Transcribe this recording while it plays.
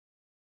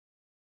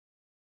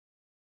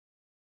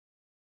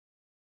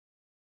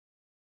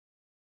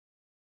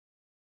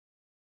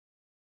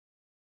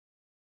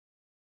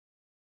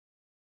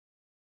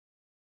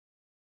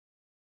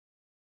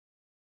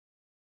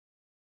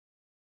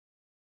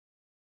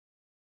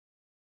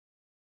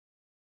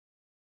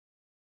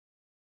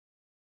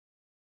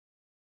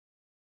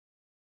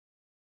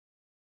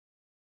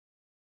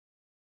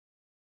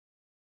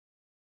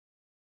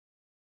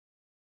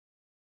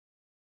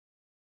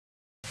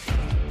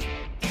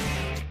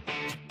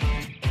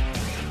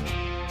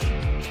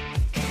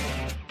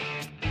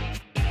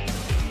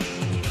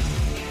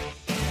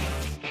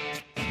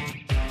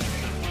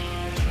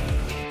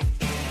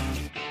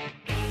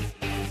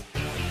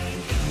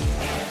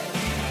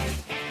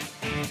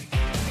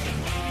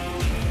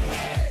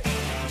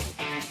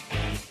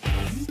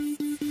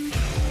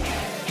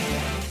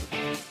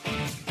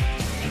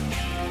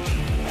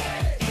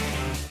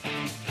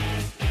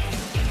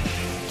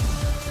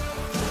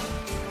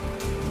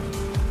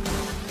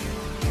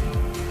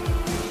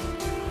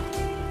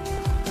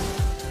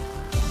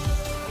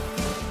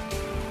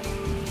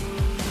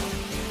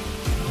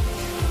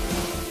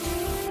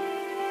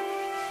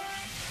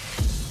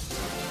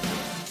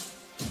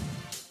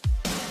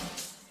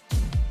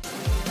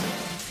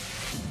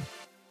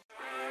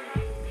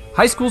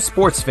High school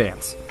sports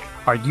fans,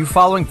 are you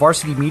following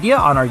Varsity Media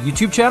on our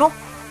YouTube channel?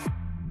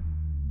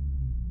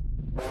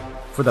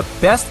 For the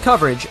best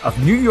coverage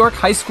of New York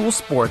high school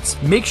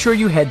sports, make sure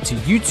you head to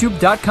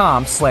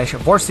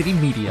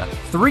youtube.com/varsitymedia.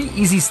 3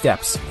 easy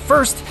steps.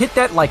 First, hit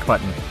that like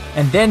button,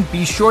 and then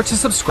be sure to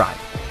subscribe.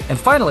 And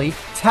finally,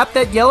 tap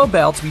that yellow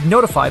bell to be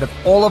notified of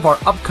all of our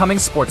upcoming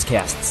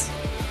sportscasts.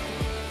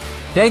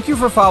 Thank you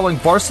for following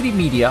Varsity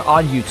Media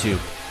on YouTube.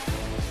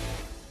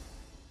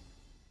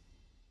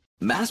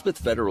 Maspeth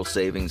Federal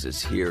Savings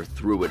is here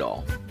through it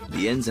all.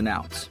 The ins and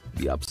outs,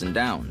 the ups and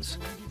downs.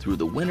 Through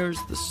the winters,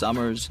 the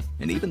summers,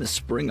 and even the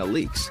spring of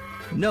leaks,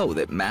 know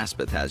that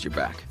Maspeth has your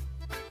back.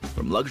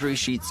 From luxury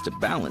sheets to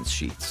balance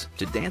sheets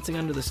to dancing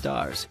under the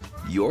stars,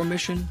 your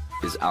mission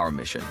is our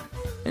mission.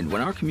 And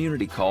when our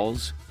community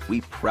calls, we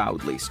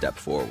proudly step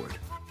forward.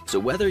 So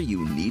whether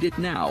you need it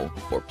now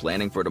or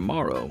planning for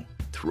tomorrow,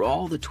 through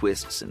all the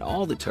twists and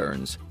all the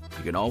turns,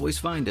 you can always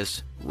find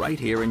us right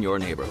here in your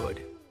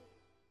neighborhood.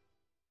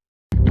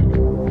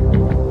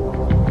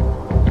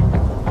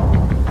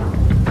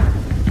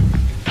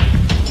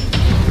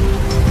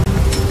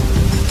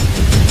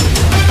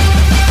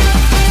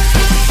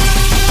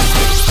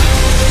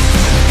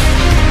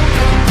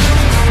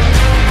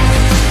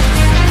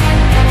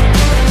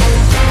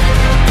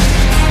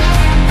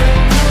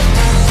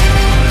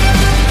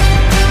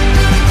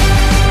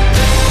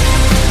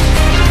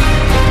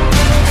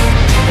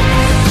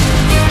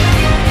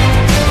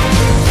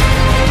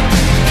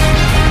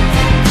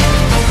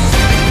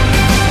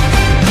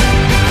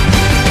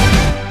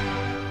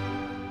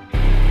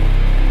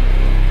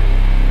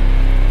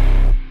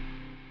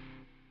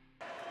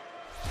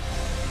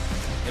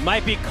 It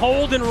might be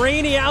cold and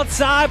rainy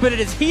outside, but it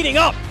is heating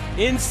up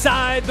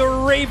inside the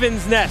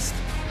Ravens' nest.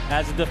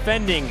 As the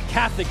defending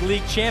Catholic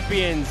League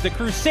champions, the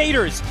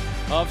Crusaders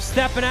of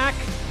Stepinac,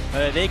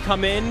 they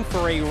come in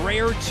for a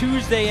rare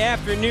Tuesday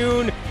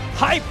afternoon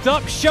hyped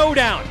up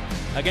showdown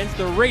against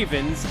the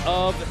Ravens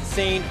of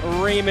St.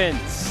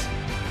 Raymond's.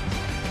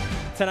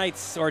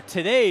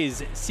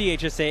 Today's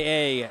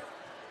CHSAA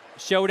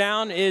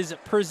showdown is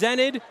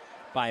presented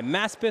by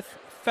Maspeth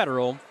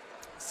Federal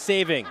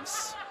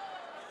Savings.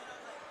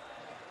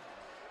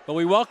 But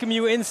we welcome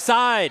you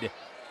inside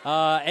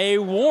a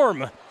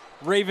warm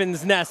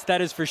Ravens nest,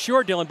 that is for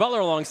sure. Dylan Butler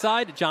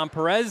alongside John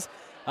Perez.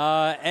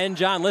 And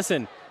John,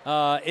 listen,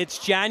 it's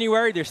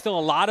January. There's still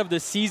a lot of the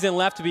season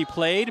left to be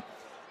played.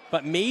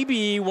 But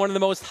maybe one of the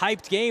most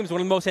hyped games,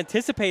 one of the most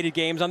anticipated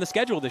games on the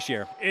schedule this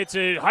year. It's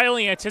a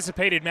highly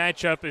anticipated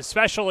matchup,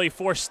 especially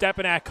for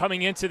Stepinac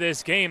coming into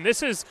this game.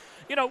 This is,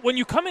 when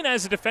you come in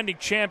as a defending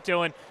champ,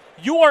 Dylan,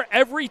 you are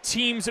every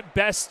team's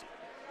best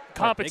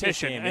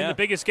competition and the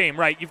biggest game,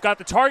 right? You've got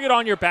the target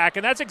on your back,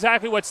 and that's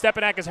exactly what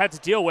Stepinac has had to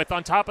deal with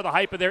on top of the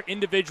hype of their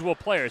individual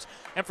players.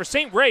 And for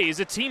St. Ray's,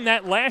 a team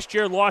that last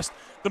year lost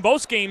the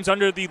most games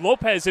under the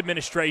Lopez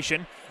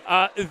administration,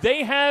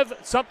 they have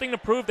something to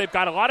prove. They've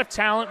got a lot of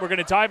talent. We're going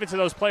to dive into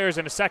those players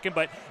in a second,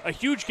 but a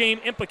huge game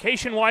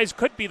implication-wise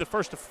could be the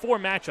first of 4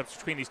 matchups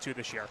between these two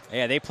this year.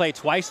 Yeah, they play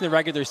twice in the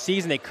regular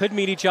season. They could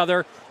meet each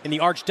other in the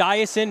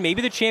Archdiocese,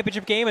 maybe the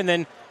championship game, and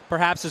then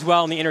perhaps as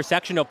well in the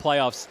intersectional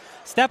playoffs.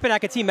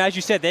 Stepinac, a team, as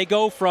you said, they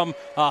go from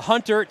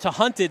hunter to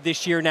hunted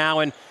this year now,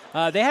 and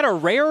they had a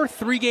rare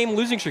 3-game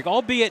losing streak,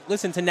 albeit,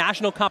 listen, to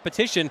national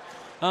competition,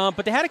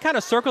 but they had to kind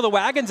of circle the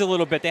wagons a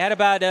little bit. They had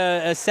about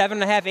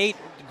 7.5, 8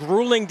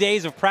 grueling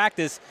days of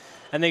practice,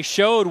 and they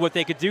showed what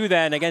they could do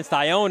then against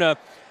Iona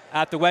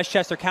at the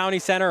Westchester County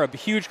Center. A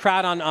huge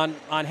crowd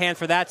on hand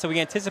for that, so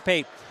we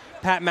anticipate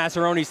Pat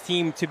Massaroni's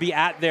team to be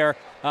at their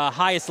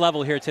highest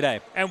level here today.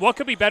 And what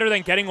could be better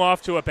than getting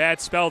off to a bad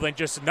spell than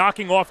just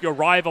knocking off your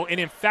rival in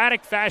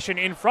emphatic fashion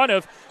in front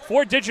of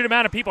 4-digit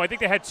amount of people? I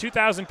think they had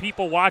 2,000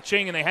 people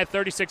watching, and they had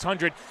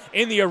 3,600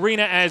 in the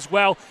arena as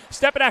well.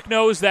 Stepinac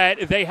knows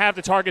that they have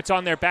the targets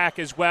on their back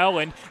as well,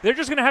 and they're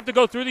just going to have to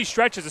go through these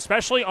stretches,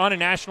 especially on a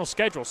national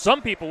schedule.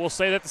 Some people will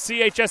say that the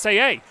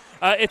CHSAA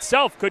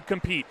itself could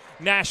compete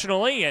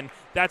nationally, and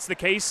that's the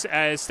case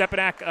as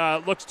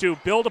Stepinac looks to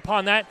build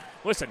upon that.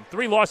 Listen,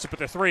 3 losses, but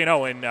they're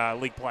 3-0 in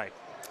league play.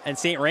 And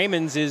St.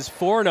 Raymond's is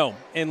 4-0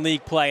 in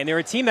league play. And they're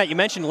a team that you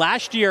mentioned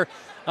last year,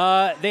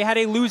 they had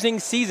a losing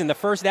season, the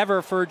first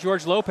ever for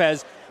George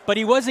Lopez, but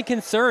he wasn't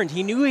concerned.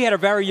 He knew he had a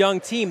very young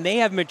team. They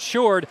have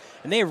matured,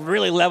 and they have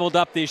really leveled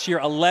up this year,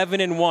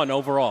 11-1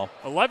 overall.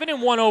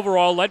 11-1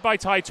 overall, led by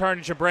Ty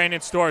Turnage and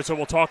Brandon Storrs, who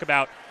we'll talk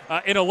about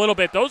in a little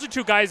bit. Those are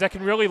 2 guys that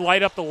can really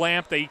light up the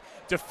lamp. They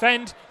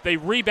defend, they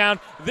rebound.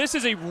 This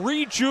is a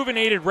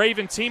rejuvenated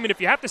Raven team, and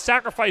if you have to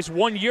sacrifice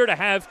 1 year to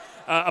have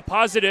a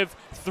positive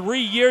 3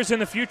 years in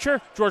the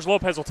future, George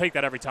Lopez will take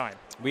that every time.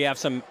 We have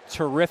some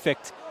terrific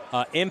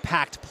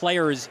impact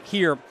players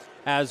here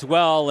as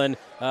well, and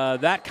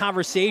that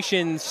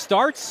conversation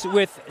starts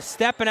with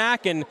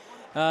Stepinac, and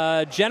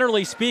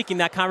generally speaking,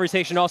 that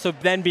conversation also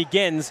then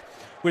begins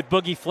with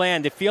Boogie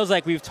Fland. It feels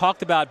like we've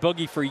talked about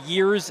Boogie for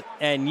years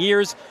and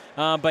years,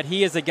 but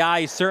he is a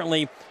guy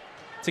certainly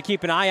to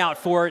keep an eye out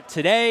for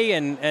today.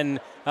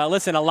 And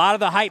listen, a lot of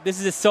the hype, this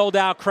is a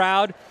sold-out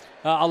crowd.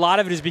 a lot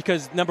of it is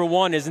because number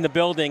one is in the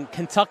building,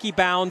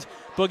 Kentucky-bound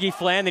Boogie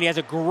Fland, and he has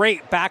a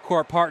great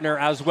backcourt partner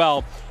as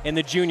well in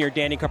the junior,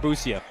 Danny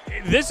Carbuccia.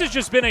 This has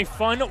just been a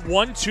fun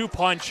 1-2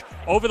 punch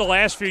over the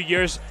last few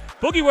years.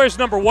 Boogie wears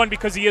number one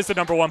because he is the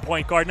number one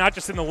point guard, not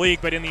just in the league,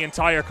 but in the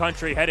entire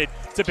country, headed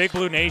to Big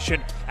Blue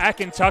Nation at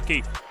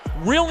Kentucky.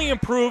 Really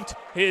improved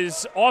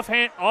his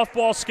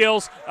off-ball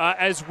skills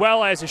as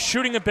well as his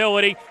shooting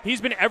ability.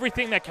 He's been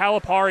everything that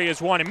Calipari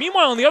has wanted.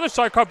 Meanwhile, on the other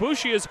side,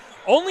 Carbuccia is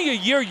only a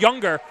year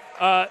younger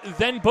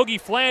than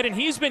Boogie Fland, and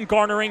he's been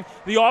garnering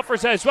the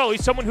offers as well.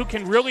 He's someone who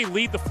can really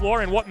lead the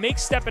floor, and what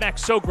makes Stepinac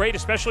so great,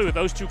 especially with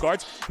those two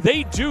guards,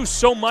 they do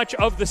so much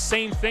of the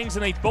same things,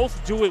 and they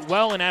both do it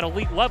well and at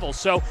elite levels.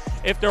 So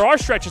if there are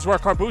stretches where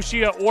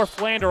Carbuccia or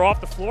Fland are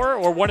off the floor,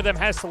 or one of them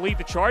has to lead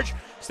the charge,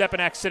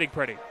 Stepinac's sitting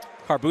pretty.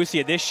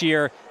 Carbuccia this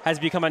year has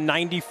become a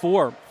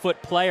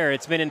 94-foot player.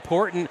 It's been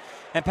important,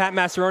 and Pat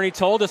Massaroni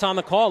told us on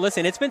the call,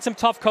 listen, it's been some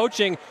tough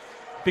coaching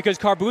because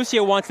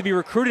Carbuccia wants to be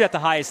recruited at the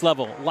highest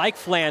level, like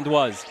Fland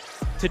was.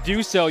 To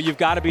do so, you've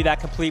got to be that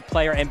complete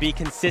player and be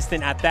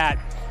consistent at that,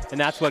 and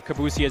that's what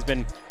Carbuccia has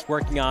been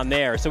working on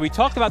there. So we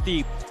talked about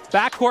the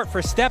backcourt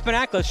for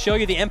Stepinac. Let's show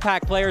you the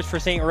impact players for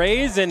St.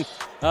 Ray's, and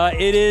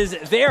it is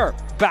their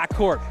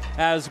backcourt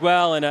as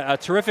well, and a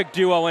terrific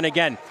duo. And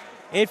again,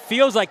 it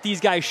feels like these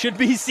guys should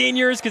be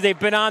seniors because they've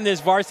been on this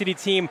varsity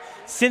team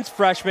since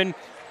freshmen.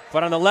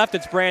 But on the left,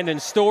 it's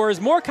Brandon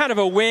Storrs, more kind of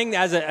a wing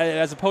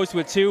as opposed to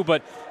a two,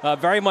 but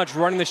very much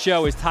running the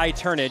show is Ty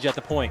Turnage at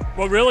the point.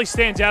 What really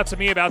stands out to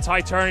me about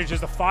Ty Turnage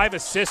is the 5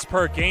 assists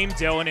per game,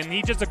 Dylan, and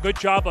he does a good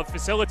job of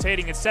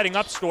facilitating and setting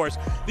up Storrs.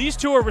 These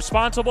two are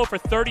responsible for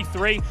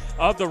 33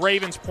 of the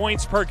Ravens'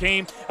 points per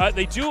game.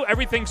 They do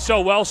everything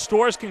so well.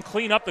 Storrs can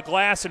clean up the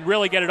glass and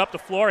really get it up the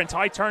floor, and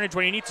Ty Turnage,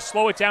 when you need to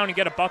slow it down and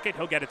get a bucket,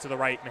 he'll get it to the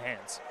right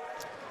hands.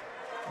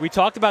 We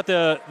talked about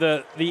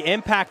the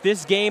impact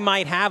this game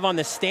might have on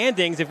the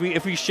standings.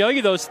 If we show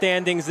you those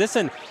standings,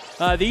 listen,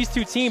 these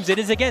two teams, it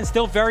is, again,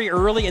 still very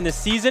early in the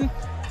season.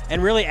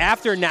 And really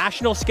after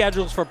national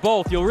schedules for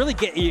both, you'll really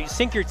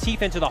sink your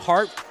teeth into the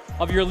heart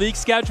of your league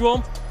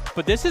schedule.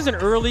 But this is an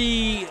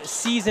early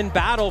season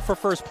battle for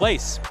first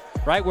place,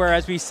 right? Where,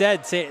 as we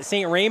said,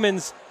 St.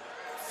 Raymond's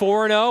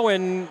 4-0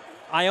 and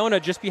Iona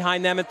just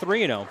behind them at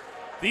 3-0.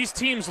 These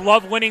teams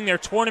love winning their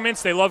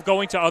tournaments. They love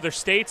going to other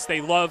states. They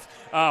love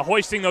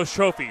hoisting those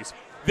trophies.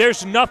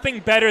 There's nothing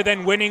better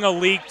than winning a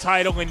league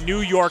title in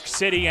New York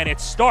City, and it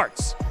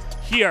starts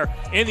here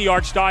in the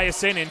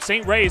Archdiocese in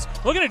St. Ray's.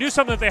 Looking to do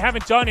something that they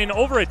haven't done in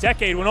over a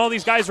decade when all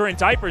these guys are in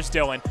diapers,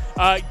 Dylan.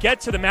 Get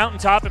to the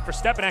mountaintop, and for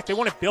Stepinac, they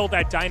want to build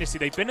that dynasty.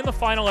 They've been in the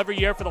final every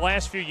year for the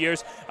last few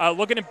years,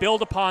 looking to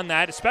build upon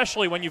that,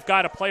 especially when you've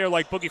got a player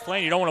like Boogie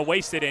Fland. You don't want to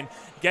waste it in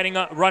getting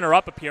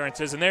runner-up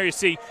appearances, and there you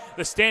see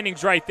the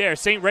standings right there.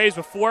 St. Ray's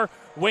with 4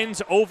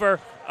 wins over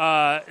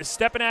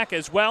Stepinac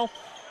as well.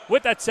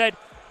 With that said,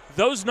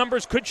 those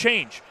numbers could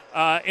change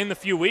in the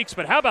few weeks,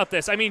 but how about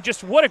this? I mean,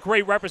 just what a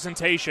great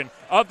representation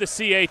of the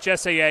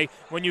CHSAA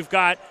when you've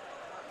got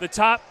the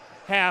top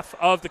half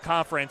of the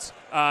conference,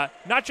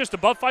 not just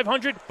above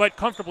 500, but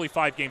comfortably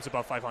 5 games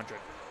above 500.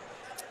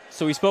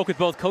 So we spoke with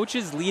both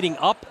coaches leading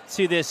up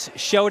to this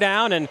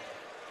showdown, and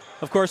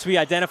of course we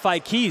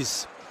identified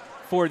keys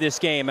for this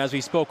game as we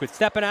spoke with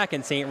Stepinac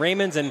and St.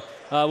 Raymond's, and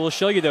we'll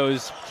show you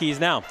those keys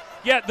now.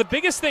 Yeah, the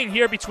biggest thing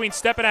here between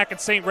Stepinac and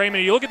St.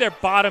 Raymond, you look at their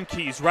bottom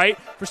keys, right?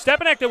 For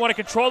Stepinac, they want to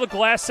control the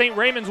glass. St.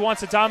 Raymond's wants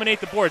to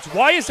dominate the boards.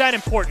 Why is that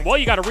important? Well,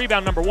 you got to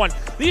rebound, number one.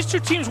 These two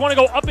teams want to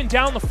go up and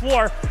down the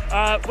floor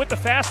with the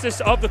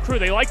fastest of the crew.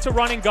 They like to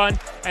run and gun,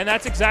 and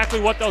that's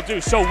exactly what they'll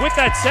do. So with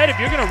that said, if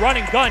you're going to run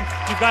and gun,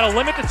 you've got to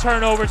limit the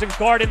turnovers and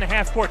guard in the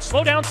half court.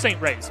 Slow down St.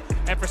 Ray's.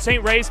 And for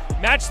St. Ray's,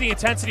 match the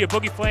intensity of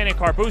Boogie Fland and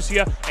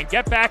Carbuccia and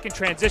get back in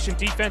transition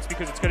defense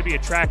because it's going to be a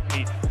track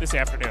meet this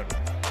afternoon.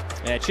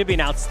 Yeah, it should be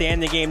an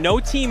outstanding game.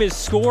 No team is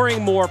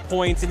scoring more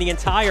points in the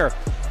entire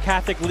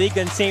Catholic League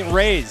than St.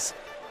 Ray's.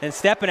 And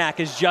Stepinac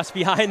is just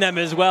behind them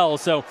as well.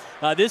 So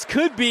this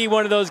could be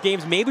one of those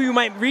games. Maybe we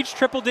might reach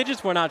triple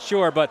digits. We're not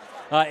sure. But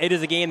it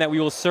is a game that we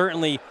will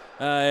certainly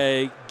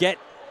get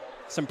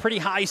some pretty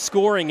high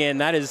scoring in.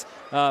 That is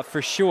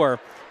for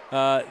sure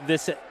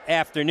this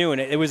afternoon.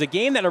 It was a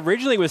game that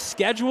originally was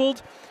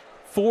scheduled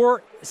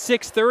for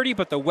 6:30,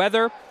 but the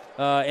weather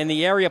in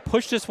the area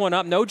pushed this one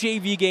up. No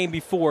JV game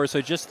before,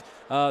 so just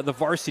the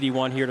varsity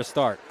one here to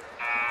start.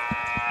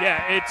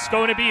 Yeah, it's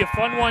going to be a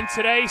fun one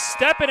today.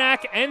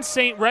 Stepinac and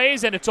St.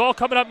 Ray's, and it's all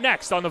coming up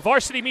next on the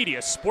Varsity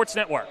Media Sports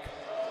Network.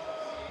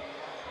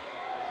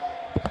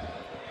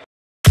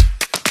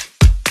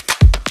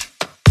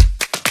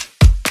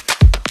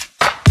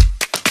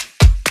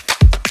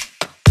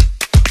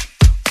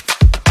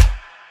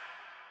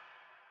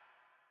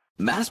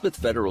 Maspeth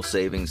Federal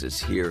Savings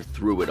is here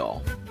through it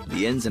all.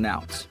 The ins and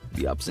outs,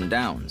 the ups and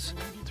downs.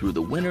 Through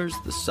the winters,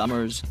 the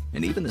summers,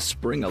 and even the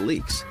spring of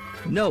leaks.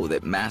 Know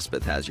that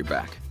Maspeth has your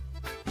back.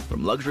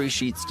 From luxury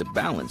sheets to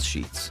balance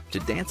sheets to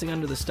dancing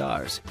under the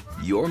stars,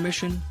 your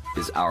mission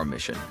is our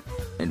mission.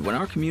 And when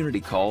our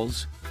community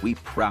calls, we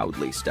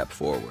proudly step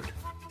forward.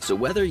 So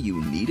whether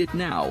you need it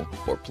now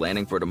or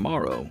planning for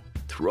tomorrow,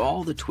 through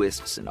all the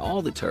twists and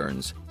all the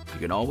turns, you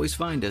can always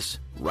find us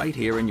right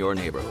here in your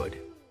neighborhood.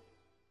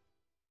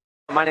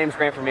 My name's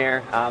Grant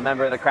Vermeer, a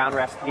member of the Crown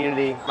Refs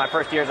community. My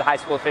first year as a high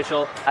school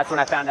official, that's when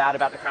I found out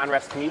about the Crown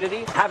Refs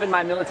community. Having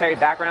my military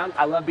background,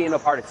 I love being a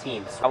part of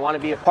teams. I want to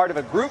be a part of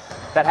a group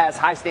that has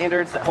high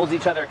standards, that holds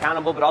each other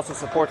accountable, but also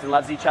supports and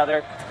loves each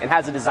other, and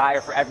has a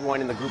desire for everyone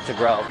in the group to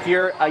grow. If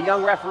you're a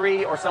young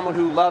referee or someone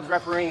who loves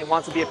refereeing and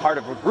wants to be a part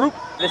of a group,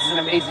 this is an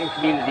amazing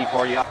community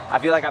for you. I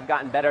feel like I've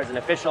gotten better as an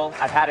official.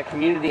 I've had a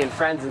community and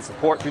friends and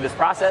support through this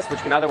process,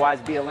 which can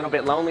otherwise be a little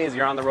bit lonely as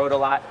you're on the road a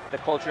lot. The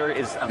culture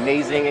is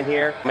amazing in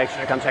here. Make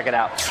sure to come check it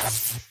out.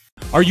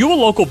 Are you a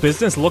local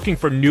business looking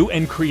for new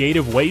and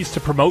creative ways to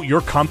promote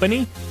your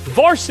company?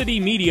 Varsity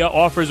Media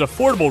offers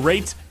affordable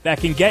rates that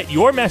can get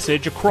your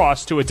message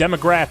across to a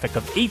demographic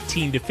of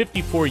 18 to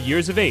 54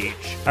 years of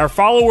age. Our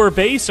follower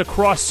base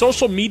across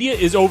social media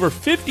is over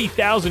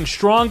 50,000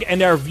 strong,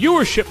 and our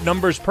viewership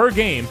numbers per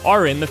game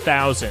are in the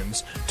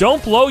thousands.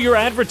 Don't blow your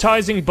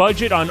advertising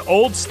budget on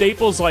old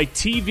staples like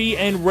TV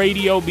and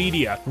radio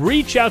media.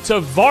 Reach out to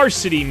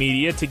Varsity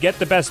Media to get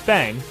the best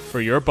bang for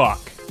your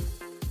buck.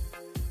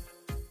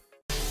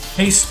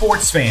 Hey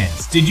sports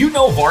fans, did you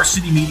know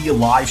Varsity Media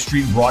live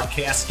stream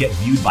broadcasts get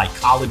viewed by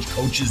college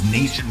coaches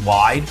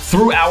nationwide?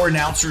 Through our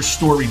announcers'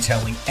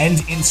 storytelling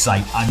and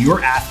insight on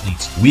your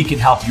athletes, we can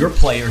help your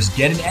players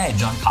get an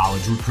edge on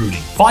college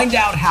recruiting. Find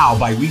out how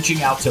by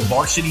reaching out to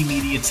Varsity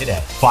Media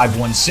today,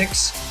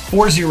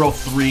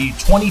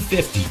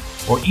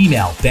 516-403-2050, or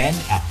email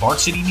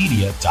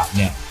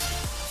ben@varsitymedia.net.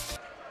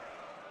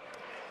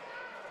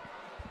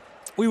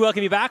 We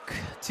welcome you back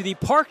to the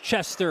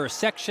Parkchester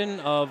section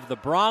of the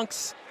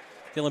Bronx.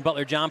 Dylan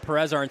Butler, John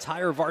Perez, our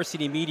entire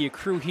Varsity Media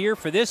crew here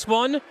for this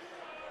one.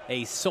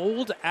 A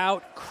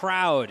sold-out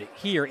crowd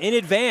here in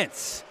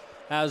advance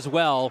as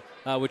well,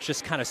 which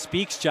just kind of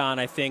speaks, John,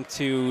 I think,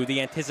 to the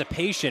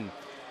anticipation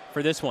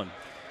for this one.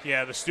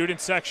 Yeah, the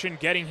student section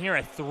getting here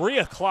at 3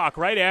 o'clock,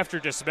 right after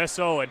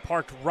dismissal, and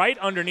parked right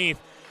underneath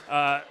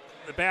the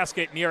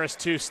basket nearest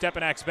to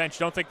Stepinac's bench.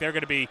 Don't think they're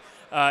going to be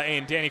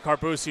in Danny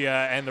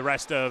Carbusia and the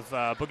rest of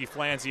Boogie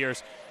Flan's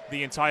ears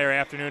the entire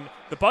afternoon.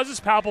 The buzz is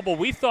palpable.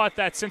 We thought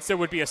that since there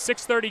would be a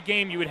 6:30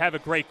 game, you would have a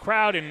great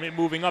crowd, and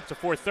moving up to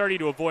 4:30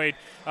 to avoid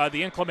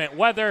the inclement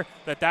weather,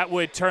 that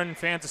would turn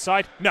fans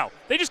aside. No,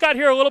 they just got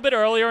here a little bit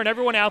earlier, and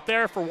everyone out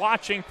there for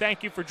watching,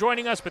 thank you for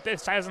joining us, but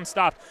this hasn't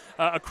stopped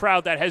a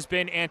crowd that has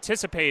been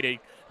anticipating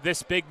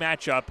this big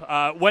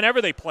matchup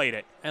whenever they played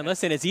it. And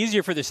listen, it's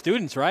easier for the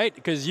students, right?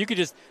 Because you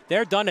could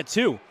they're done at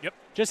 2. Yep.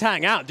 Just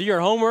hang out, do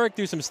your homework,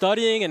 do some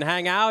studying, and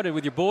hang out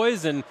with your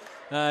boys, and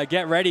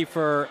get ready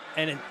for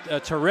a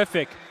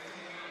terrific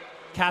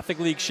Catholic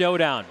League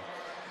showdown.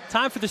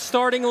 Time for the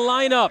starting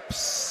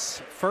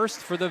lineups. First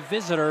for the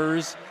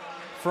visitors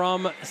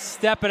from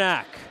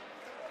Stepinac.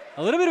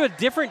 A little bit of a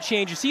different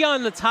change. You see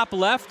on the top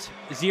left,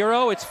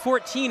 0. It's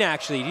 14,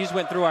 actually. He just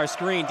went through our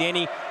screen.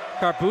 Danny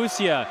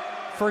Carbusia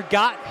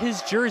forgot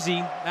his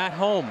jersey at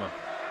home.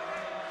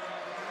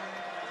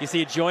 You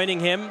see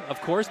joining him,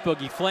 of course,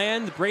 Boogie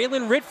Flan,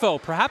 Braylon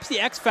Ritfo, perhaps the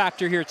X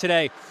factor here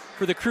today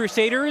for the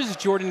Crusaders.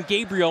 Jordan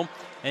Gabriel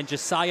and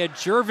Josiah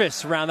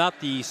Jervis round out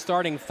the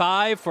starting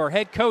 5 for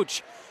head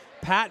coach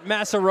Pat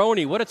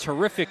Massaroni. What a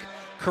terrific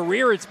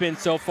career it's been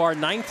so far.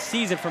 9th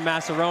season for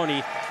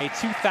Massaroni, a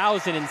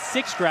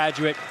 2006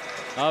 graduate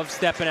of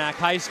Stepinac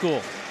High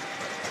School.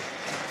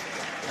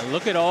 And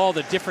look at all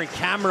the different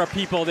camera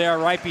people there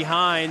right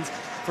behind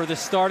for the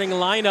starting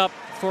lineup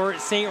for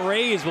St.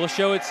 Ray's. We'll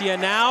show it to you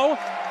now.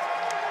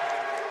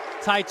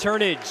 Ty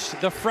Turnage,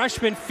 the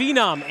freshman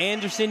phenom,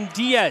 Anderson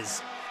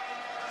Diaz,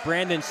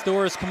 Brandon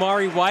Storrs,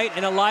 Kamari White,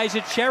 and Elijah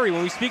Cherry.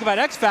 When we speak about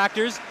X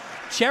Factors,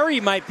 Cherry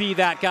might be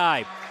that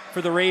guy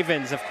for the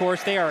Ravens. Of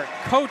course, they are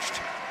coached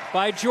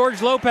by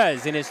George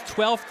Lopez in his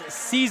 12th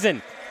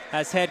season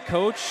as head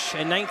coach,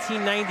 a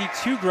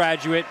 1992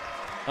 graduate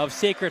of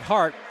Sacred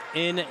Heart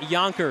in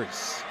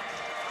Yonkers.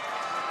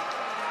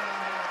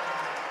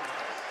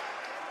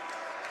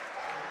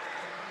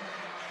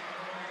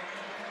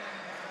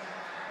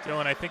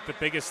 Dylan, I think the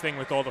biggest thing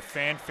with all the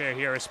fanfare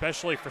here,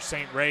 especially for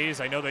St. Ray's,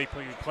 I know they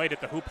played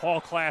at the Hoop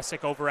Hall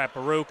Classic over at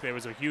Baruch. There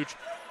was a huge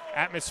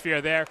atmosphere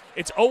there.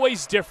 It's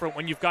always different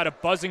when you've got a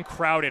buzzing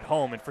crowd at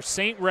home. And for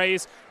St.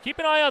 Ray's, keep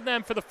an eye on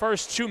them for the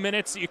first 2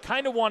 minutes. You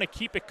kind of want to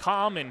keep it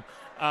calm and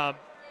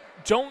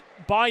don't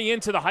buy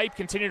into the hype.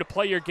 Continue to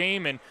play your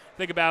game. And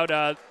think about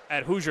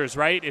at Hoosiers,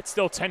 right? It's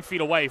still 10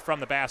 feet away from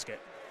the basket.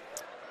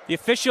 The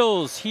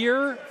officials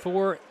here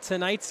for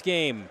tonight's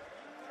game.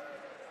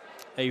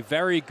 A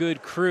very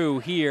good crew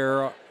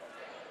here.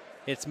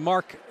 It's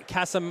Mark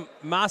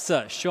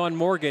Casamassa, Sean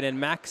Morgan,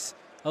 and Max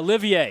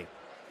Olivier.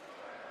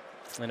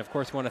 And, of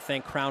course, we want to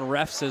thank Crown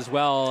Refs as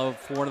well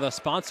for one of the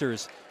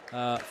sponsors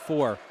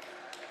for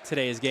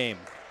today's game.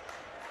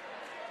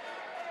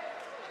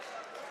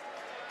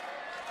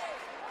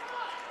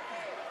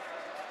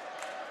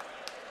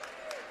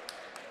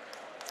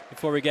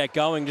 Before we get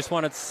going, just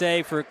wanted to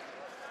say for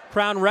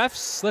Crown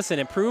Refs, listen,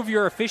 improve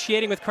your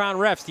officiating with Crown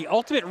Refs, the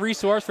ultimate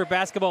resource for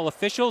basketball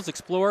officials.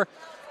 Explore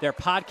their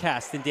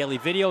podcasts and daily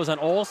videos on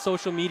all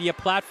social media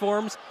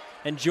platforms,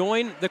 and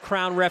join the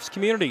Crown Refs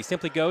community.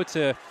 Simply go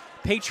to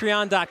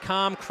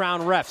patreon.com,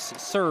 Crown Refs,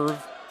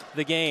 serve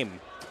the game.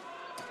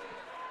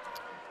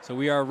 So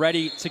we are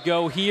ready to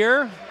go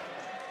here.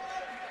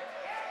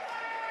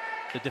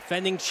 The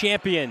defending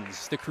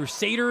champions, the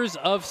Crusaders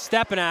of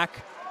Stepinac,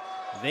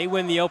 they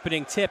win the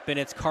opening tip, and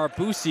it's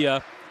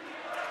Carbusia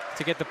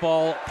to get the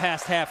ball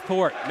past half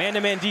court.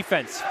 Man-to-man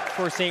defense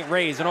for St.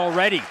 Ray's, and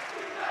already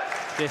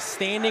this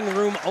standing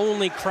room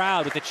only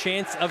crowd with a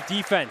chance of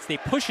defense. They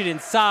push it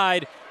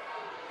inside.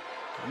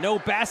 No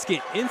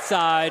basket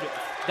inside.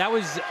 That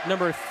was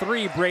number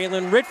 3,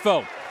 Braylon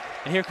Ritvo.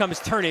 And here comes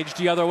Turnage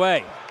the other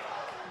way.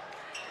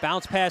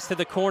 Bounce pass to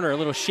the corner, a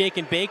little shake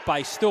and bake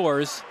by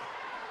Storrs.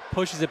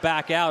 Pushes it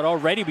back out.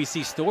 Already we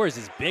see Storrs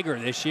is bigger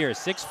this year.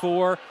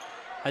 6'4",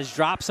 has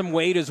dropped some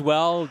weight as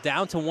well,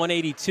 down to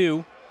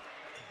 182.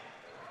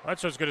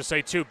 That's what I was going to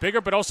say, too.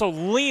 Bigger, but also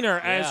leaner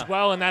as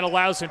well, and that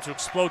allows him to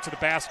explode to the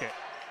basket.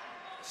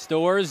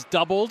 Storrs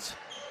doubled,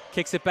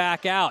 kicks it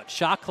back out.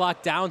 Shot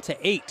clock down to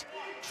 8.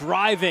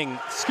 Driving,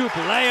 scoop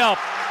layup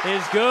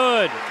is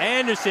good.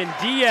 Anderson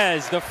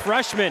Diaz, the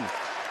freshman,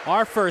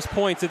 our first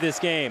points of this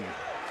game.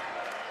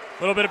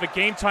 A little bit of a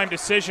game-time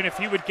decision if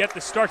he would get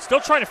the start. Still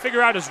trying to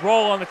figure out his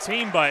role on the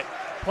team, but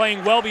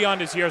playing well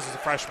beyond his years as a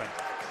freshman.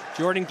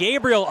 Jordan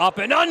Gabriel up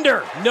and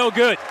under, no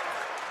good.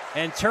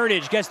 And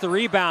Turnage gets the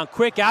rebound.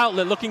 Quick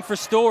outlet looking for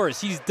Storrs.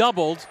 He's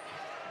doubled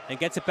and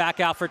gets it back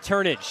out for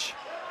Turnage.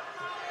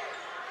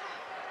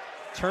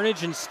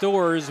 Turnage and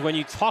Storrs, when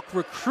you talk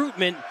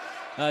recruitment,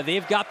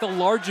 they've got the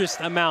largest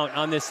amount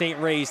on this St.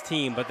 Ray's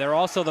team, but they're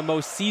also the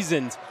most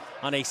seasoned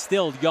on a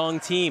still young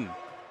team.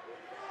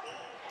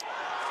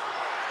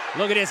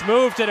 Look at this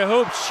move to the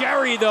hoop.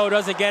 Sherry, though,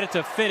 doesn't get it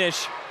to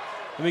finish.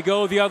 And we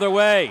go the other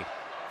way.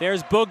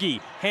 There's Boogie.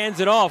 Hands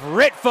it off.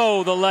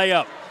 Ritvo, the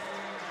layup.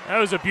 That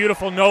was a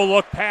beautiful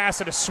no-look pass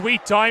and a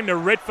sweet dime to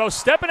Ritvo.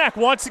 Stepinac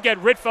wants to get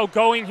Ritvo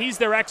going. He's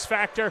their X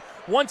factor.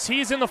 Once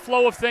he's in the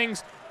flow of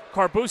things,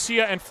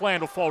 Carbusia and Fland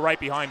will fall right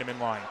behind him in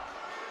line.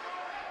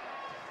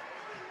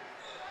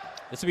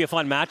 This will be a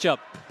fun matchup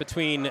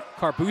between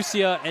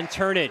Carbusia and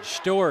Turnage.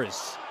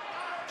 Storrs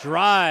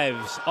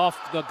drives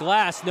off the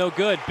glass, no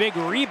good. Big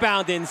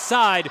rebound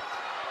inside,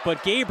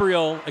 but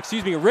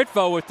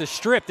Ritvo with the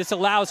strip. This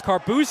allows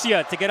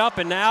Carbusia to get up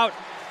and out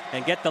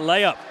and get the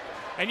layup.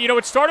 And, you know,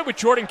 it started with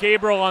Jordan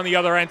Gabriel on the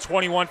other end,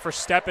 21 for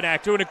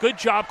Stepinac, doing a good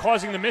job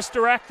causing the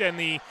misdirect and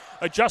the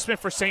adjustment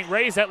for St.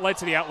 Ray's. That led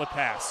to the outlet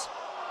pass.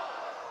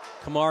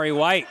 Kamari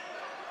White.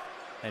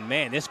 And,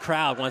 man, this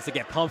crowd wants to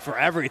get pumped for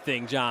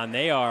everything, John.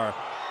 They are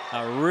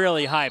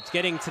really hyped.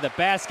 Getting to the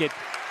basket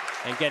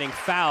and getting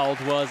fouled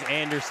was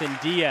Anderson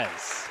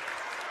Diaz.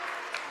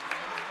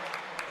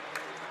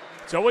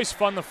 It's always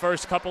fun the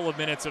first couple of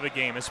minutes of a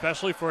game,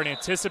 especially for an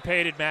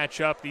anticipated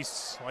matchup.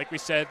 These, like we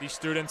said, these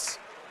students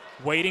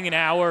waiting an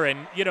hour,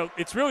 and, you know,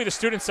 it's really the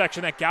student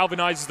section that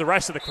galvanizes the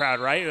rest of the crowd,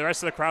 right? The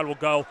rest of the crowd will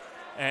go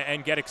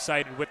and get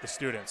excited with the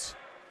students.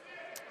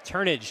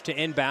 Turnage to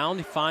inbound.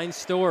 He finds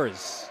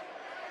Storrs.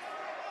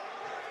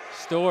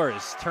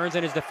 Storrs turns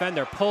in his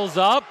defender, pulls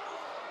up.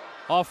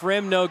 Off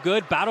rim, no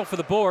good. Battle for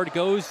the board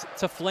goes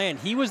to Fland.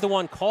 He was the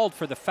one called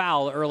for the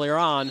foul earlier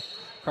on.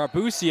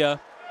 Carbusia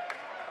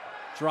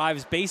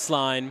drives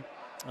baseline,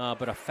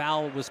 but a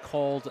foul was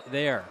called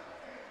there.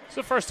 It's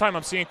the first time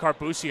I'm seeing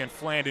Carbusia and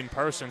Fland in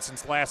person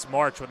since last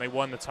March when they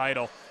won the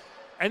title.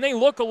 And they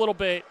look a little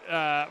bit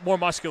more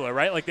muscular,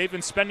 right? Like they've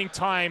been spending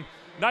time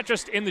not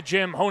just in the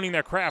gym honing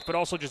their craft, but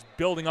also just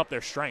building up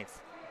their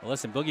strength. Well,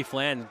 listen, Boogie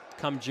Fland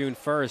come June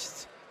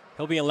 1st.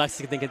 He'll be in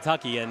Lexington,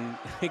 Kentucky, and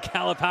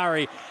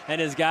Calipari and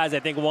his guys, I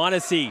think, want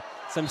to see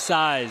some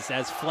size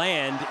as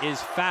Fland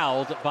is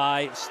fouled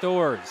by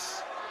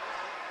Storrs.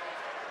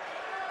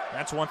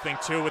 That's one thing,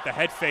 too, with the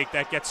head fake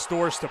that gets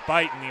Storrs to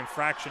bite and the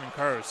infraction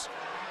incurs.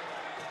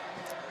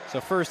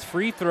 So first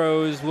free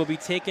throws will be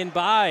taken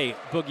by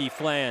Boogie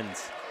Fland,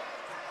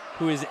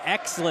 who is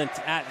excellent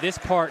at this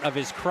part of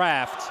his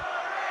craft,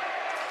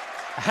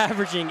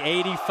 averaging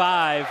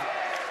 85%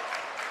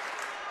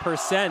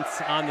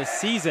 on the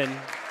season.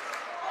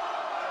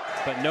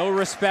 But no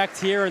respect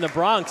here in the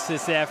Bronx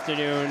this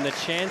afternoon. The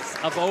chance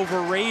of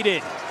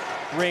overrated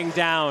ring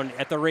down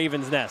at the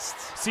Ravens' Nest.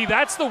 See,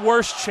 that's the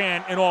worst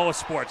chant in all of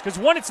sports, because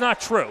one, it's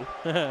not true.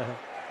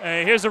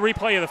 Here's a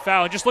replay of the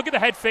foul. And just look at the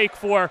head fake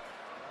for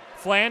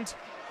Fland.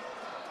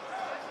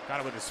 Got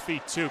it with his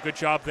feet, too. Good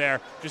job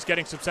there. Just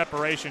getting some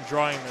separation,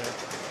 drawing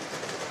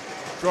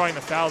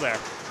the foul there.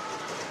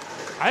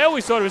 I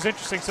always thought it was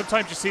interesting.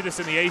 Sometimes you see this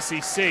in the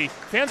ACC.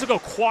 Fans will go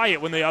quiet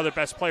when the other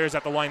best player's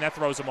at the line. That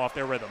throws them off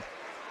their rhythm.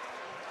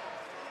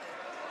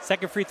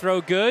 Second free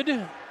throw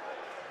good.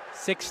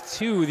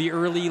 6-2, the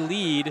early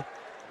lead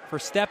for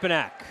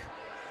Stepinac.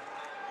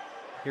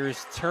 Here's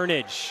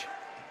Turnage.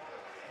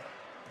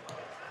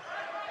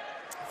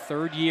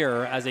 Third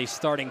year as a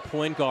starting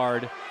point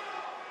guard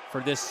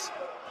for this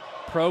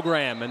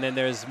program. And then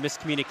there's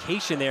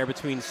miscommunication there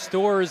between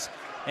Storrs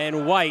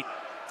and White.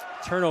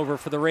 turnover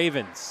for the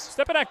Ravens.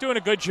 Stepinac doing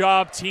a good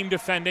job team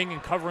defending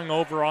and covering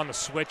over on the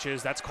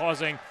switches. That's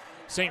causing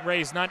St.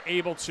 Ray's not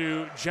able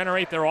to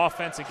generate their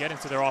offense and get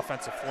into their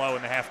offensive flow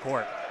in the half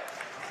court.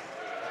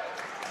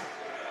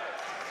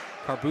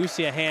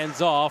 Carbucia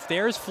hands off.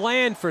 There's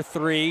Fland for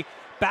three.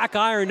 Back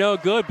iron, no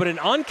good, but an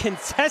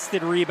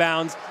uncontested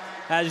rebound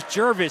as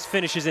Jervis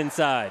finishes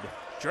inside.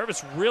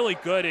 Jervis really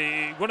good.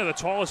 One of the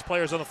tallest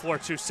players on the floor,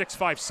 too,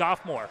 6'5"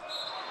 sophomore.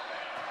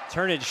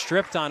 Turnage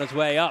stripped on his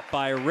way up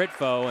by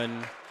Ritvo,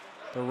 and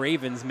the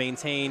Ravens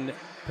maintain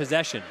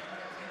possession.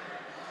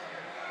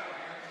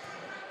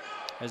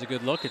 There's a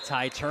good look at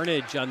Ty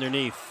Turnage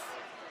underneath.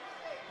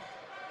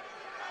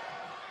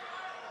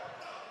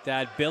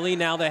 Dad Billy,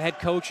 now the head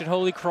coach at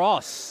Holy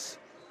Cross.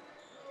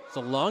 He's a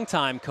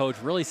longtime coach,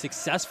 really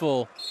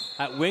successful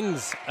at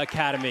Wings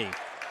Academy.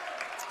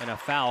 And a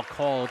foul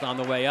called on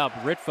the way up.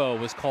 Ritvo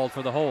was called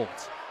for the hold.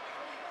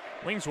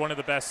 Wings, one of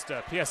the best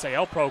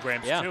PSAL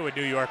programs, too, in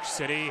New York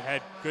City.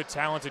 Had good,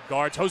 talented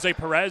guards. Jose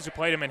Perez, who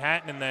played in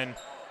Manhattan and then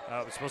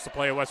was supposed to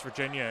play at West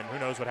Virginia, and who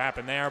knows what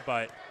happened there.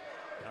 But,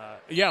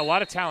 a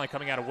lot of talent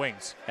coming out of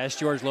Wings. Ask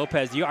George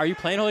Lopez, are you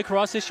playing Holy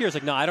Cross this year? It's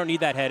like, no, I don't need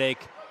that headache.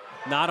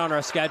 Not on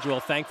our schedule,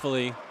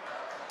 thankfully.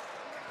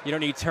 You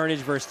don't need Turnage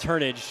versus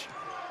Turnage.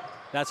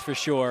 That's for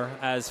sure,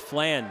 as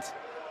Fland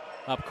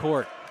up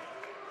court.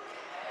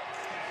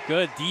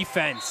 Good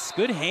defense.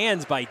 Good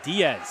hands by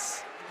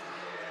Diaz.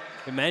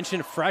 We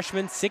mentioned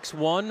freshman, 6'1",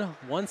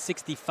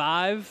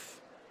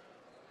 165.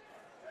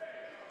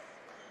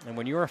 And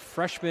when you're a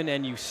freshman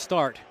and you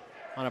start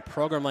on a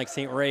program like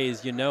St.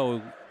 Ray's, you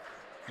know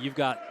you've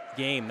got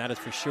game, that is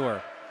for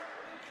sure.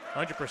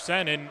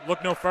 100%, and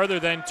look no further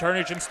than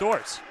Turnage and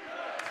Stores.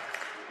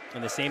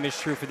 And the same is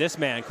true for this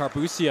man.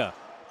 Carbucia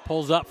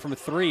pulls up from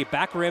three.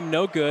 Back rim,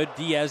 no good.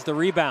 Diaz the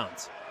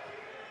rebound.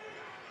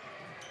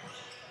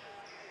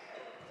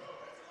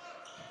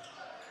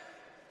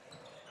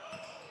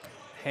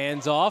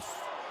 Hands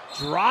off.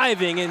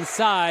 Driving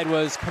inside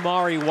was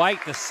Kamari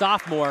White, the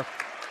sophomore,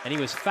 and he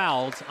was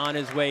fouled on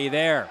his way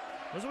there.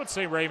 This is what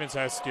St. Ravens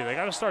has to do. They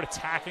got to start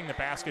attacking the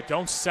basket.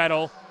 Don't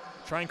settle.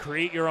 Try and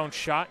create your own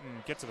shot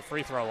and get to the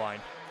free throw line.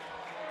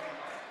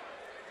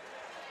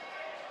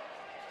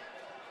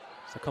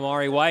 So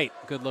Kamari White,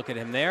 good look at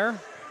him there.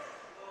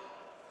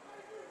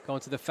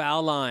 Going to the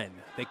foul line.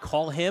 They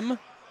call him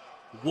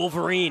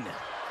Wolverine.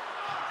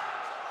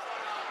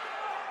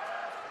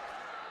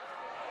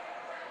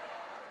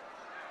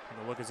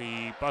 And a look as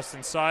he busts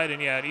inside,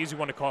 and an easy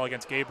one to call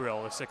against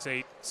Gabriel, a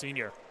 6'8"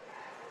 senior.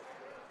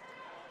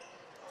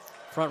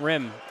 Front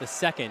rim, the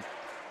second.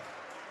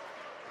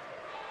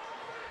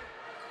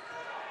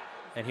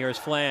 And here's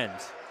Fland.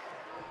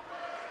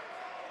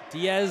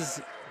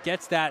 Diaz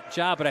gets that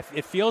job, but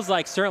it feels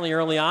like certainly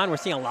early on we're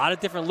seeing a lot of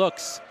different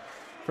looks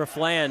for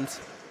Fland,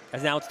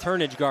 as now it's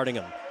Turnage guarding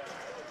him.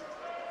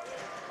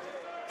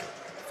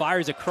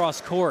 Fires across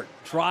court,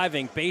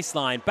 driving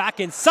baseline, back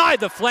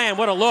inside the Fland.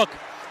 What a look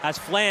as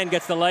Fland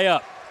gets the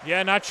layup.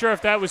 Yeah, not sure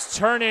if that was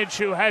Turnage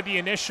who had the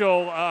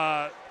initial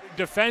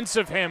defense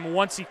of him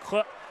once he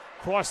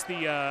crossed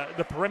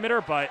the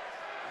perimeter, but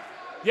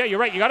yeah, you're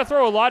right. You got to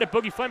throw a lot at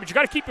Boogie Fland, but you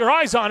got to keep your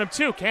eyes on him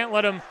too. Can't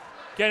let him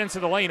get into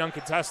the lane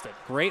uncontested.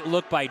 Great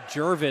look by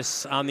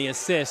Jervis on the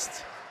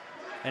assist,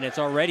 and it's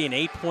already an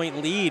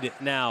 8-point lead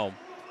now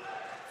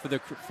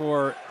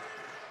for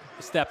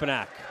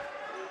Stepinac.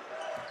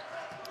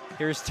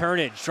 Here's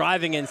Turnage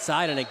driving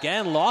inside, and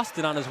again lost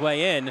it on his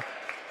way in,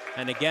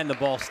 and again the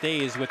ball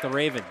stays with the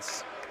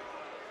Ravens.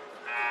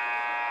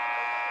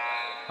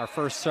 Our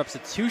first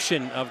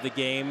substitution of the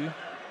game,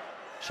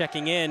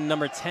 checking in,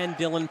 number 10,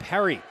 Dylan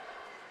Perry.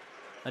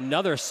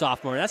 Another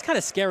sophomore. That's kind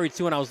of scary,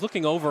 too, when I was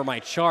looking over my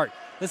chart.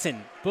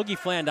 Listen, Boogie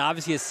Fland,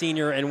 obviously a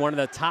senior and one of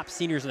the top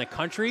seniors in the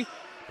country,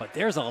 but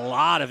there's a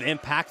lot of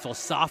impactful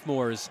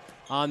sophomores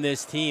on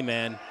this team,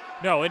 man.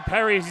 No, and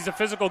Perry, he's a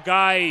physical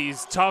guy.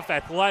 He's tough,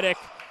 athletic.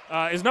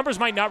 His numbers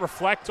might not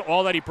reflect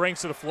all that he brings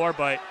to the floor,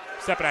 but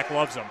Stepinac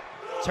loves him.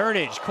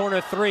 Turnage,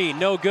 corner three,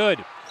 no good.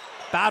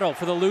 Battle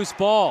for the loose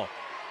ball.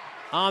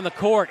 On the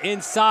court,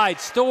 inside,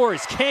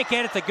 Stores can't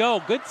get it to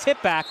go. Good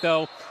tip back,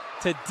 though,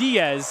 to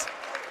Diaz,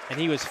 and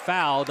he was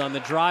fouled on the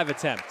drive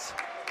attempt.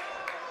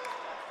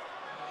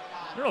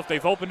 I don't know if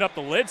they've opened up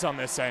the lids on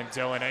this end,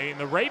 Dylan. I mean,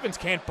 the Ravens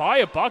can't buy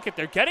a bucket.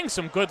 They're getting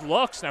some good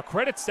looks. Now,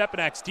 credit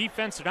Stepinac's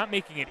defense. They're not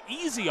making it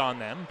easy on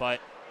them,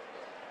 but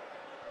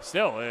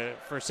still,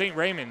 for St.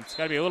 Raymond, it's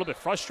got to be a little bit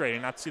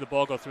frustrating not to see the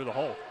ball go through the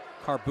hole.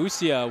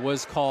 Carbucia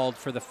was called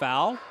for the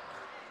foul.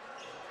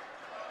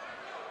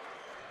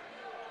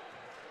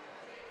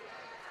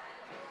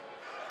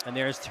 And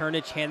there's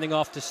Turnage handing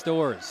off to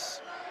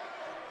Stores.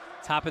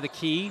 Top of the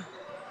key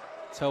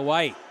to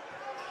White.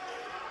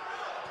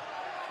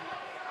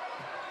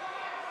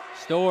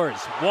 Stores,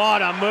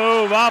 what a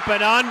move, up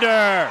and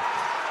under.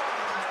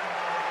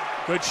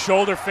 Good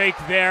shoulder fake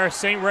there.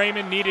 St.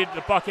 Raymond needed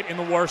the bucket in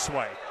the worst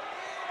way.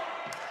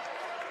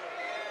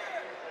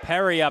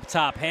 Perry up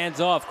top,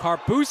 hands off.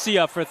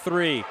 Carbucia for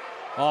three,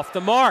 off the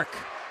mark.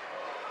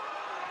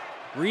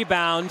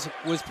 Rebound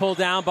was pulled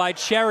down by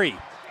Cherry.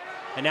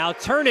 And now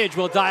Turnage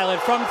will dial it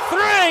from 3,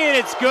 and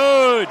it's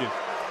good.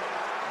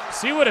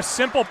 See what a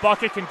simple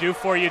bucket can do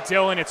for you,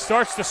 Dylan. It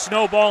starts to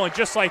snowball, and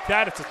just like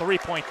that, it's a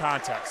 3-point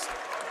contest.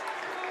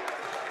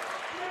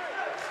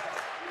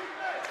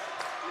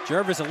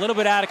 Jervis a little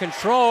bit out of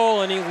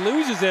control, and he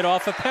loses it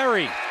off of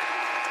Perry.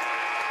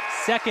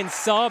 Second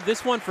sub,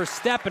 this one for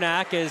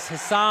Stepinac, as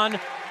Hassan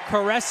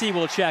Qureshi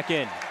will check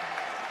in.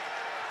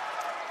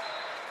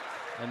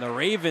 And the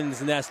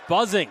Ravens nest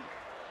buzzing.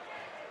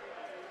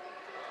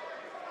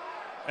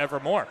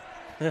 Evermore.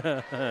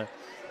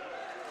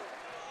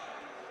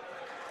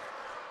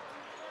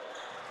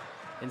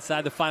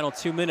 Inside the final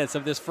 2 minutes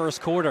of this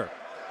first quarter.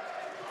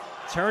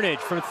 Turnage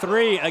from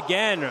 3,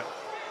 again,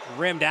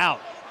 rimmed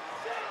out.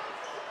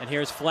 And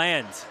here's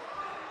Fland.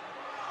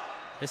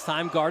 This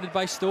time guarded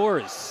by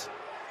Stores.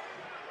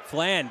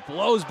 Fland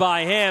blows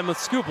by him. The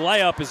scoop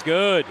layup is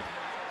good.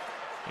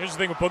 Here's the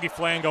thing with Boogie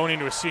Fland going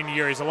into his senior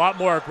year. He's a lot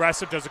more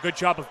aggressive, does a good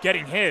job of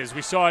getting his.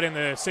 We saw it in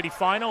the city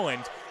final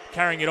and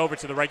carrying it over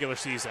to the regular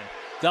season.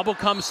 Double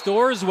comes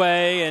Stores'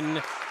 way,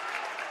 and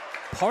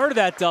part of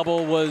that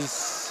double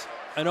was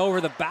an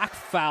over-the-back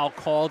foul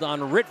called on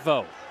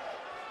Ritvo.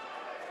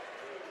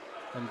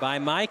 And by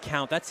my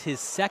count, that's his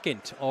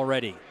second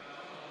already.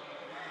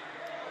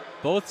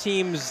 Both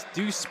teams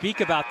do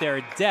speak about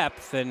their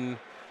depth, and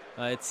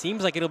it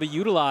seems like it'll be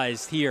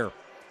utilized here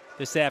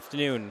this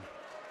afternoon.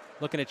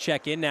 Looking to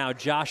check in now,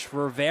 Josh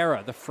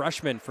Rivera, the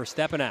freshman for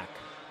Stepinac.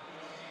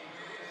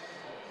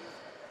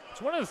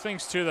 It's one of the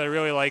things, too, that I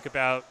really like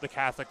about the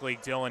Catholic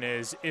League, Dylan,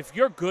 is if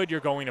you're good, you're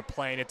going to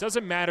play, and it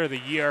doesn't matter the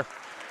year.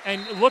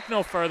 And look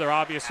no further,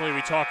 obviously,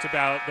 we talked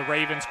about the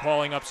Ravens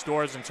calling up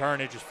Stores and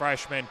Turnage as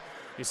freshmen.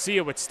 You see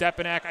it with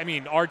Stepinac. I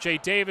mean, R.J.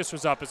 Davis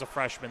was up as a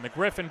freshman, the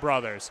Griffin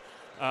brothers,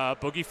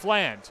 Boogie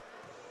Fland.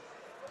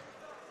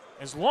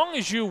 As long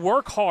as you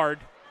work hard,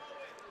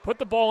 put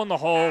the ball in the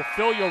hole,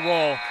 fill your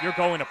role, you're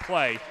going to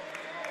play.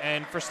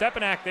 And for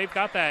Stepinac, they've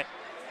got that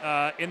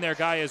in their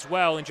guy as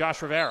well, in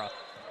Josh Rivera.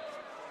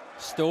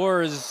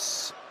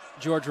 Stores,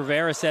 George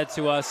Rivera said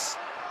to us,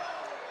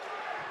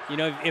 you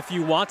know, if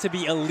you want to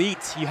be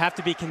elite, you have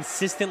to be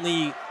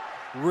consistently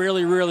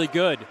really, really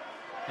good.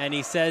 And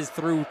he says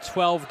through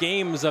 12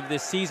 games of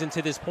this season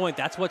to this point,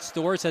 that's what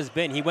Stores has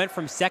been. He went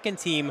from second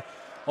team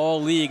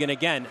all-league, and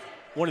again,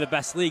 one of the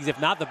best leagues,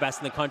 if not the best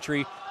in the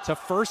country, to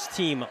first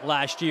team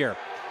last year.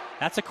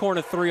 That's a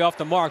corner 3 off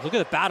the mark. Look at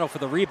the battle for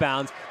the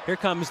rebounds. Here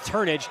comes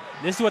Turnage.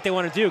 This is what they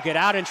want to do, get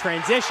out in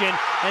transition,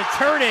 and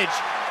Turnage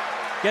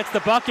gets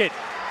the bucket.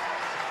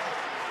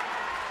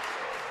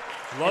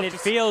 And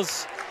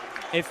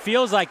it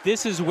feels like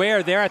this is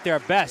where they're at their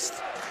best,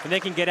 and they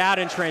can get out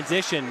in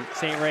transition,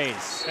 St.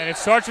 Ray's. And it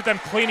starts with them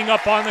cleaning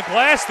up on the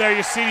glass there.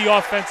 You see the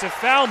offensive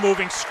foul,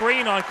 moving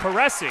screen on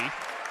Qureshi,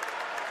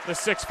 the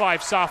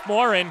 6'5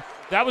 sophomore, and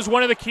that was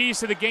one of the keys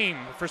to the game.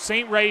 For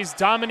St. Ray's,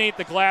 dominate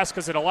the glass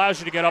because it allows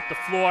you to get up the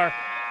floor.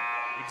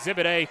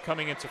 Exhibit A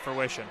coming into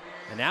fruition.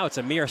 And now it's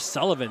Amir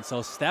Sullivan, so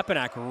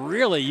Stepinac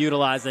really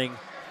utilizing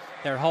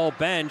their whole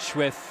bench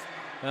with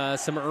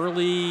some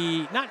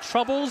early, not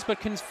troubles, but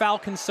foul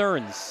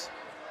concerns.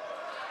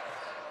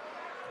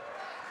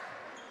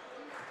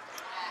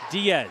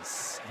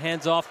 Diaz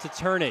hands off to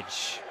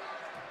Turnage.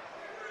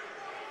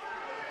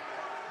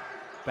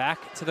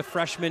 Back to the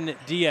freshman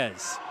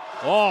Diaz.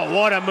 Oh,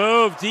 what a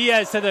move.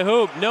 Diaz to the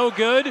hoop. No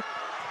good.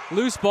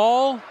 Loose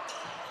ball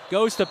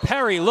goes to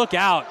Perry. Look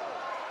out.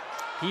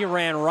 He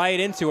ran right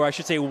into her. I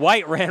should say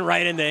White ran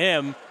right into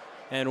him,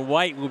 and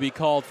White will be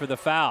called for the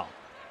foul.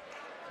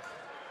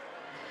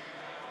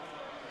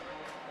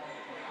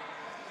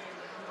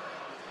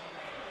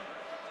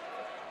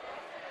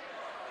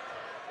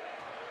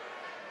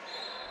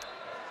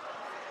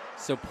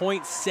 So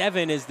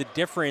 0.7 is the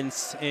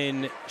difference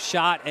in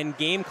shot and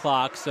game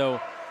clock. So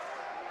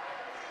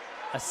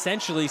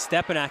essentially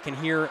Stepinac can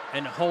here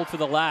and hold for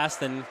the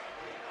last and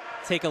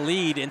take a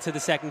lead into the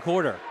second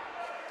quarter.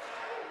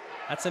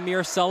 That's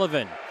Amir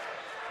Sullivan.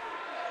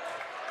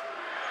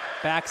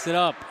 Backs it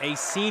up, a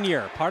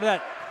senior, part of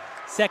that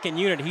second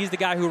unit. He's the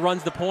guy who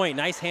runs the point.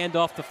 Nice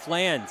handoff to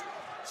Fland.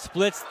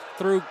 Splits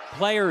through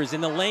players in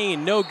the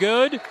lane, no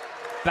good.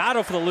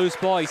 Battle for the loose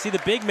ball. You see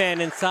the big man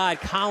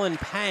inside, Colin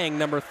Pang,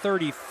 number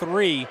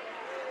 33.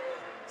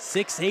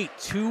 6'8",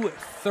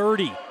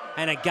 230.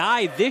 And a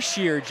guy this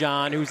year,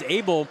 John, who's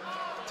able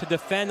to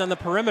defend on the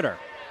perimeter.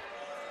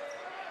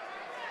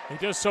 He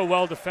does so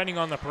well defending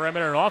on the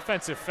perimeter. An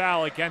offensive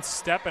foul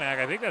against Stepinac.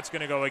 I think that's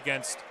going to go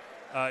against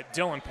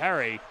Dylan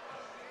Perry.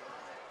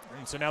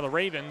 And so now the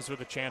Ravens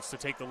with a chance to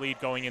take the lead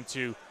going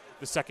into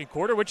the second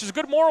quarter, which is a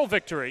good moral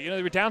victory. You know,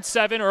 they were down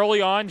 7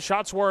 early on.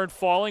 Shots weren't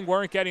falling,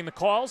 weren't getting the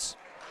calls.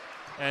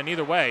 And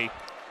either way,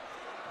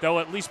 they'll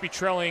at least be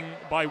trailing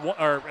by one,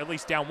 or at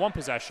least down one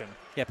possession.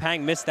 Yeah,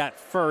 Pang missed that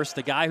first.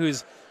 The guy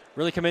who's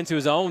really come into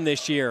his own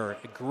this year.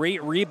 A great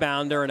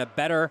rebounder and a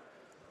better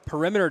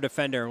perimeter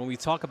defender. When we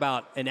talk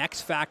about an X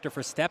factor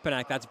for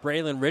Stepinac, that's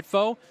Braylon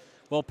Ritvo.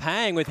 Well,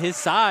 Pang, with his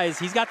size,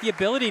 he's got the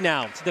ability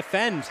now to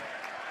defend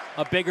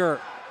a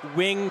bigger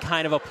wing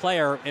kind of a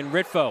player in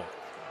Ritvo.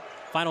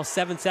 Final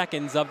 7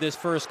 seconds of this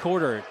first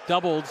quarter.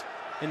 Doubled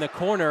in the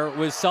corner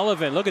was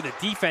Sullivan. Look at the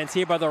defense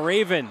here by the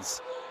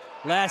Ravens.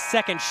 Last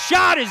second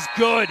shot is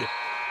good.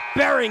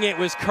 Burying it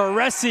was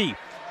Caressi,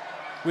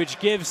 which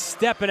gives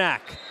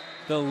Stepinac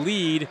the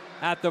lead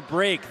at the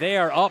break. They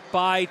are up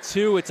by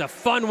 2. It's a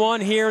fun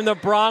one here in the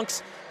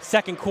Bronx.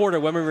 Second quarter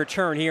when we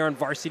return here on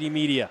Varsity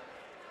Media.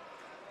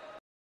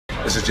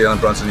 This is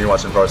Jalen Brunson. You're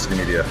watching Varsity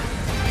Media.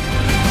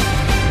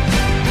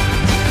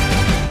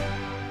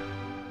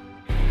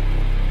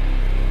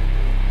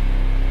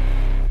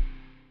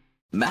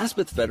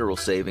 Maspeth Federal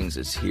Savings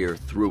is here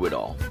through it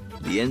all.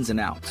 The ins and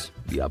outs,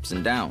 the ups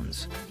and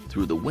downs.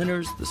 Through the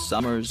winters, the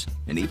summers,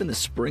 and even the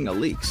spring of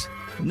leaks.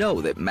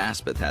 Know that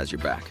Maspeth has your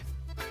back.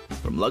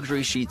 From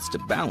luxury sheets to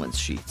balance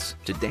sheets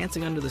to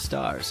dancing under the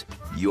stars,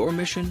 your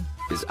mission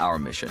is our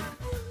mission.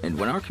 And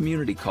when our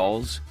community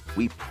calls,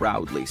 we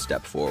proudly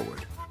step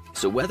forward.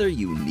 So whether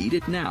you need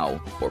it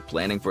now or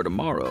planning for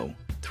tomorrow,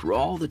 through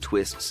all the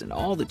twists and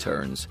all the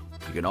turns,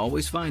 you can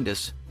always find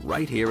us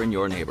right here in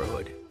your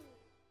neighborhood.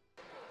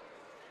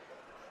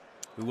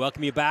 We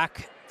welcome you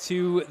back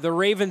to the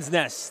Raven's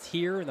Nest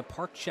here in the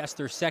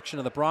Parkchester section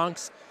of the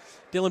Bronx.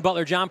 Dylan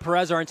Butler, John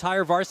Perez, our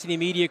entire Varsity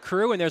Media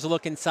crew, and there's a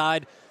look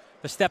inside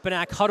the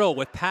Stepinac huddle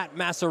with Pat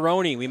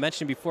Massaroni. We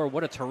mentioned before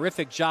what a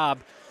terrific job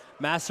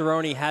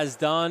Massaroni has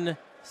done.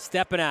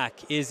 Stepinac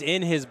is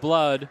in his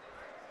blood,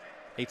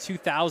 a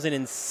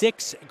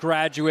 2006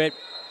 graduate.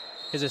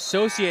 His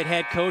associate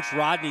head coach,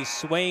 Rodney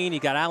Swain. He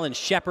got Alan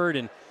Shepard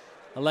and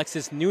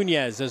Alexis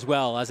Nunez as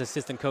well as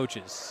assistant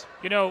coaches.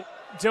 You know,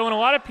 Dylan, a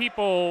lot of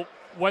people,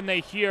 when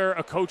they hear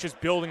a coach is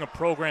building a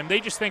program,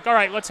 they just think, all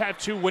right, let's have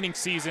 2 winning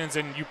seasons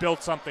and you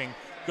build something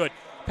good.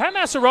 Pat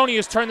Massaroni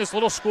has turned this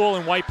little school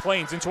in White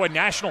Plains into a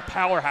national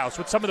powerhouse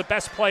with some of the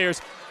best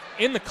players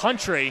in the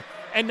country.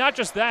 And not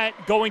just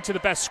that, going to the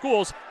best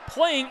schools,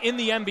 playing in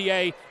the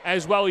NBA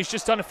as well. He's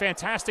just done a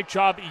fantastic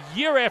job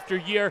year after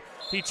year.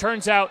 He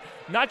turns out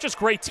not just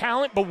great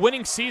talent, but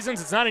winning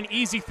seasons. It's not an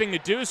easy thing to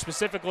do,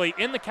 specifically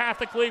in the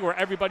Catholic League where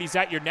everybody's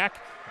at your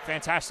neck.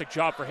 Fantastic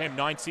job for him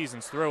 9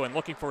 seasons through and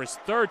looking for his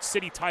 3rd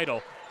city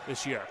title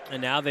this year.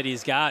 And now that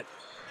he's got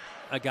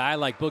a guy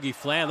like Boogie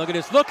Flan, look at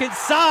this look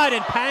inside,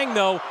 and Pang,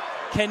 though,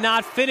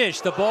 cannot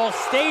finish. The ball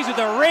stays with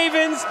the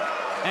Ravens,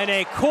 and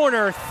a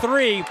corner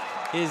 3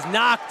 is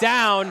knocked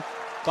down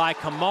by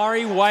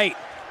Kamari White.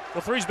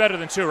 Well, 3's better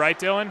than 2, right,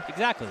 Dylan?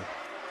 Exactly.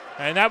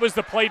 And that was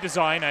the play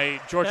design.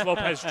 George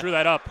Lopez drew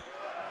that up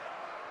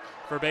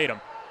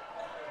verbatim.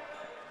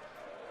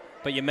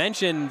 But you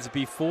mentioned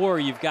before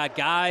you've got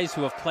guys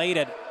who have played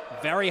at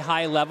very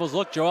high levels.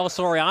 Look, Joel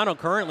Soriano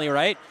currently,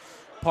 right?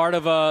 Part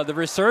of the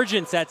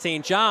resurgence at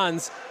St.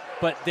 John's.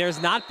 But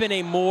there's not been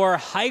a more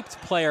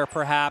hyped player,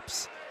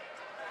 perhaps,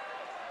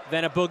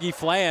 than a Boogie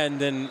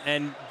Fland.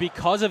 And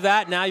because of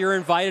that, now you're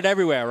invited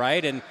everywhere,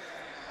 right? And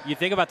you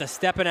think about the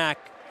Stepinac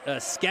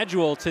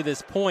schedule to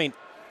this point.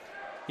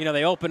 You know,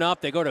 they open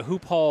up, they go to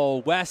Hoop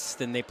Hall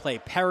West, and they play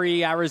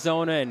Perry,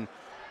 Arizona,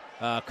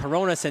 and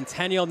Corona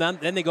Centennial.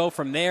 Then they go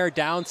from there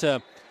down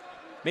to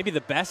maybe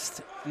the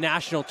best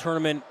national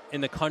tournament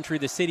in the country,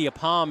 the City of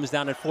Palms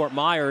down at Fort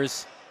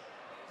Myers.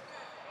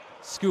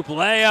 Scoop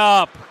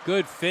layup.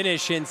 Good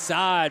finish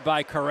inside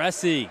by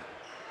Caressi.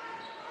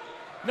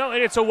 No,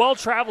 and it's a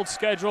well-traveled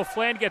schedule.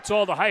 Fland gets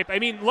all the hype. I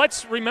mean,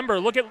 let's remember,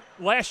 look at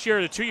last year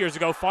or 2 years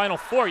ago, Final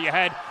Four. You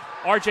had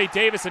R.J.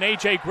 Davis and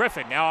A.J.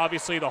 Griffin. Now,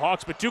 obviously, the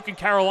Hawks, but Duke and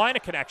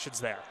Carolina connections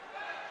there.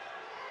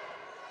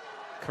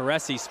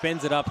 Caressi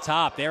spins it up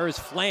top. There is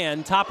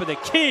Flan, top of the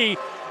key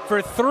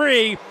for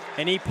 3,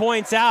 and he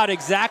points out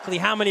exactly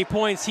how many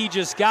points he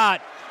just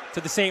got to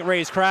the St.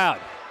 Ray's crowd.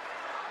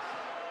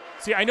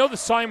 See, I know the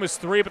sign was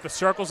 3, but the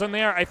circle's in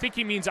there. I think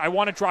he means I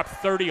want to drop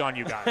 30 on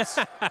you guys.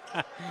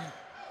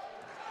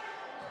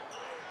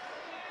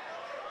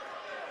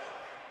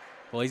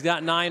 Well, he's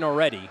got 9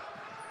 already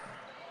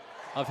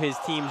of his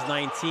team's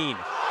 19.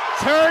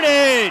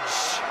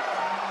 Turnage!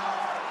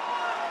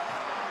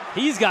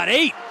 He's got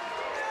 8.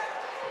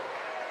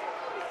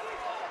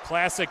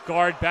 Classic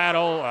guard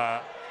battle,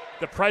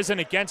 the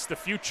present against the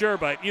future,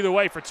 but either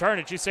way for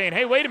Turnage, he's saying,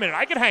 hey, wait a minute,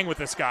 I can hang with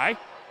this guy.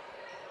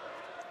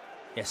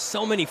 Yeah,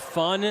 so many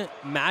fun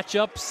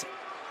matchups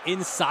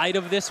inside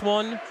of this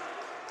one,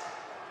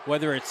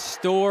 whether it's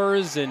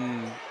stores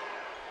and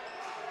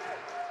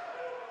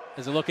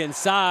as a look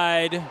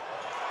inside,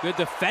 good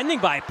defending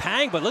by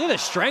Pang, but look at the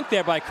strength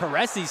there by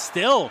Caressi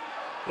still.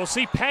 Well,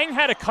 see, Pang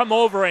had to come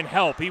over and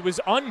help. He was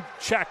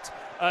unchecked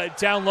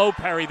down low,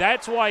 Perry.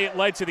 That's why it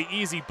led to the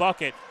easy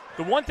bucket.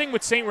 The one thing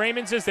with St.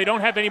 Raymond's is they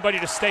don't have anybody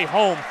to stay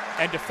home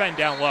and defend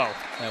down low.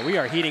 We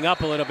are heating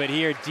up a little bit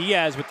here.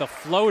 Diaz with the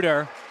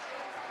floater.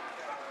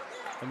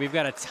 And we've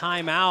got a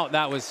timeout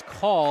that was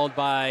called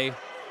by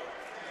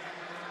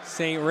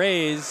St.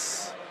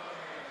 Ray's.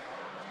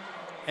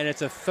 And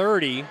it's a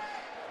 30.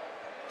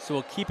 So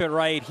we'll keep it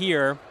right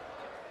here.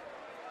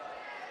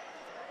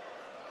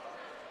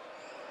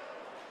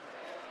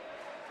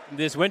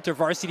 This winter,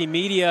 Varsity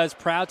Media is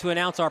proud to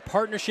announce our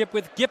partnership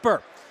with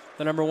Gipper,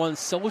 the #1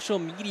 social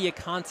media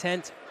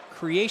content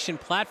creation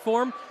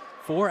platform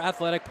for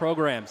athletic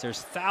programs.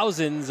 There's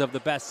thousands of the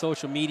best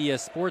social media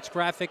sports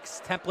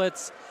graphics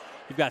templates.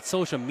 You've got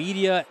social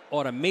media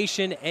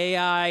automation,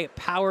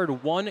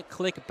 AI-powered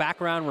one-click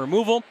background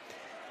removal,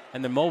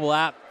 and the mobile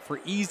app for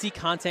easy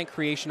content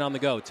creation on the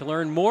go. To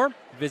learn more,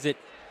 visit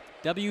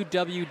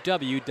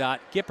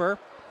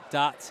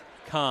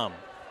www.gipper.com.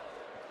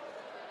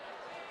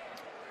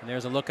 And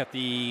there's a look at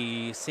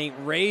the St.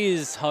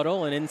 Ray's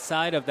huddle, and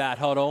inside of that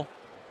huddle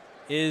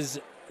is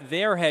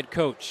their head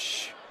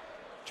coach,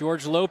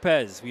 George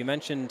Lopez. We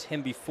mentioned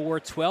him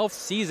before, 12th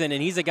season,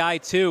 and he's a guy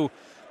too.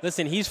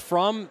 Listen, he's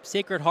from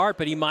Sacred Heart,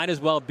 but he might as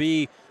well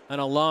be an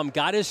alum.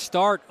 Got his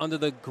start under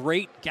the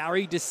great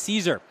Gary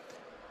DeCesar.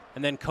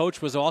 And then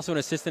coach was also an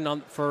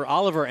assistant for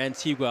Oliver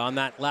Antigua on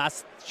that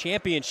last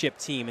championship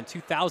team in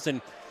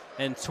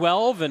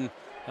 2012. And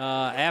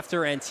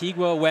after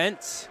Antigua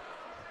went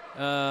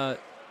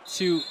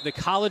to the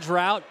college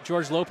route,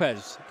 George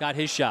Lopez got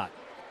his shot.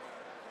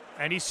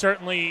 And he's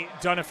certainly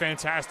done a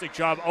fantastic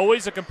job.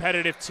 Always a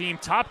competitive team.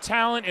 Top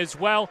talent as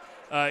well.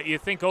 You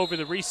think over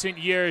the recent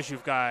years,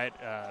 you've got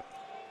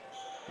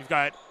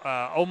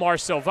Omar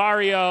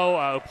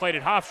Silvario, who played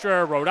at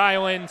Hofstra, Rhode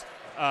Island,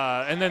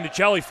 and then the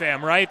Jelly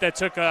Fam, right? That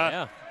took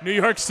New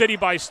York City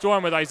by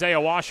storm with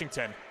Isaiah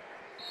Washington.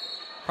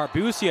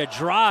 Carbucia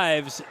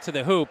drives to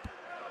the hoop,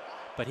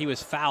 but he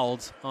was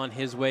fouled on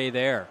his way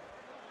there.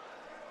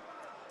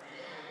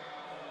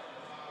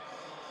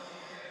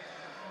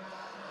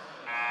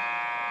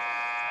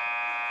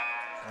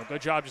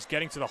 Good job just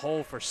getting to the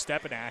hole for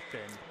Stepinac.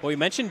 Well, we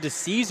mentioned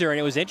DeCesar, and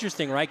it was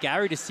interesting, right?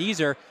 Gary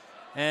DeCesar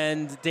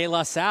and De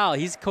La Salle.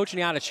 He's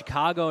coaching out of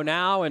Chicago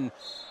now, and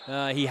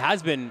he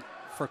has been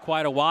for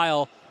quite a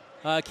while.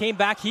 Came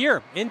back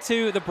here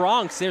into the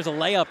Bronx. There's a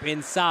layup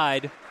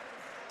inside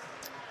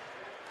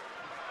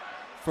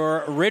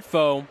for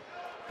Ritfo,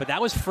 but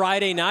that was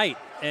Friday night.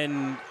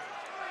 And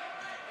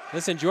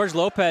listen, George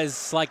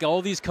Lopez, like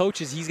all these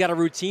coaches, he's got a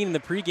routine in the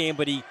pregame,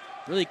 but he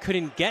really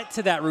couldn't get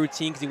to that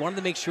routine because he wanted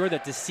to make sure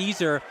that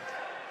DeCesar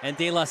and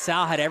De La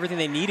Salle had everything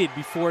they needed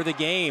before the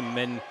game.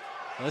 And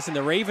listen,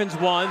 the Ravens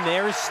won.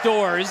 There's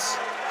Stores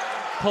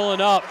pulling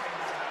up.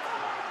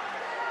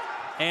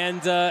 And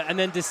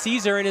then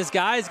DeCesar and his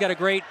guys got a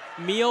great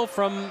meal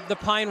from the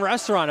Pine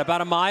Restaurant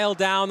about a mile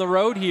down the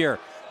road here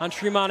on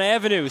Tremont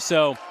Avenue.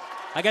 So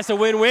I guess a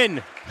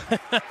win-win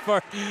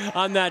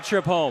on that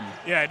trip home.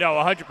 Yeah, no,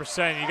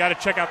 100%. You got to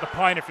check out the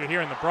Pine if you're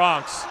here in the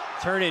Bronx.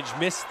 Turnage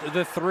missed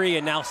the three,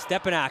 and now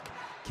Stepinac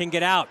can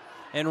get out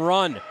and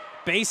run.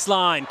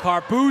 Baseline,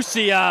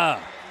 Carbucia.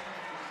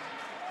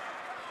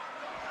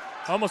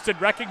 Almost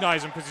didn't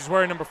recognize him because he's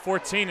wearing number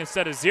 14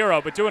 instead of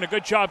 0, but doing a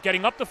good job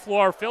getting up the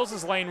floor, fills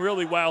his lane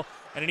really well,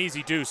 and an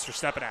easy deuce for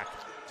Stepinac.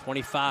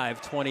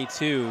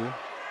 25-22,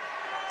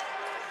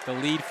 the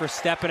lead for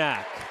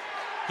Stepinac.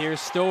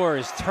 Here's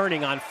Stores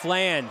turning on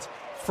Fland.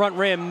 Front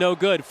rim, no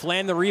good.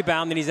 Fland the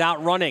rebound, then he's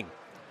out running.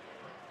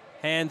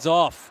 Hands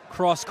off,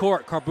 cross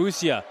court,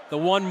 Carbucia, the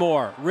one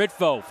more.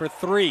 Ritfo for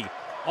three,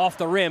 off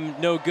the rim,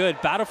 no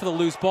good. Battle for the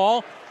loose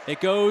ball.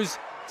 It goes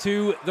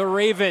to the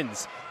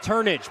Ravens.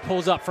 Turnage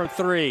pulls up from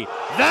three.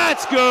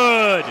 That's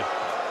good!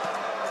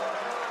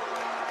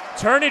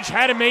 Turnage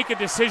had to make a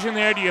decision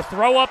there. Do you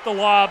throw up the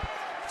lob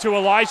to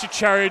Elijah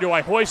Cherry? Do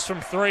I hoist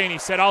from three? And he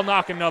said, I'll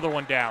knock another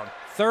one down.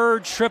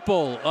 Third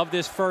triple of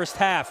this first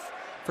half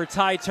for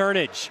Ty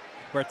Turnage.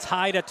 We're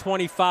tied at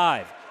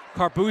 25.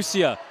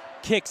 Carbucia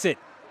kicks it.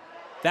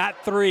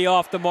 That three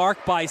off the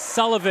mark by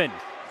Sullivan.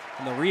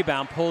 And the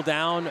rebound pulled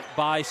down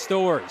by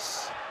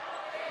Stores.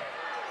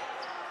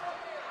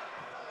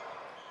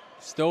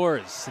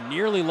 Stores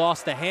nearly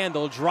lost the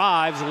handle,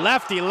 drives,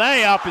 lefty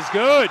layup is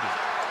good.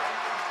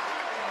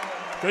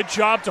 Good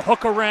job to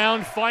hook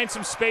around, find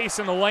some space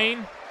in the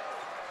lane.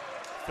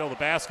 Fill the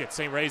basket,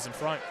 St. Ray's in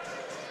front.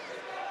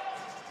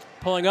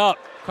 Pulling up,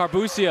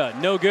 Carbucia,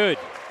 no good.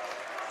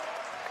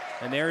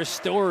 And there's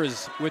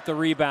Stores with the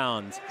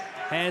rebound.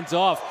 Hands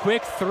off,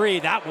 quick three.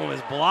 That one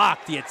was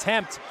blocked. The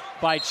attempt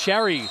by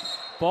Cherry.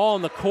 Ball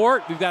in the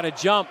court. We've got a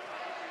jump.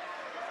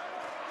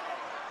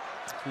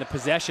 And the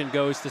possession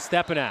goes to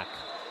Stepinac.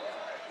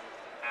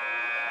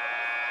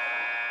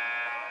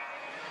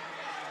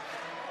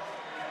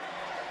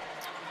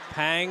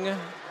 Pang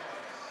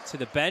to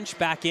the bench.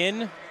 Back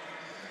in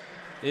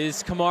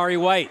is Kamari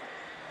White.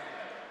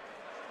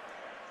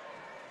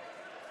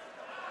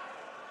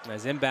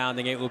 As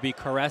inbounding it will be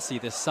Caresi,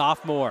 the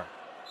sophomore.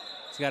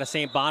 He's got a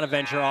St.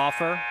 Bonaventure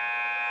offer.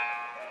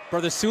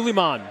 Brother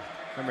Suleiman,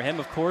 remember him,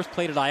 of course,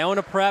 played at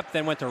Iona Prep,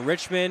 then went to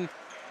Richmond,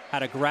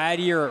 had a grad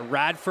year at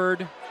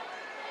Radford.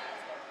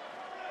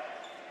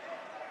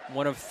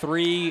 One of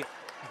three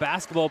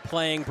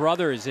basketball-playing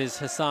brothers is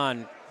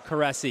Hassan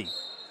Caresi.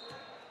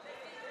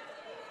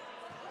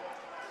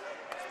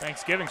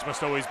 Thanksgivings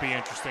must always be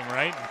interesting,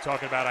 right? You're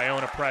talking about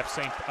Iona Prep,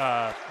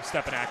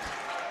 Stepinac.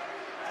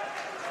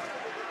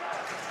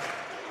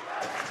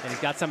 And he's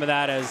got some of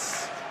that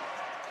as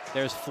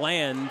there's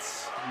Fland,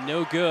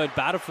 no good.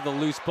 Battle for the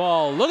loose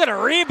ball. Look at a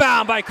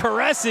rebound by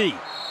Caresi.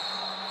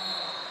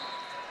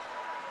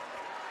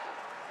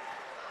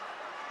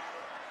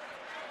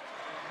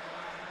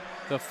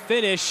 The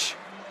finish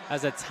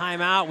as a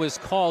timeout was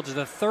called to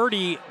the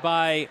 30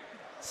 by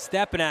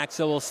Stepinac,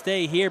 so we'll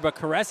stay here. But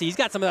Caresi, he's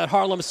got some of that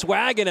Harlem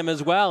swag in him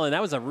as well, and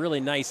that was a really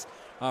nice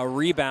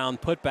rebound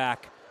put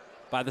back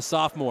by the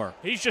sophomore.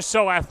 He's just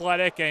so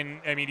athletic,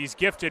 and, I mean, he's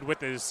gifted with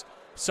his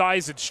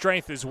size and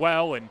strength as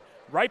well, and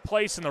right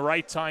place in the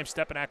right time,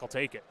 Stepinac will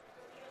take it.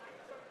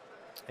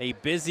 A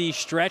busy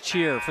stretch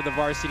here for the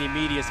Varsity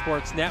Media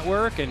Sports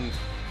Network, and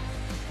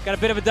got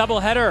a bit of a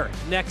doubleheader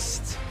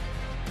next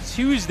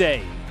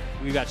Tuesday.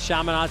 We've got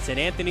Chaminade St.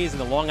 Anthony's in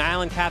the Long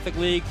Island Catholic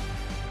League.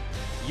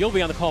 You'll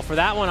be on the call for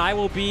that one. I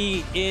will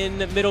be in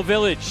Middle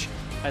Village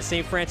as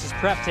St. Francis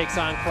Prep takes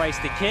on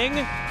Christ the King.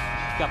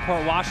 Got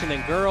Port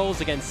Washington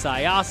girls against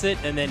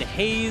Syosset, and then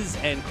Hayes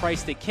and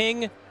Christ the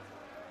King.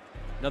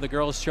 Another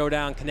girls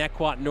showdown,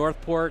 Connecticut,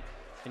 Northport.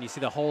 And you see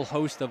the whole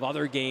host of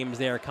other games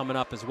there coming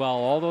up as well.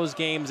 All those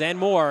games and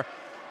more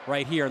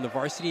right here on the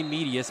Varsity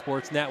Media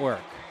Sports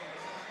Network.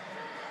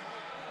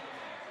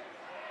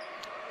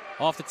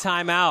 Off the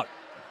timeout.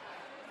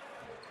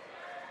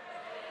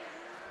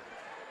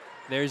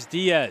 There's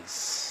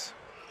Diaz.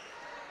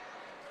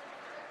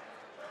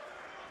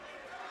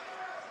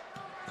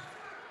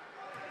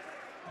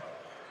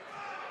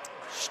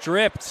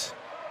 Stripped.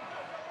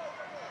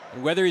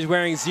 And whether he's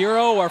wearing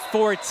 0 or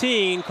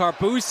 14,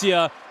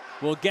 Carbucia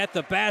will get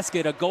the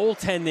basket, a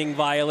goaltending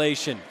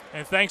violation.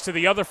 And thanks to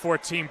the other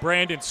 14,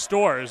 Brandon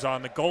Storrs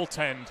on the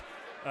goaltend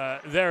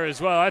there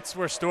as well. That's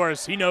where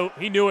Storrs, he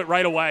knew it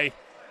right away.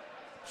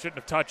 Shouldn't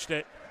have touched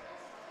it.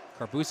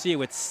 Carbucia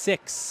with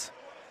 6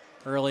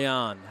 early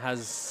on.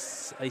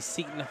 Has a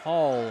Seton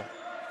Hall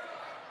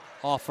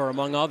offer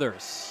among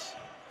others.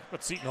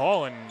 But Seton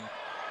Hall and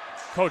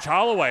Coach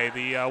Holloway,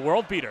 the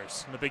world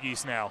beaters in the Big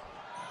East now.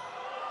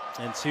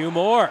 And 2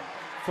 more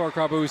for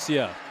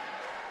Carbucia.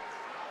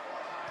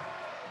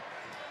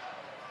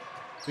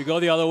 We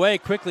go the other way,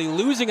 quickly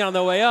losing on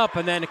the way up,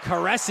 and then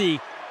Caresi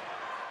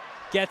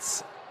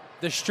gets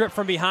the strip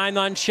from behind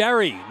on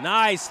Cherry.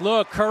 Nice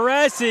look,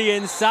 Caresi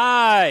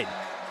inside.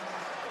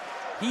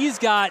 He's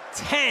got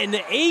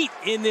 10-8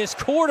 in this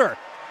quarter,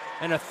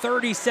 and a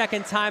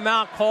 30-second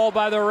timeout called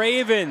by the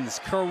Ravens.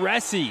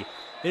 Caresi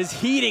is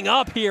heating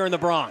up here in the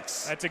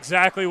Bronx. That's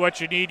exactly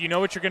what you need. You know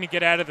what you're going to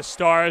get out of the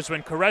Stars.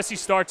 When Caresi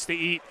starts to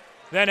eat,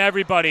 then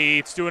everybody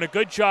eats. Doing a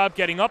good job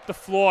getting up the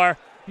floor.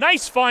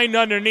 Nice find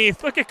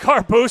underneath. Look at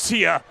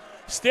Carbucia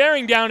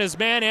staring down his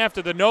man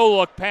after the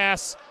no-look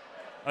pass.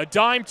 A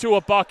dime to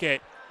a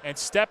bucket, and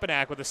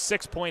Stepinac with a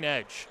 6-point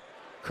edge.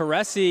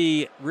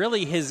 Caresi,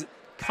 really his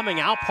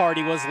coming out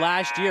party was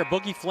last year.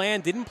 Boogie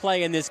Flan didn't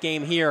play in this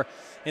game here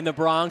in the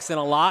Bronx, and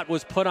a lot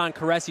was put on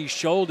Caresi's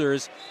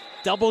shoulders.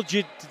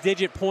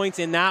 Double-digit points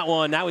in that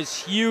one. That was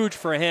huge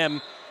for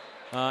him,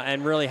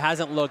 and really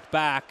hasn't looked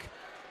back.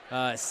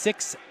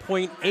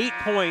 6.8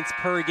 points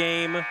per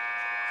game.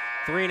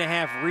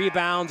 3.5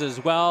 rebounds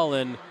as well,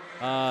 and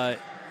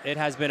it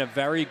has been a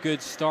very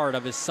good start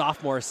of his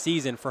sophomore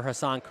season for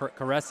Hassan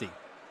Caresi.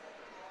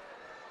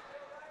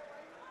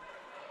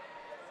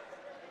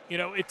 You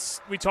know,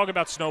 we talk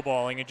about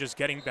snowballing and just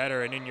getting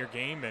better and in your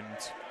game, and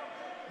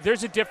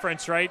there's a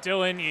difference, right,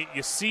 Dylan?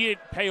 You see it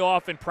pay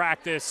off in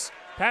practice.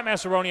 Pat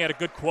Massaroni had a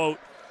good quote.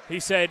 He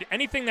said,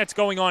 anything that's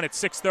going on at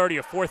 6:30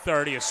 or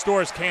 4:30 as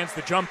Storrs cans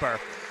the jumper,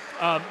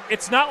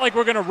 it's not like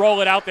we're going to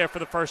roll it out there for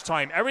the first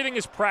time. Everything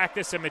is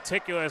practiced and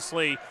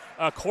meticulously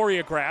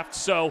choreographed,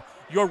 so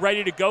you're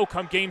ready to go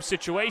come game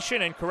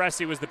situation, and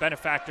Caresi was the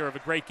benefactor of a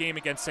great game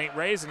against St.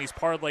 Ray's, and he's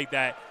parlayed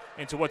that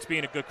into what's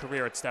being a good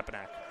career at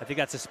Stepinac. I think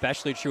that's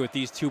especially true with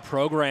these two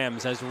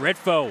programs as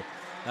Ritvo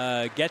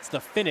gets the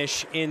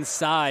finish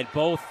inside.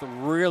 Both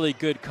really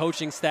good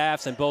coaching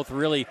staffs and both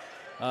really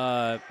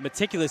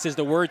meticulous is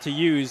the word to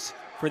use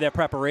for their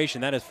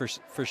preparation. That is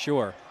for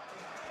sure.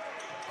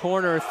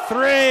 Corner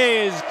 3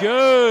 is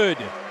good.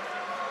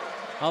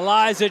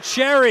 Eliza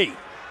Cherry.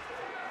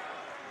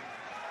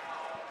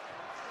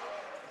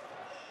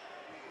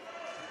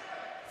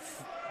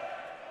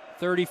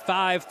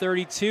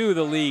 (35-32)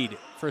 the lead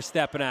for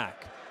Stepinac.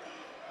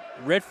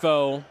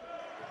 Ritvo,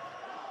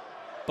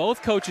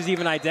 both coaches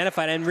even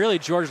identified, and really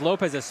George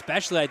Lopez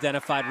especially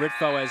identified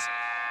Ritvo as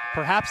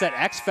perhaps that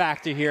X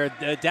factor here.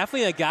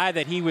 Definitely a guy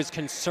that he was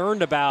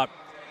concerned about.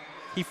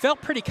 He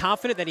felt pretty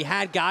confident that he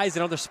had guys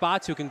in other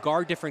spots who can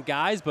guard different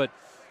guys, but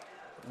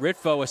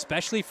Ritvo,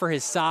 especially for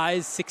his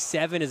size,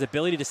 6'7", his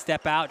ability to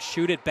step out,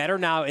 shoot it better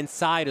now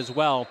inside as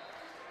well.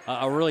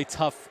 A really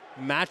tough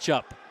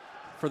matchup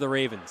for the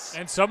Ravens.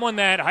 And someone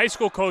that high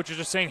school coaches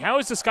are saying, how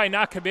is this guy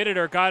not committed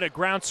or got a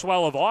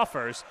groundswell of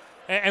offers?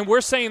 And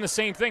we're saying the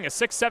same thing. A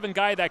 6'7"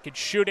 guy that could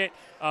shoot it,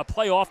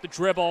 play off the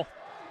dribble.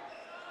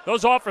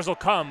 Those offers will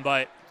come,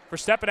 but for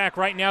Stepinac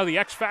right now, the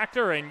X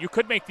factor, and you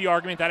could make the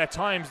argument that at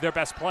times their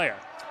best player.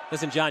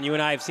 Listen, John, you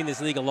and I have seen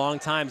this league a long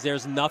time.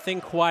 There's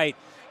nothing quite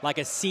like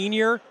a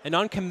senior, an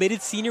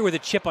uncommitted senior with a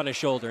chip on his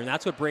shoulder, and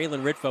that's what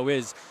Braylon Ritvo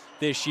is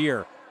this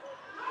year.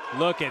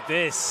 Look at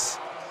this.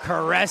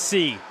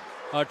 Caresi,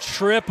 a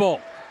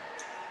triple.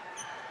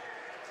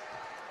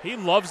 He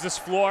loves this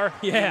floor.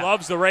 Yeah. He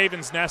loves the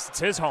Ravens' nest. It's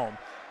his home.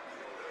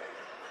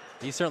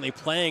 He's certainly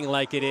playing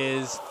like it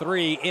is.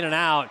 3 in and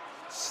out.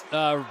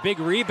 Big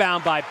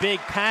rebound by Big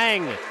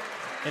Pang.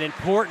 An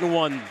important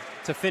one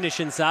to finish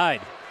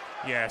inside.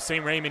 Yeah,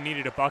 St. Raymond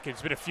needed a bucket.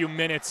 It's been a few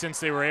minutes since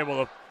they were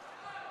able to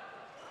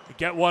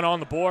get one on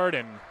the board,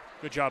 and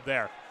good job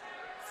there.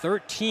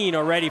 13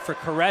 already for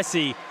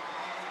Caresi.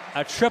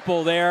 A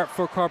triple there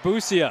for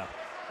Carbucia.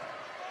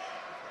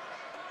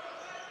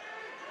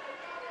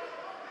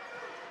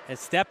 And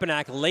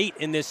Stepinac late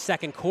in this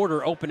second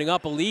quarter opening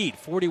up a lead.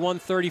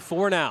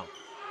 41-34 now.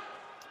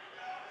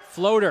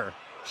 Floater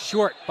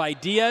short by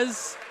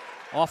Diaz.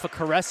 Off of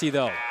Caresi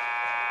though.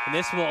 And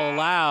this will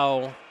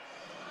allow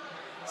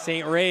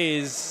St.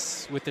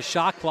 Ray's, with the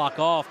shot clock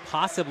off,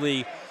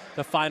 possibly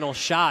the final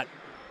shot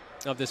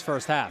of this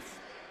first half.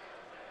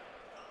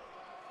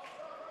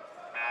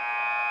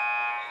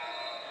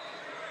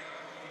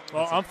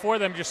 Well, I'm for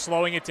them just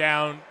slowing it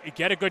down. You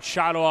get a good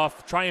shot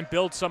off, try and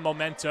build some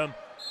momentum.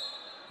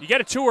 You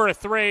get a 2 or a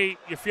 3,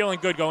 you're feeling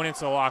good going into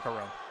the locker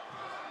room.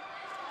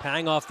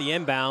 Pang off the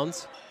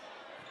inbounds.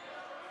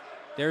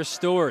 There's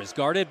Stores,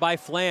 guarded by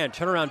Flan.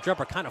 Turnaround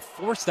jumper, kind of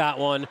forced that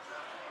one.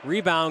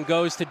 Rebound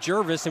goes to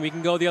Jervis, and we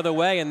can go the other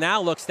way. And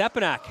now, look,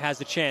 Stepinac has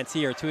a chance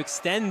here to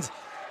extend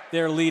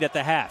their lead at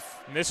the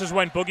half. And this is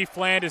when Boogie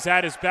Fland is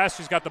at his best.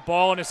 He's got the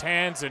ball in his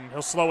hands, and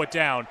he'll slow it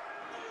down.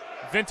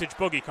 Vintage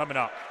Boogie coming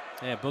up.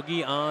 Yeah,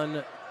 Boogie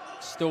on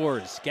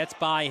Stores. Gets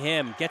by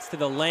him, gets to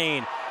the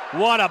lane.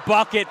 What a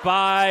bucket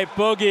by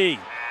Boogie.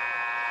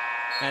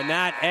 And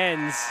that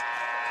ends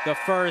the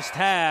first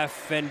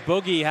half, and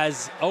Boogie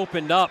has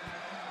opened up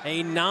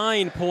a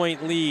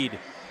 9-point lead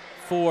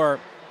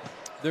for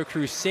the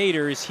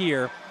Crusaders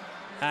here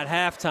at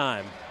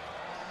halftime.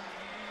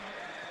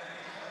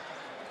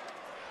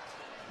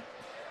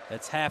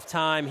 It's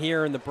halftime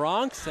here in the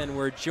Bronx, and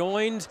we're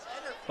joined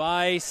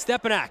by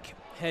Stepinac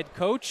head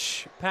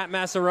coach Pat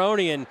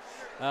Massaroni. And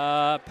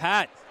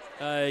Pat,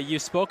 you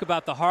spoke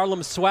about the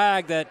Harlem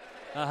swag that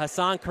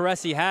Hassan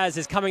Caresi has.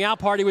 His coming out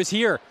party was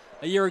here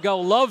a year ago.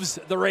 Loves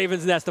the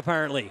Ravens Nest,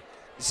 apparently.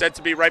 He said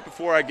to me right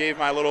before I gave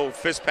my little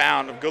fist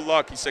pound of good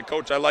luck, he said,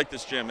 "Coach, I like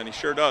this gym," and he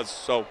sure does.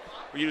 So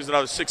we used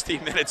another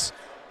 16 minutes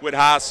with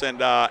Haas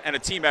and a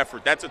team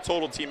effort. That's a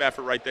total team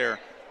effort right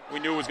there. We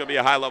knew it was going to be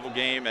a high-level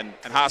game, and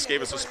Haas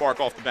gave us a spark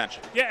off the bench.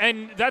 Yeah,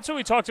 and that's what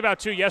we talked about,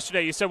 too,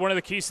 yesterday. You said one of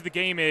the keys to the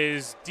game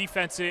is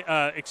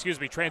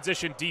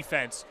transition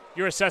defense.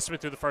 Your assessment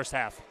through the first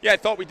half. Yeah, I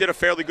thought we did a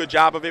fairly good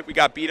job of it. We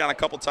got beat on a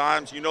couple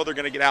times. You know they're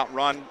going to get out and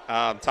run.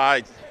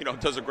 Ty,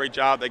 does a great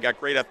job. They got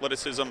great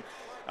athleticism.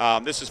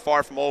 This is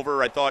far from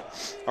over. I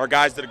thought our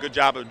guys did a good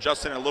job of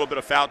adjusting a little bit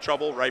of foul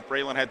trouble, right?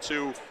 Braylon had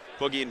 2.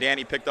 Boogie and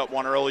Danny picked up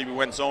 1 early. We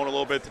went zone a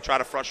little bit to try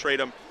to frustrate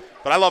them.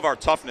 But I love our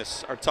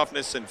toughness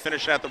and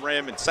finishing at the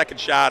rim and second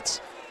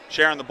shots,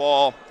 sharing the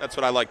ball. That's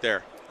what I like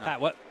there.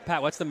 Pat,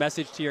 what's the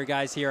message to your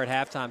guys here at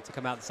halftime to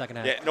come out in the second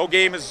half? Yeah, no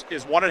game is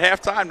won at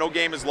halftime. No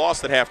game is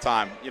lost at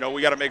halftime.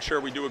 We got to make sure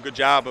we do a good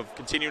job of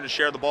continuing to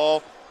share the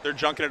ball. They're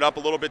junking it up a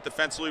little bit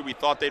defensively. We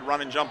thought they'd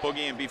run and jump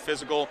Boogie and be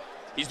physical.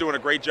 He's doing a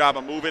great job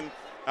of moving.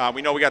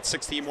 We know we got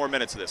 16 more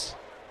minutes of this.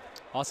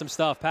 Awesome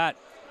stuff, Pat.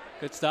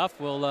 Good stuff.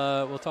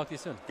 We'll talk to you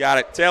soon. Got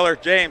it. Taylor,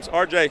 James,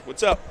 RJ,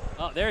 what's up?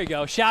 Oh, there you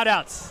go.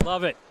 Shout-outs.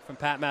 Love it from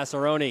Pat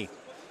Massaroni,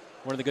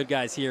 one of the good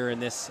guys here in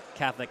this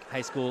Catholic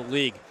high school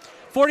league.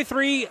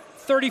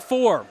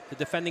 43-34, the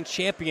defending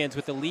champions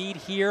with the lead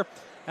here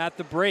at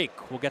the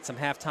break. We'll get some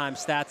halftime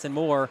stats and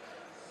more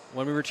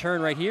when we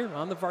return right here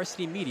on the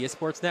Varsity Media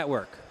Sports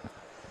Network.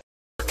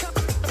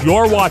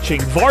 You're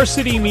watching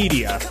Varsity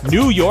Media,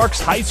 New York's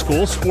high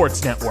school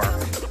sports network.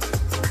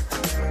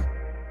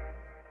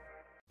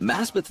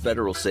 Maspeth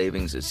Federal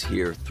Savings is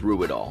here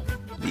through it all.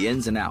 The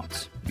ins and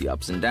outs, the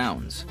ups and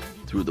downs.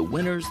 Through the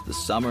winters, the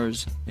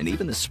summers, and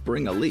even the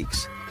spring of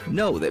leaks.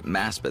 Know that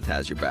Maspeth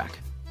has your back.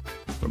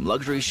 From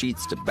luxury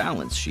sheets to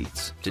balance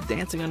sheets to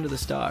dancing under the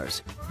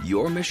stars,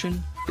 your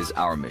mission is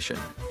our mission.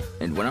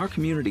 And when our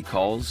community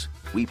calls,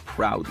 we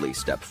proudly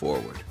step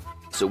forward.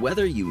 So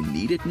whether you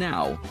need it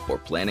now or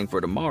planning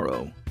for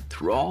tomorrow,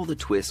 through all the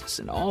twists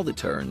and all the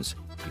turns,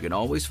 you can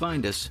always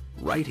find us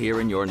right here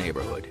in your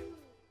neighborhood.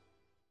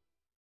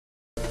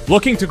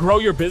 Looking to grow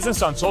your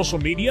business on social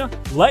media?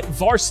 Let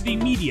Varsity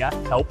Media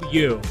help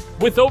you.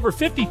 With over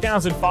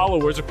 50,000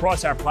 followers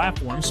across our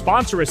platform,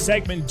 sponsor a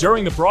segment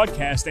during the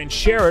broadcast and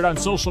share it on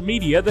social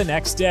media the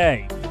next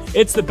day.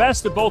 It's the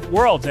best of both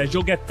worlds, as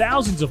you'll get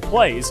thousands of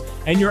plays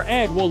and your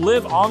ad will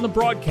live on the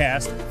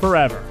broadcast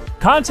forever.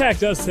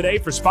 Contact us today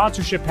for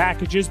sponsorship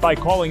packages by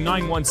calling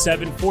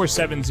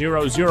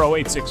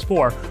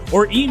 917-470-0864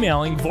 or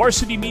emailing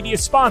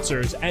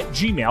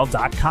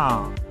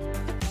varsitymediasponsors@gmail.com.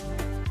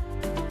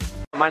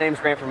 My name's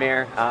Grant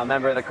Vermeer, a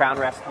member of the Crown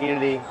Refs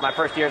community. My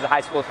first year as a high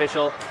school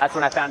official, that's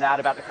when I found out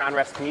about the Crown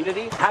Refs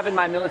community. Having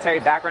my military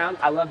background,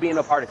 I love being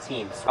a part of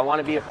teams. I want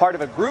to be a part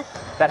of a group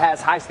that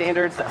has high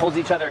standards, that holds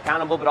each other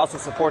accountable, but also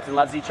supports and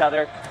loves each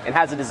other, and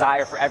has a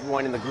desire for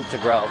everyone in the group to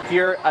grow. If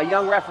you're a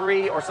young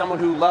referee or someone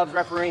who loves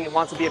refereeing and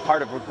wants to be a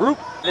part of a group,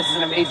 this is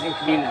an amazing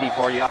community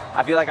for you.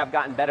 I feel like I've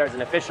gotten better as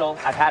an official.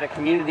 I've had a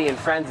community and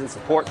friends and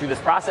support through this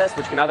process,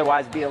 which can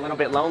otherwise be a little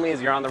bit lonely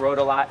as you're on the road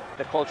a lot.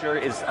 The culture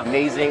is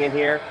amazing in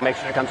here. Make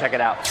sure to come check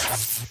it out.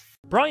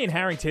 Brian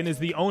Harrington is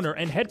the owner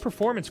and head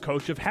performance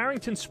coach of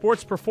Harrington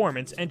Sports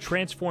Performance and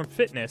Transform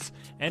Fitness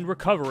and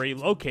Recovery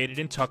located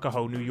in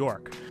Tuckahoe, New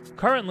York.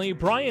 Currently,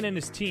 Brian and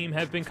his team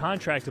have been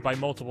contracted by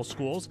multiple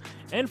schools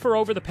and for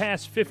over the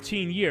past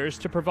 15 years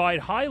to provide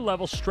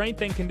high-level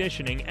strength and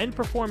conditioning and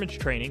performance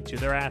training to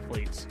their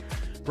athletes.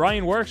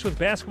 Brian works with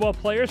basketball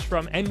players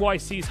from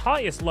NYC's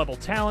highest level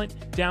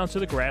talent down to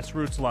the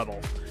grassroots level.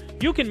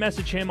 You can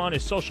message him on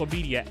his social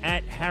media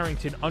at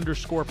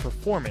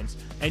Harrington_performance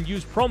and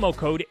use promo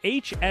code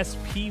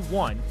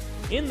HSP1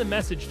 in the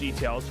message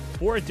details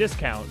for a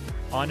discount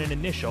on an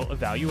initial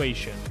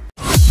evaluation.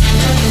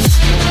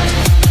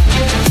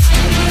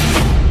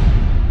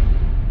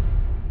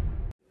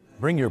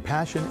 Bring your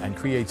passion and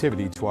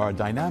creativity to our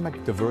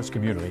dynamic, diverse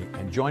community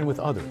and join with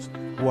others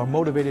who are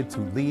motivated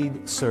to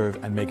lead,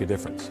 serve, and make a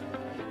difference.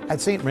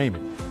 At St.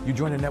 Raymond, you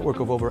join a network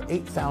of over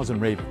 8,000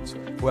 Ravens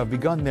who have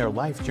begun their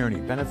life journey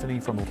benefiting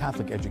from a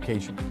Catholic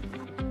education.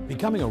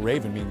 Becoming a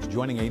Raven means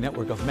joining a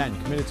network of men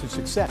committed to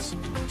success,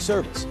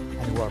 service,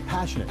 and who are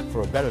passionate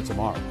for a better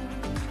tomorrow.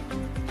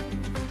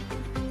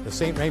 The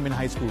St. Raymond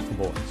High School for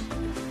Boys.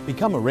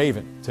 Become a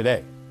Raven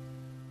today.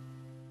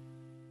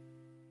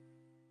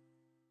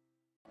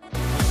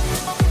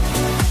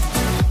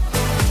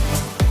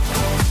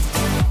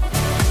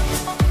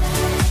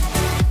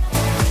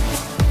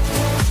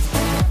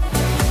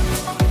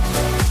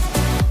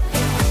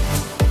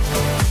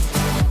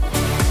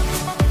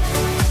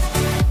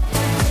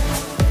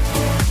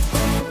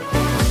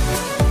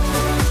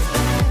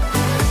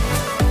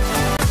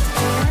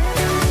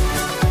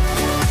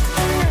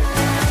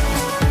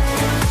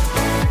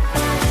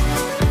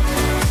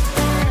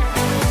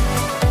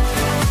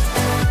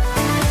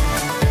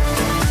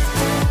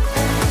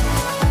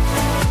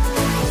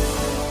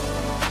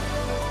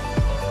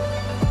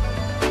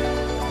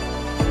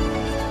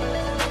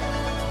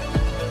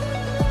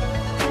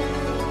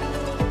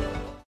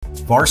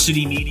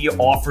 Varsity Media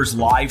offers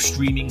live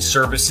streaming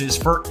services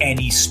for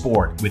any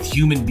sport. With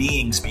human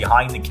beings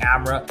behind the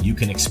camera, you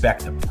can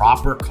expect the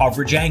proper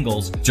coverage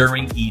angles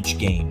during each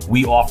game.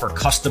 We offer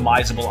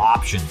customizable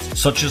options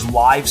such as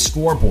live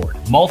scoreboard,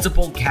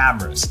 multiple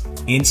cameras,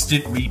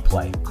 instant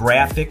replay,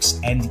 graphics,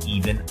 and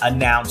even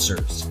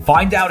announcers.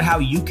 Find out how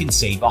you can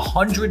save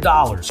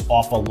 $100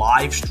 off a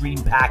live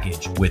stream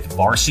package with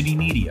Varsity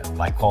Media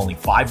by calling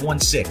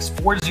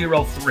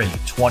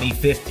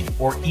 516-403-2050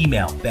 or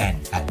email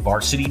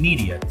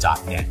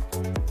ben@varsitymedia.net.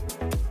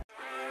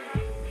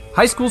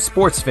 High school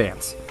sports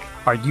fans,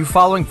 are you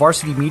following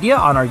Varsity Media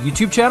on our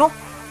YouTube channel?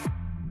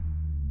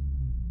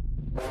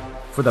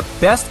 For the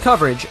best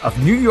coverage of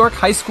New York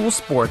high school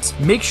sports,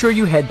 make sure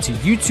you head to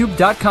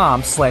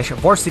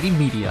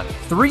youtube.com/varsitymedia.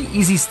 3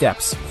 easy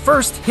steps.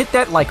 First, hit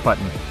that like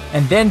button,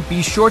 and then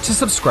be sure to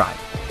subscribe.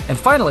 And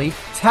finally,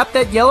 tap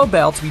that yellow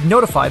bell to be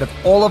notified of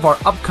all of our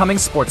upcoming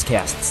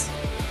sportscasts.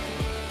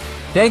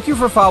 Thank you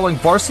for following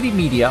Varsity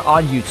Media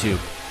on YouTube.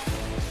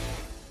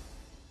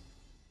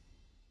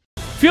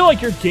 Feel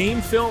like your game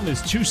film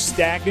is too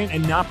stagnant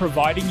and not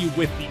providing you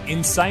with the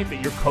insight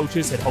that your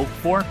coaches had hoped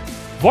for?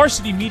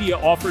 Varsity Media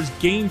offers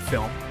game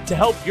film to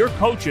help your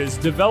coaches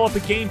develop a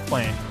game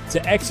plan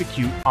to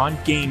execute on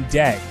game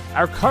day.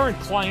 Our current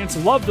clients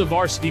love the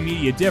Varsity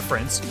Media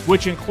difference,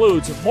 which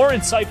includes more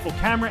insightful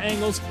camera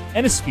angles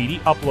and a speedy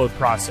upload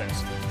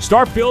process.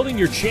 Start building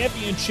your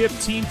championship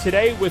team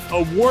today with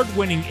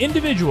award-winning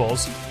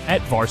individuals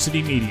at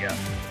Varsity Media.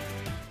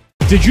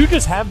 Did you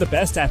just have the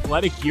best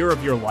athletic year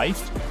of your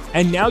life?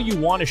 And now you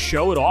want to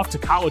show it off to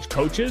college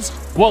coaches?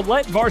 Well,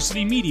 let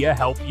Varsity Media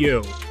help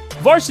you.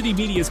 Varsity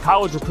Media's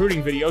college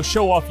recruiting videos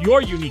show off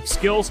your unique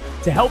skills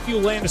to help you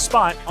land a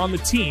spot on the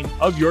team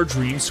of your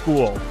dream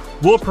school.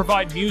 We'll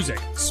provide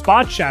music,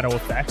 spot shadow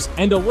effects,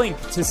 and a link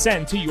to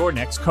send to your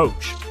next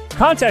coach.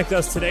 Contact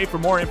us today for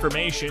more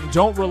information.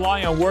 Don't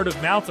rely on word of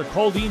mouth or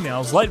cold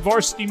emails. Let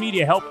Varsity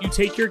Media help you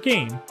take your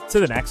game to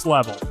the next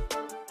level.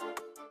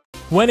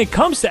 When it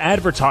comes to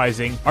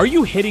advertising, are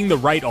you hitting the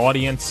right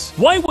audience?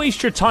 Why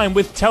waste your time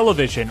with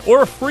television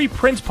or a free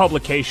print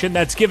publication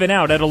that's given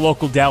out at a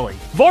local deli?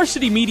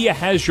 Varsity Media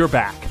has your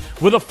back.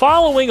 With a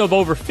following of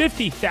over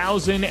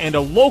 50,000 and a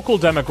local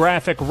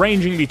demographic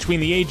ranging between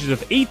the ages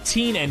of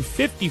 18 and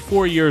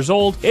 54 years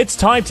old, it's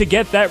time to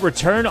get that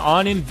return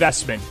on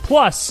investment.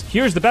 Plus,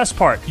 here's the best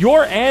part.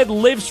 Your ad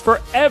lives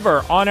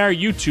forever on our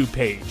YouTube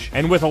page.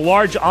 And with a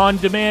large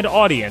on-demand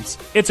audience,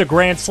 it's a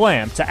grand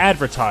slam to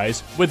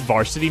advertise with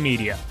Varsity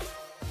Media.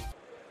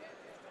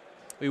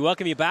 We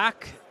welcome you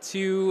back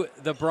to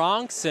the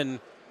Bronx. And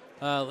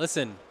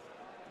listen,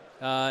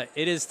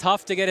 it is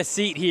tough to get a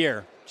seat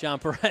here, John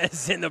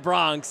Perez, in the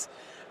Bronx.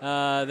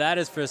 That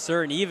is for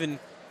certain, even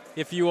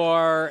if you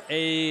are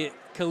a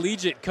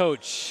collegiate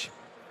coach,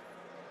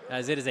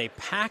 as it is a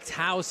packed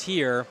house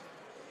here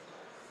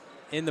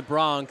in the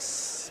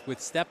Bronx with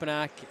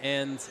Stepinac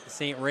and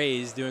St.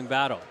 Ray's doing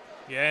battle.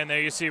 Yeah, and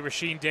there you see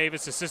Rasheen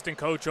Davis, assistant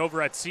coach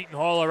over at Seton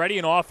Hall, already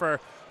an offer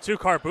to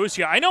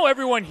Carbuccia. I know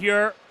everyone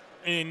here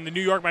in the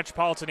New York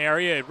metropolitan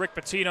area, Rick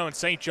Pitino and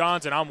St.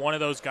 John's, and I'm one of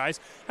those guys.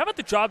 How about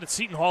the job that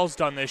Seton Hall's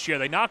done this year?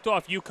 They knocked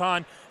off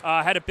UConn,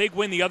 had a big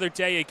win the other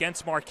day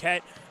against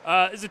Marquette.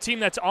 This is a team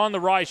that's on the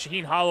rise.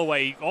 Shaheen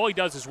Holloway, all he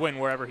does is win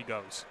wherever he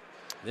goes.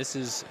 This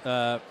is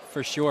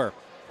for sure.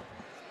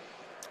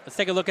 Let's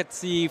take a look at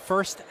the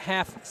first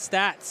half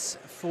stats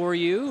for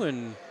you.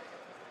 And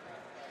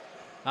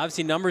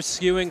obviously numbers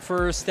skewing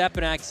for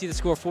Stepinac. You see the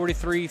score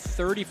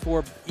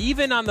 43-34,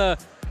 even on the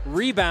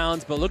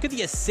rebounds, but look at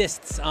the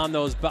assists on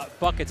those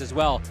buckets as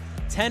well.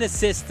 10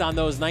 assists on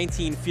those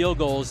 19 field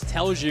goals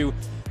tells you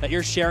that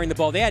you're sharing the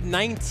ball. They had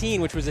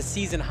 19, which was a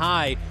season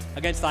high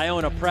against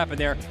Iona Prep, and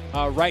they're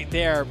right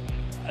there,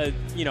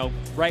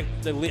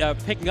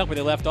 picking up where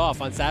they left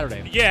off on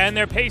Saturday. Yeah, and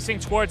they're pacing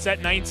towards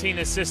that 19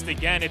 assist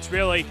again. It's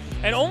really,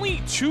 and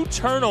only 2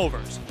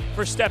 turnovers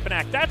for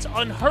Stepinac. That's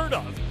unheard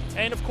of.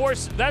 And of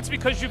course, that's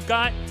because you've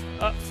got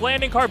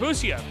Fland and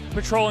Carbuccia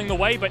patrolling the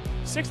way, but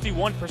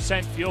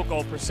 61% field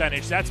goal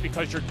percentage. That's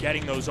because you're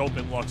getting those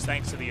open looks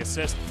thanks to the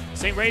assist.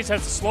 St. Ray's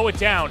has to slow it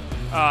down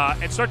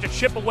and start to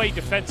chip away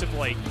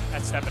defensively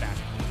at Stepinac.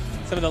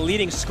 Some of the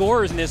leading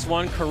scorers in this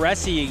one,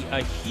 Caressi,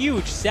 a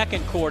huge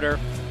second quarter.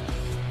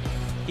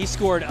 He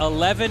scored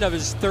 11 of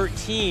his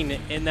 13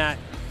 in that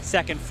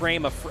second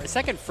frame.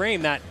 Second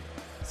frame that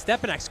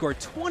Stepinac scored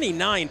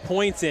 29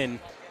 points in.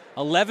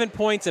 11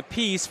 points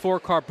apiece for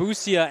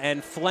Carbuccia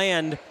and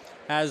Fland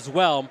as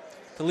well.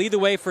 To lead the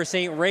way for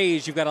St.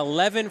 Ray's, you've got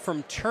 11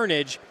 from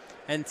Turnage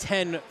and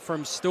 10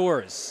 from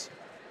Stores.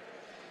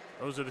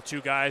 Those are the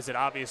 2 guys that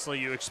obviously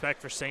you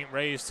expect for St.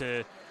 Ray's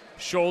to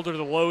shoulder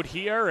the load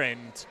here.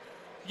 And,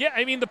 yeah,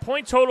 I mean, the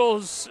point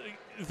totals,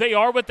 they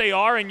are what they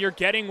are, and you're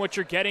getting what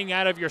you're getting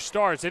out of your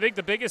stars. I think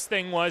the biggest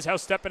thing was how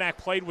Stepinac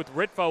played with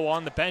Ritvo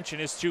on the bench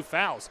and his 2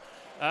 fouls.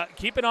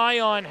 Keep an eye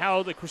on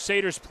how the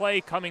Crusaders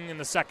play coming in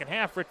the second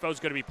half. Ritvo's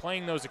going to be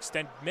playing those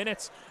extended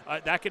minutes.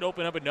 That could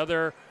open up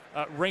another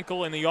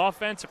wrinkle in the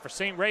offense. And for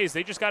St. Ray's,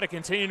 they just got to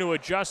continue to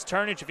adjust.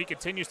 Turnage, if he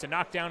continues to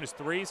knock down his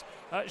threes,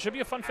 it should be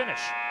a fun finish.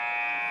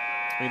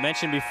 We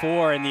mentioned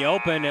before, in the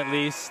open at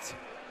least,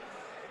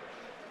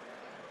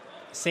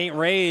 St.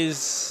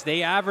 Ray's,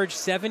 they average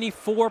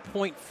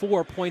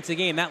 74.4 points a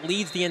game. That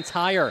leads the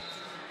entire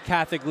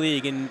Catholic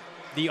League in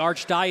the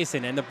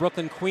Archdiocese and the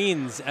Brooklyn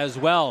Queens as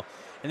well.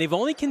 And they've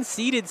only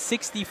conceded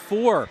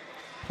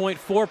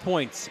 64.4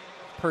 points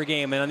per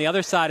game. And on the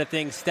other side of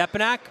things,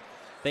 Stepinac,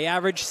 they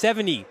average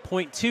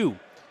 70.2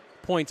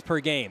 points per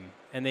game.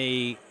 And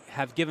they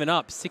have given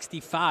up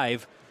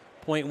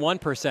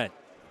 65.1%.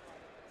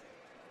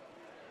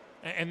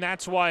 And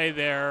that's why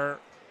they're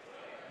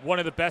one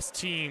of the best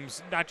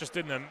teams, not just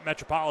in the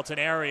metropolitan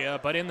area,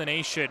 but in the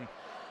nation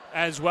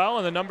as well.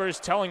 And the numbers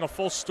telling a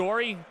full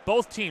story.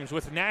 Both teams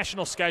with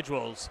national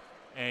schedules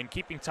and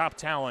keeping top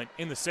talent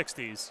in the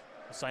 60s.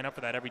 Sign up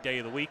for that every day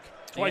of the week,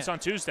 twice on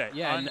Tuesday.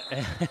 Yeah,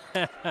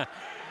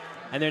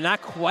 and they're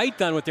not quite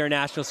done with their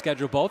national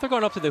schedule. Both are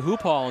going up to the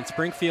Hoop Hall in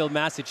Springfield,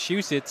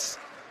 Massachusetts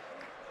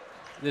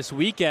this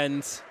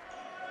weekend.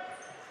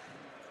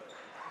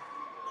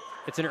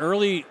 It's an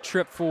early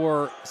trip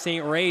for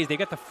St. Ray's. They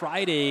got the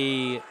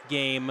Friday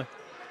game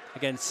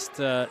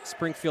against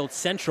Springfield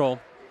Central.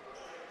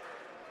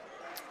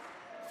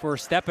 For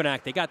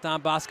Stepinac, they got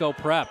Don Bosco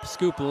Prep.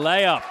 Scoop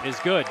layup is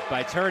good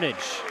by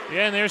Turnage.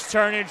 Yeah, and there's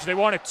Turnage. They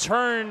want to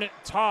turn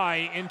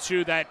Ty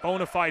into that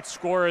bona fide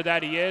scorer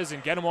that he is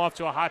and get him off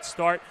to a hot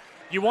start.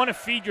 You want to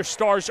feed your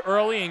stars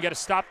early and get a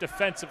stop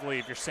defensively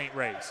if you're St.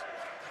 Ray's.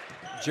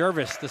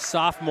 Jervis, the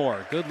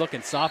sophomore.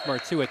 Good-looking sophomore,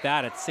 too, at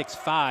that at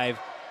 6'5".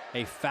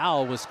 A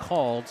foul was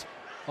called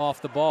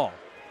off the ball.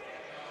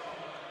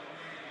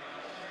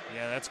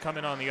 Yeah, that's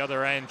coming on the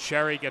other end.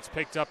 Cherry gets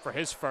picked up for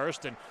his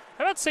first. And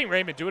how about St.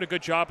 Raymond doing a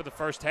good job in the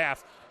first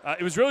half?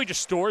 It was really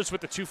just Stores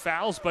with the 2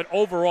 fouls, but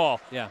overall,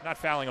 not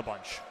fouling a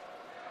bunch.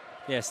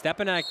 Yeah,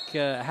 Stepinac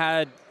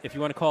had, if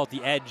you want to call it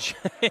the edge,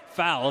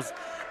 fouls.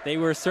 They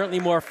were certainly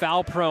more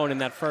foul-prone in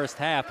that first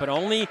half, but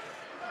only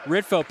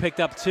Ritvo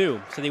picked up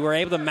 2. So they were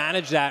able to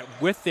manage that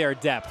with their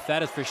depth,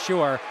 that is for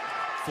sure.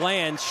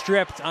 Fland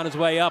stripped on his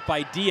way up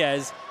by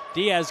Diaz.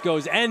 Diaz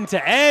goes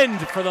end-to-end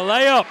for the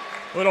layup.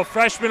 Little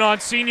freshman on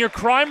senior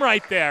crime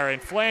right there,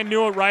 and Fland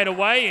knew it right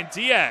away, and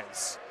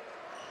Diaz,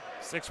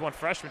 6'1"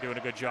 freshman, doing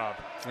a good job.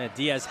 Yeah,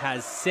 Diaz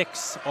has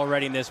 6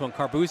 already in this one.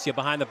 Carbuccia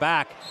behind the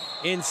back,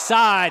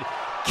 inside,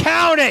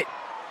 count it!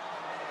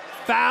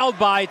 Fouled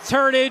by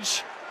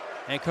Turnage,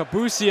 and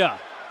Carbuccia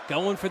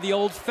going for the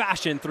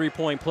old-fashioned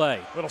three-point play.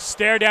 Little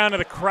stare down to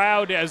the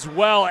crowd as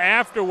well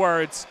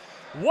afterwards.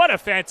 What a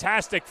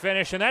fantastic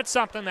finish, and that's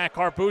something that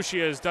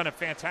Carbuccia has done a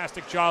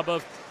fantastic job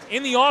of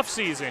in the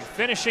offseason,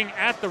 finishing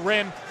at the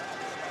rim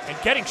and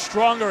getting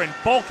stronger and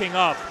bulking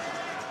up,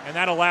 and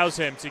that allows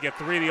him to get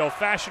 3 the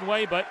old-fashioned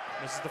way, but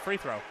this is the free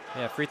throw.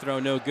 Yeah, free throw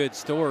no good.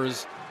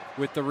 Stores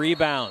with the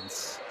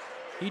rebounds.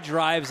 He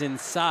drives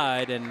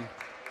inside, and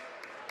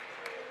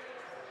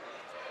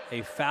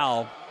a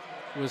foul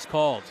was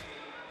called.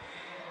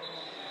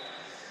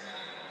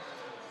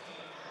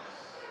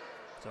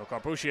 So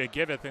Carbuccia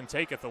giveth and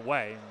taketh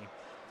away.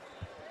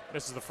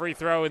 This is the free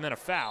throw and then a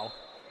foul.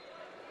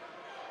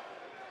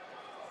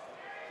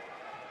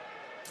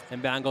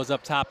 Inbound goes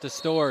up top to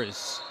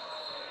Stores.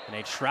 And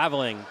a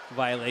traveling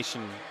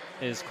violation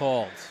is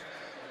called.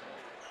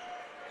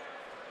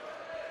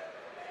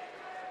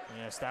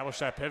 Yeah, established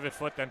that pivot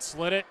foot, then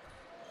slid it.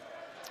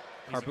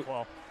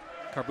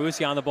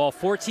 Carbucci on the ball.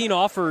 14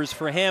 offers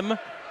for him from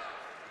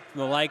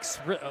the likes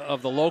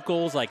of the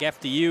locals like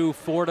FDU,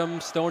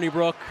 Fordham, Stony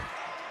Brook.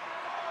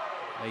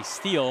 A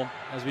steal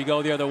as we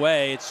go the other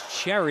way.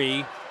 It's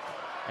Cherry,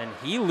 and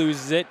he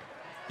loses it.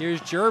 Here's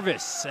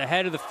Jervis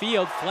ahead of the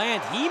field.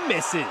 Fland, he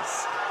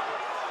misses.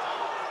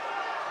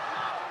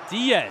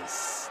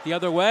 Diaz the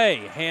other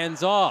way,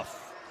 hands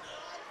off.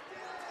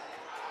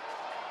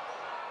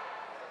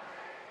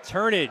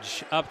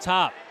 Turnage up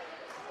top.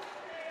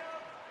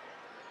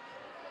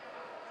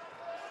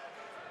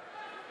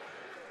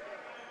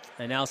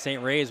 And now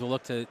St. Ray's will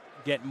look to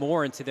get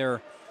more into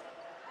their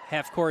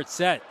half-court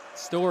set.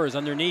 Stores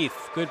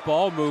underneath. Good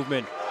ball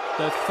movement.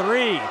 The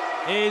three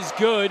is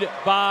good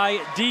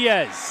by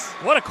Diaz.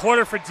 What a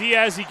quarter for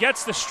Diaz. He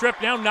gets the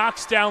strip, now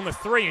knocks down the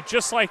three. And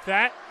just like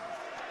that,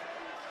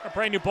 a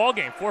brand new ball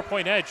game.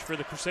 4-point edge for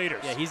the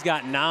Crusaders. Yeah, he's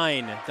got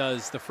 9,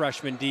 does the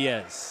freshman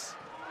Diaz.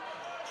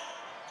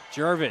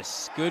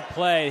 Jervis, good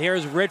play.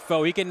 Here's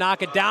Ritfo. He can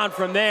knock it down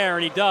from there,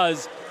 and he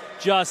does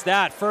just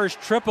that.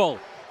 First triple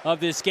of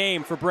this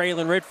game for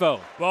Braylon Ritfo.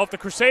 Well, if the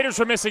Crusaders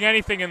were missing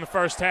anything in the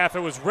first half, it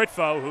was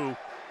Ritfo who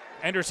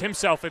enters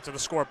himself into the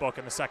scorebook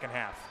in the second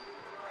half.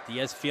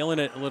 Diaz feeling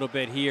it a little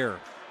bit here.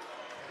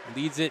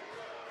 Leads it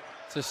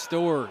to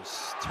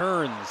Stores.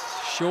 Turns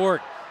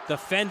short.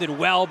 Defended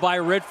well by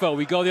Ritfo.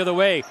 We go the other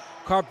way.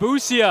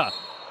 Carbuccia.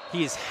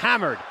 He is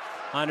hammered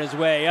on his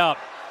way up.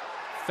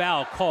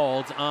 Foul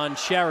called on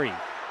Cherry.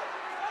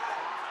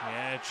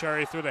 Yeah,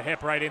 Cherry threw the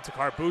hip right into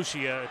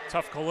Carbuccia.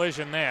 Tough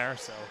collision there.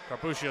 So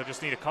Carbuccia will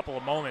just need a couple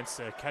of moments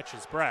to catch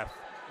his breath.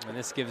 And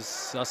this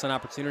gives us an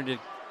opportunity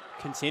to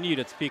continue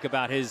to speak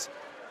about his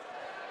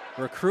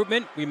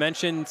recruitment. We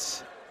mentioned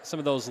some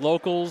of those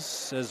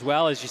locals as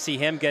well as you see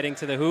him getting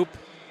to the hoop.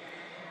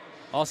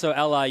 Also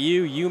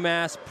LIU,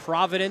 UMass,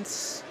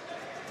 Providence,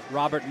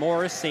 Robert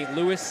Morris, St.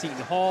 Louis, Seton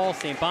Hall,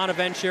 St.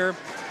 Bonaventure,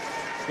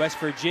 West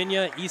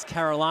Virginia, East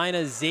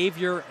Carolina,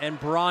 Xavier, and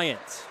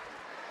Bryant.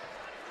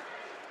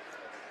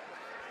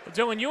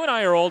 Dylan, you and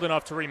I are old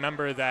enough to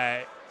remember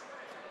that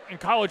in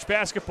college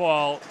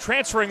basketball,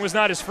 transferring was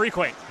not as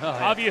frequent,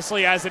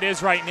 obviously, as it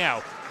is right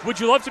now. Would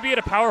you love to be at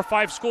a Power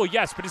 5 school?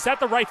 Yes, but is that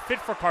the right fit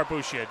for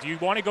Carbuccia? Do you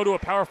want to go to a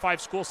Power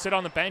 5 school, sit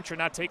on the bench, or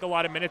not take a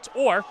lot of minutes,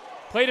 or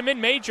play at a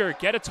mid-major,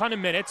 get a ton of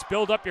minutes,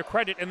 build up your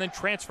credit, and then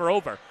transfer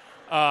over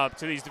to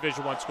these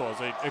Division I schools?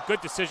 A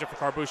good decision for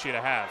Carbuccia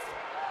to have.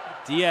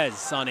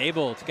 Diaz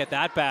unable to get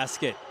that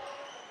basket.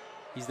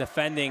 He's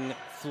defending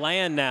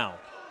Flan now.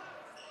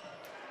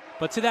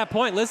 But to that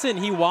point, listen,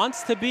 he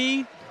wants to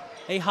be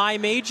a high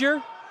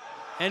major.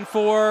 And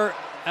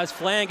as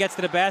Flan gets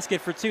to the basket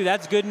for 2,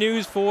 that's good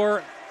news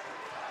for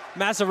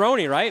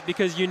Mazzaroni, right?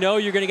 Because you know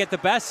you're going to get the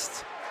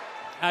best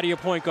out of your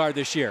point guard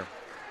this year.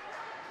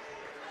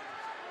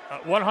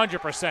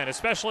 100%,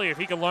 especially if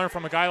he can learn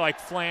from a guy like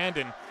Fland.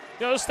 And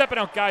those stepping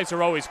out guys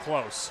are always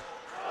close.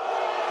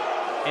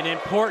 An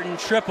important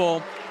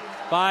triple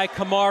by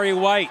Kamari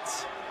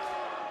White.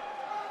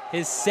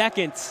 His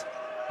second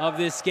of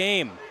this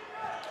game.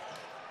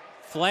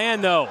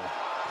 Flan, though,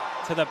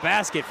 to the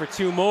basket for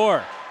 2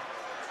 more.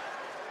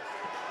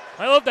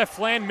 I love that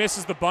Flan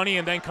misses the bunny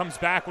and then comes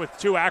back with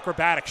 2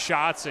 acrobatic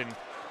shots, and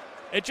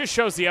it just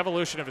shows the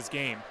evolution of his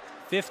game.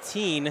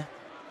 15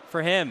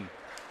 for him.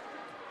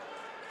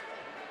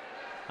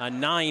 A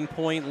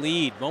 9-point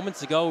lead.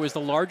 Moments ago was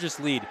the largest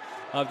lead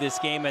of this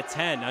game at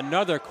 10.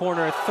 Another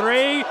corner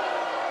 3,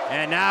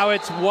 and now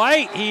it's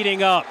White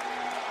heating up.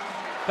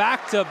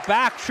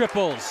 Back-to-back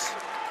triples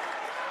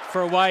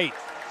for White.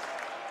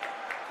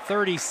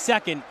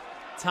 32nd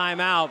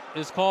timeout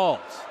is called.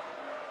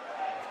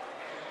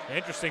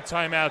 Interesting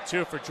timeout,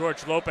 too, for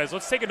George Lopez.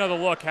 Let's take another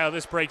look how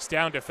this breaks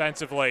down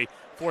defensively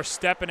for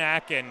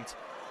Stepinac. And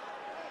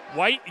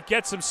White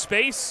gets some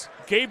space.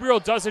 Gabriel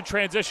doesn't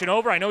transition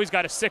over. I know he's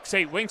got a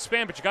 6'8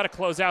 wingspan, but you got to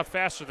close out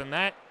faster than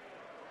that.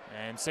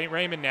 And St.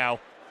 Raymond now.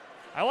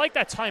 I like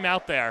that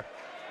timeout there.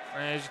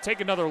 As you take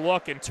another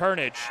look in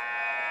turnage,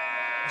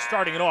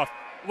 starting it off.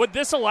 What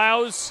this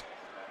allows...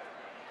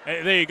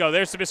 There you go.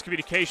 There's the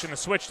miscommunication. The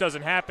switch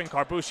doesn't happen.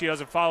 Carbuccia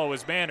doesn't follow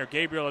his man, or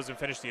Gabriel doesn't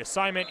finish the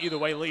assignment. Either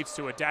way leads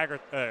to a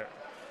dagger,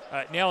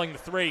 nailing the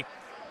 3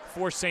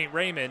 for St.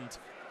 Raymond.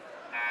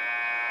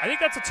 I think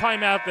that's a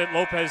timeout that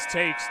Lopez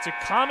takes to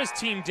calm his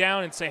team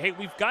down and say, hey,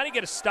 we've got to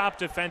get a stop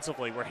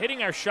defensively. We're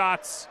hitting our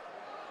shots.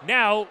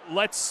 Now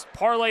let's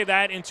parlay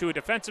that into a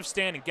defensive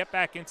stand and get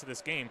back into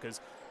this game,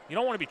 because you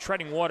don't want to be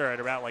treading water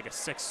at about like a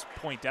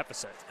 6-point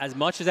deficit. As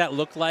much as that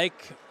looked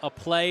like a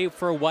play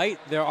for White,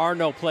 there are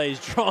no plays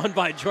drawn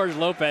by George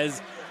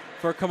Lopez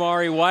for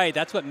Kamari White.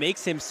 That's what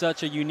makes him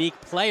such a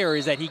unique player,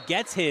 is that he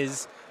gets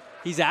he's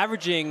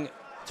averaging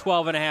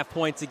 12.5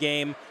 points a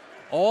game,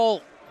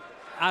 all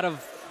out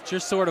of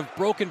just sort of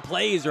broken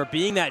plays or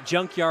being that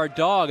junkyard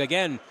dog.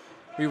 Again,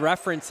 we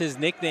reference his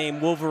nickname,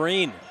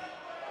 Wolverine.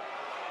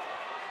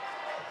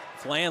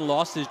 Flan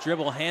lost his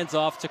dribble, hands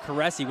off to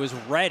Caressi, was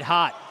red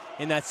hot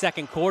in that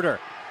second quarter.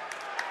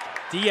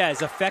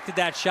 Diaz affected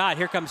that shot.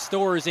 Here comes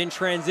Storrs in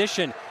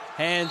transition.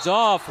 Hands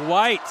off,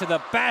 White to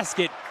the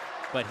basket,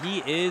 but he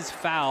is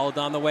fouled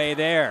on the way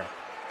there.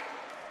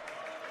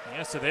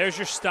 Yeah, so there's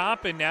your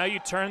stop, and now you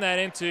turn that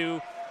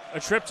into a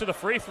trip to the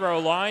free throw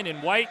line.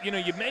 And White,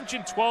 you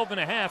mentioned 12 and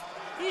a half.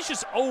 He's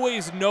just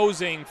always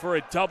nosing for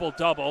a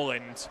double-double,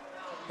 and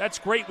that's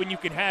great when you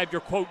can have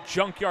your, quote,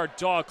 junkyard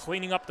dog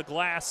cleaning up the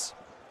glass,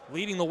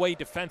 leading the way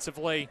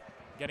defensively,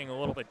 getting a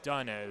little bit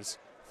done as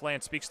Flan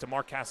speaks to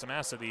Mark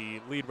Casamassa,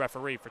 the lead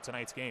referee for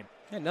tonight's game.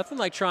 Yeah, nothing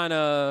like trying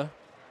to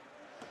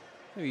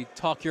maybe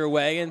talk your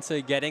way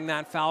into getting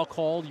that foul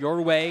called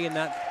your way in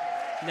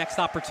that next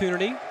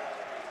opportunity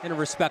in a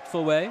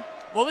respectful way.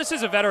 Well, this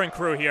is a veteran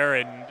crew here,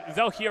 and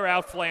they'll hear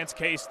out Flan's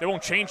case. They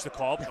won't change the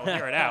call, but they'll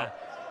hear it out.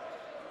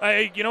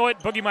 You know what?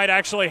 Boogie might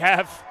actually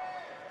have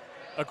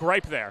a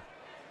gripe there.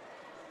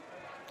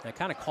 I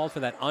kind of called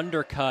for that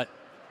undercut.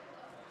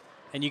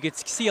 And you could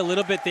see a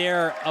little bit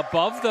there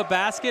above the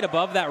basket,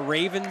 above that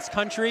Ravens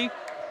country.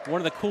 One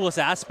of the coolest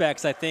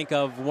aspects, I think,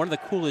 of one of the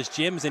coolest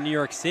gyms in New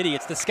York City.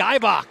 It's the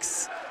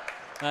Skybox.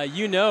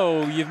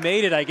 You've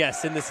made it, I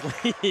guess, in this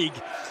league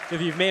if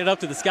you've made it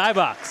up to the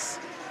Skybox.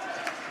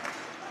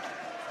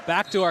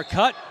 Back to our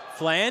cut.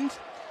 Flan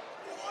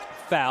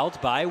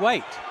fouled by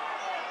White.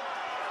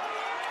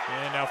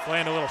 And now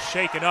Flan a little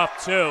shaken up,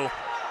 too.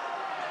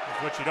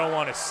 That's what you don't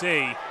want to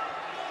see.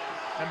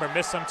 Remember,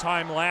 missed some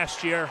time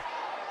last year.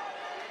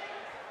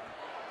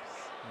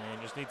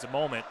 And just needs a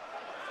moment.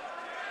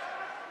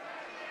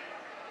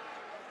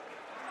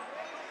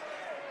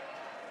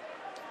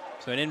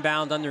 So an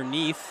inbound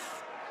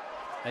underneath.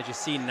 As you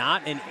see,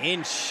 not an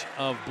inch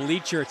of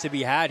bleacher to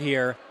be had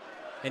here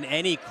in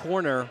any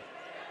corner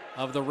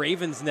of the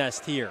Ravens'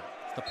 nest here.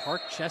 The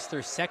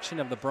Parkchester section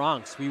of the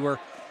Bronx. We were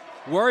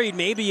worried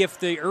maybe if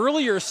the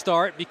earlier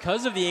start,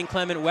 because of the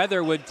inclement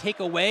weather, would take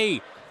away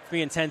from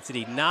the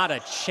intensity. Not a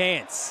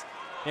chance.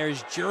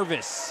 There's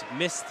Jervis,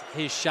 missed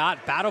his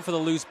shot, battle for the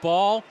loose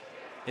ball.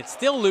 It's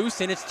still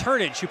loose, and it's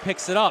Turnage who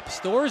picks it up.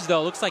 Storrs,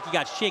 though, looks like he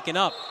got shaken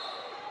up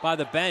by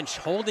the bench,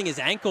 holding his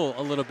ankle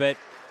a little bit,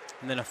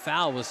 and then a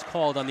foul was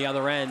called on the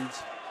other end.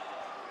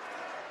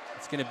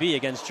 It's going to be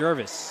against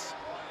Jervis.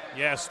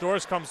 Yeah,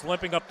 Storrs comes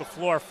limping up the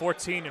floor,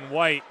 14 in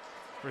White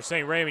for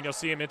St. Raymond. You'll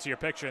see him into your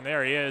picture, and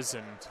there he is.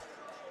 And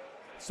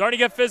starting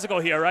to get physical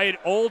here, right?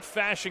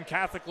 Old-fashioned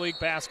Catholic League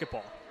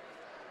basketball.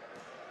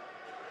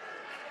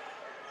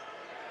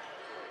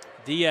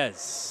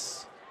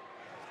 Diaz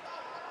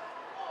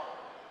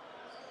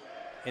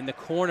in the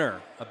corner,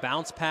 a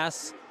bounce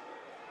pass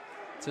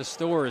to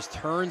Storrs,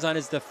 turns on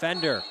his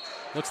defender,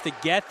 looks to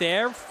get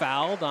there,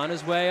 fouled on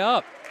his way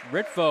up.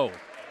 Ritvo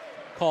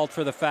called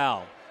for the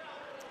foul,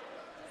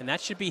 and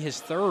that should be his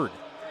third.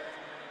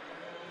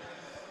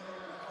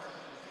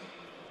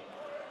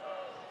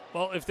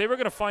 Well, if they were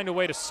going to find a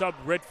way to sub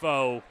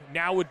Ritvo,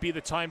 now would be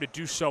the time to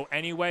do so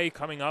anyway,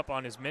 coming up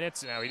on his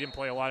minutes. Now, he didn't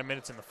play a lot of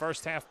minutes in the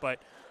first half, but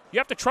you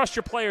have to trust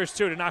your players,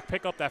 too, to not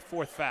pick up that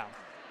fourth foul.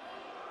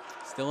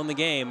 Still in the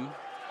game,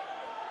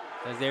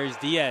 as there's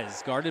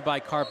Diaz, guarded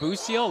by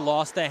Carbuccio,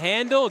 lost the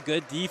handle.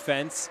 Good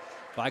defense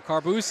by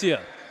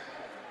Carbuccio.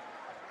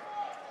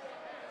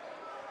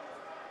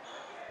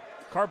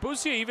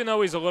 Carbuccio, even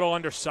though he's a little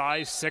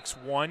undersized,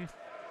 6'1",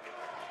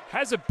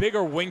 has a bigger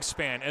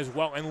wingspan as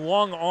well and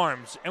long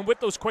arms. And with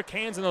those quick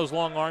hands and those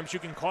long arms, you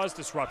can cause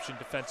disruption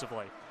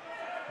defensively.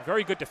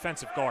 Very good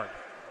defensive guard.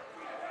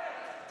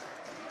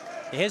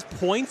 His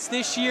points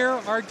this year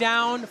are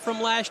down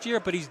from last year,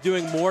 but he's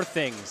doing more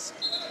things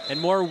and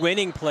more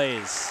winning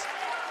plays,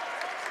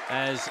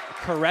 as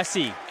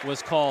Caressi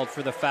was called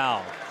for the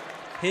foul,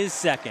 his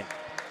second.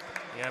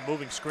 Yeah,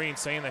 moving screen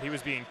saying that he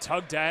was being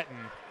tugged at, and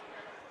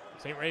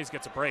St. Ray's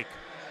gets a break.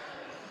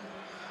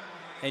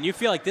 And you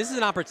feel like this is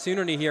an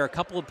opportunity here, a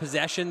couple of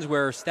possessions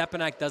where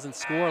Stepinac doesn't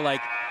score.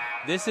 Like,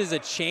 this is a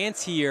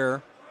chance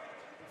here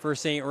for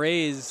St.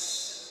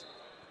 Ray's,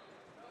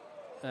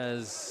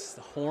 as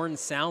the horn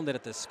sounded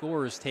at the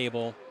scorer's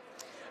table.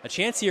 A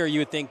chance here, you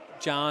would think,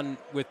 John,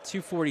 with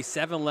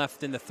 2:47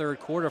 left in the third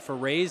quarter for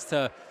Rays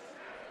to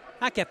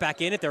not get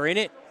back in it, they're in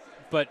it,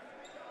 but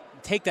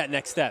take that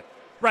next step.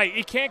 Right,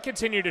 you can't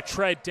continue to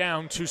tread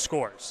down 2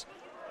 scores.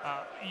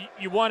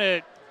 You want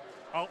to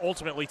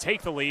ultimately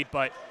take the lead,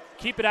 but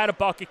keep it at a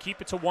bucket,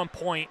 keep it to 1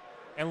 point,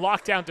 and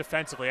lock down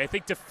defensively. I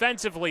think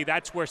defensively,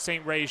 that's where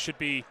St. Ray's should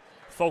be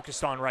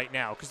focused on right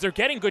now, because they're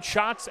getting good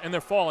shots and they're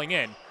falling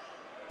in,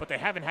 but they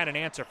haven't had an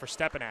answer for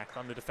Stepinac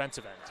on the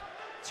defensive end.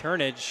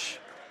 Turnage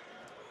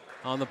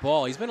on the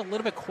ball. He's been a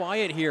little bit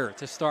quiet here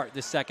to start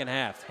the second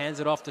half. Hands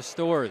it off to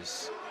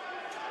Storrs.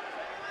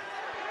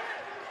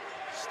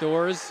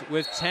 Storrs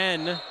with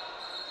 10.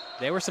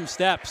 There were some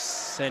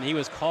steps, and he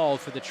was called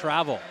for the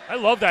travel. I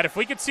love that. If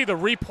we could see the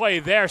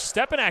replay there,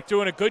 Stepinac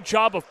doing a good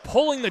job of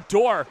pulling the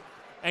door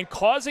and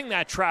causing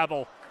that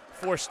travel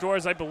for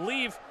Storrs. I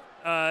believe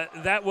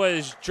that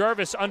was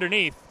Jervis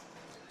underneath.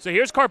 So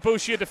here's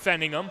Carbuccio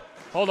defending him.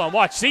 Hold on,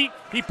 watch. See,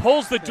 he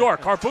pulls the door.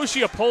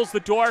 Carbuccia pulls the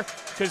door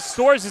because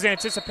Storrs is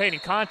anticipating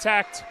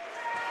contact,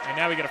 and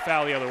now we get a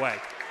foul the other way.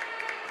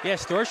 Yeah,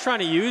 Storrs trying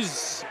to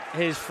use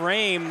his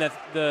frame,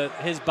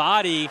 his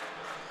body,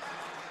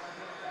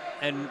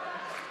 and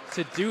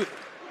to do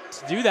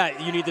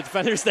that, you need the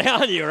defender to stay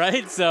on you,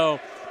 right? So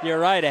you're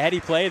right, a heady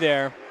play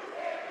there.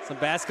 Some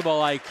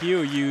basketball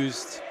IQ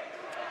used.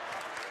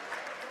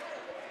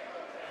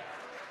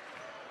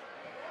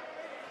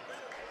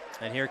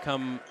 And here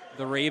come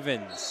the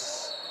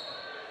Ravens.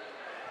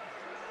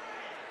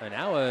 And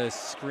now a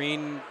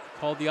screen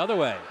called the other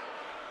way.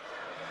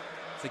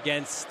 It's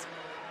against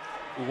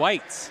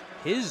White,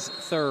 his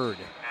third.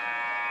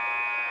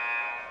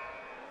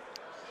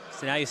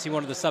 So now you see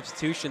one of the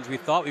substitutions we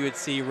thought we would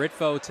see.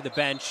 Ritvo to the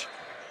bench.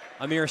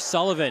 Amir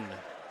Sullivan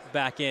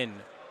back in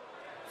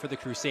for the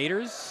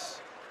Crusaders.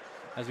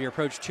 As we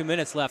approach 2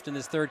 minutes left in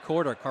this third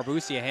quarter,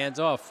 Carbuccia hands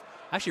off.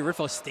 Actually,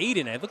 Ritvo stayed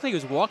in it. It looked like he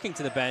was walking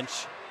to the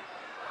bench.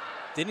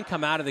 Didn't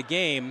come out of the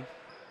game.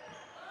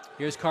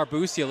 Here's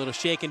Carbuccia, a little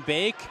shake and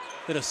bake,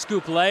 little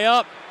scoop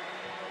layup.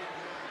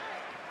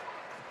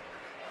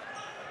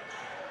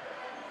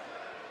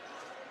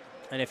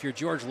 And if you're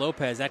George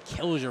Lopez, that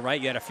kills you, right?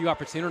 You had a few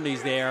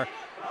opportunities there.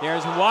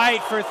 There's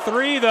White for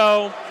three,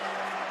 though.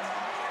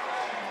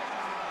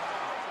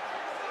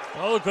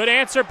 Oh, good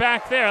answer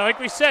back there. Like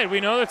we said, we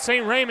know that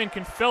St. Raymond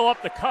can fill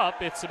up the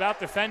cup. It's about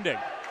defending.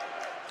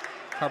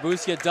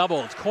 Carbuccia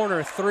doubled.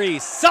 Corner three.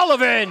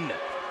 Sullivan!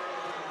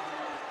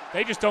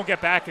 They just don't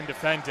get back and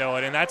defend,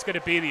 Dylan, and that's going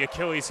to be the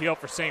Achilles heel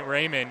for St.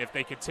 Raymond if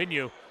they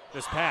continue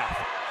this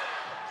path.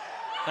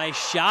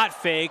 Nice shot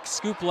fake.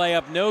 Scoop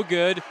layup, no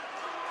good.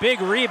 Big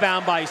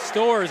rebound by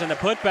Storrs and the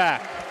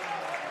putback.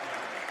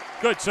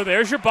 Good, so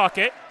there's your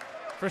bucket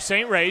for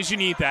St. Ray's. You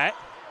need that.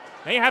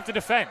 Now you have to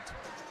defend.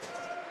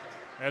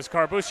 As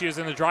Carbuccia is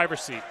in the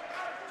driver's seat.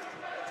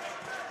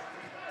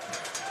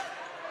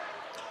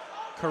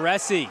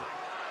 Caresi.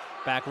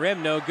 Back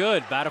rim, no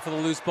good. Battle for the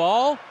loose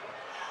ball.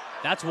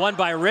 That's won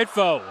by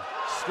Ritvo.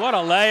 What a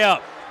layup.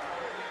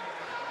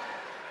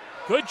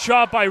 Good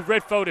job by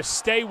Ritvo to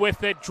stay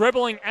with it,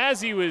 dribbling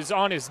as he was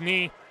on his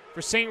knee.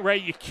 For St. Ray,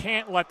 you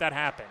can't let that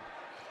happen.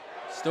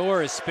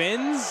 Storrs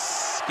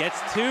spins, gets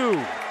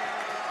two.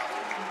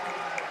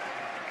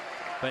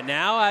 But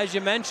now, as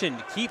you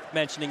mentioned, keep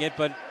mentioning it,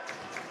 but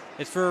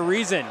it's for a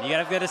reason. You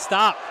gotta get a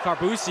stop.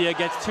 Carbuccia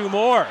gets two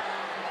more.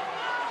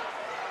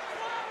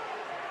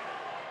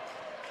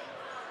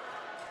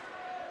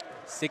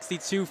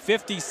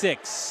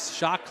 (62-56).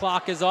 Shot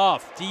clock is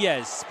off.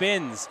 Diaz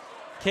spins,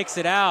 kicks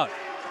it out.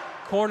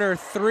 Corner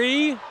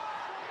three,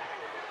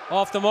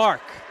 off the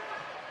mark.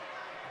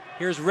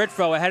 Here's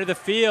Ritvo ahead of the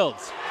field.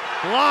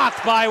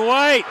 Blocked by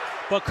White,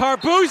 but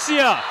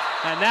Carbuccia,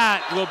 and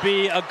that will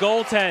be a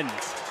goaltend.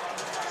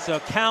 So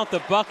count the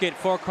bucket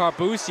for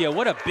Carbuccia.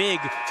 What a big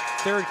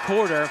third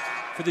quarter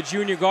for the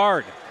junior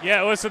guard.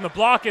 Yeah, listen, the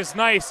block is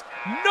nice.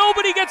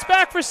 Nobody gets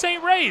back for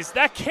St. Ray's.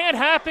 That can't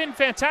happen.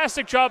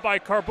 Fantastic job by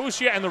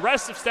Carbuccia and the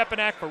rest of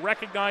Stepinac for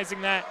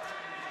recognizing that.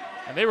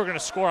 And they were going to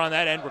score on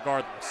that end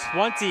regardless.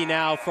 20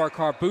 now for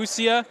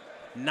Carbuccia,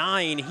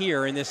 9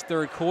 here in this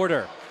third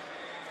quarter.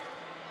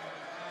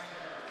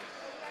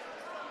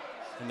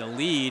 And the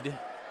lead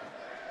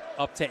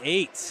up to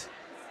 8.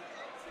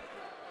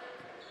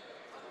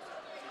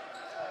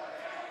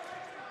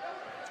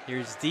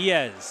 Here's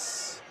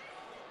Diaz.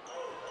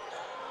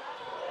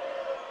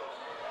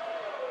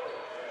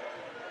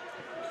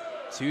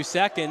 Two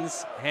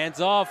seconds, hands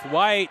off,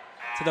 White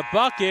to the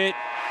bucket.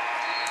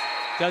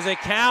 Does it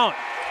count?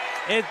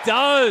 It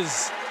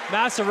does.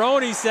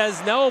 Massaroni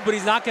says no, but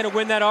he's not going to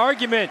win that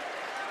argument.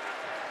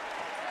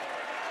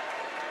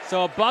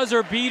 So a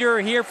buzzer beater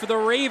here for the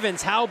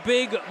Ravens. How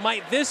big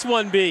might this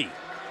one be?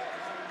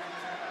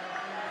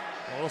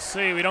 We'll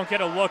see. We don't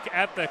get a look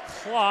at the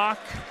clock.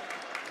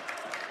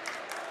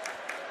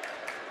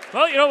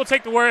 Well, you know, we'll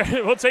take the word.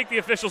 We'll take the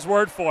official's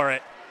word for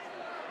it.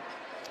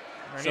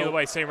 And either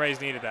way, St. Ray's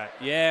needed that.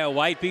 Yeah,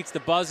 White beats the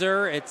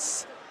buzzer.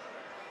 It's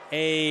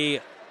a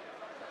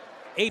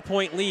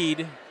 8-point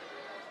lead,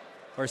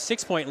 or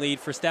 6-point lead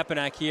for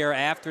Stepinac here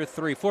after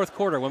fourth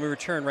quarter when we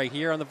return right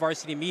here on the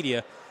Varsity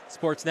Media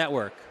Sports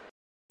Network.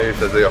 Hey,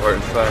 it's Isaiah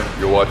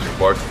Hartenstein. You're watching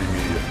Varsity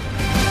Media.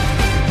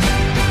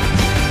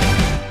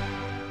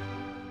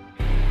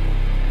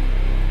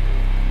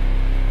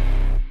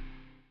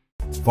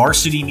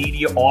 Varsity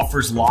Media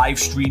offers live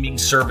streaming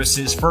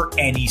services for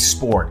any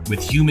sport.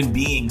 With human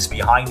beings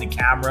behind the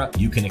camera,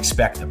 you can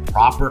expect the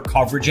proper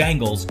coverage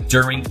angles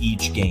during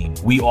each game.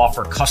 We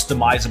offer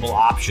customizable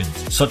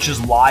options such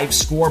as live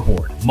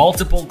scoreboard,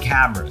 multiple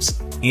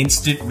cameras,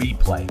 instant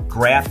replay,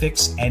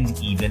 graphics,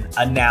 and even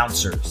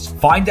announcers.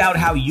 Find out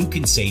how you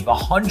can save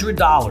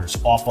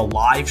 $100 off a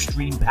live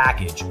stream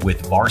package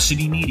with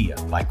Varsity Media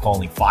by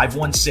calling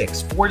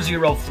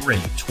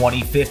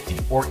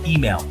 516-403-2050 or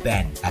email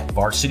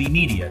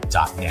ben@varsitymedia.net.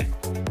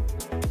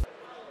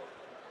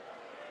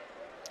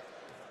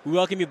 We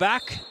welcome you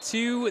back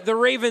to the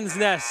Ravens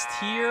Nest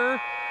here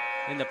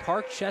in the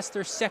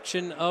Parkchester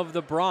section of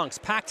the Bronx.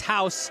 Packed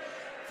house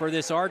for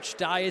this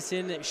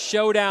Archdiocese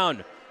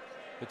showdown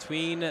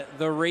between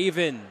the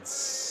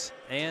Ravens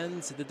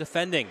and the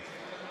defending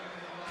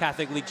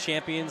Catholic League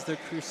champions, the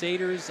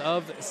Crusaders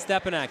of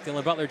Stepinac.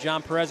 Dylan Butler,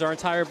 John Perez, our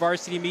entire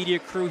varsity media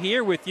crew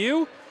here with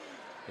you.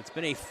 It's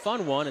been a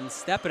fun one in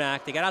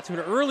Stepinac. They got out to an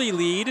early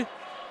lead,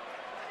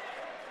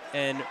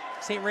 and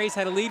St. Ray's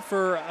had a lead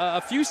for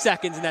a few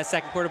seconds in that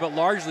second quarter, but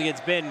largely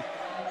it's been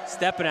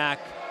Stepinac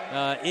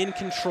in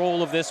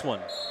control of this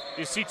one.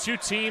 You see two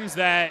teams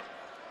that,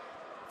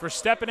 for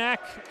Stepinac,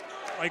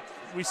 like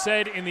we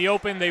said in the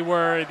open, they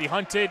were the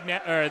hunted,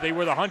 or they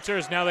were the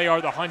hunters. Now they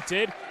are the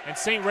hunted. And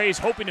St. Ray's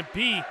hoping to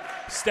be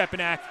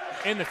Stepinac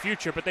in the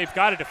future, but they've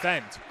got to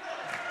defend.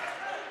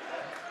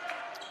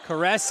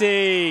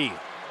 Caresi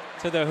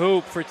to the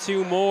hoop for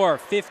two more.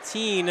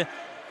 15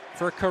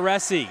 for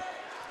Caresi.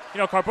 You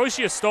know,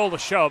 Carbuccia stole the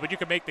show, but you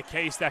can make the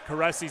case that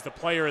Caresi's the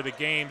player of the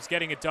games,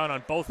 getting it done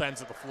on both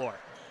ends of the floor.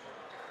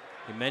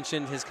 You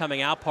mentioned his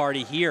coming out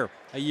party here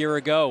a year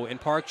ago in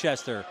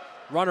Parkchester.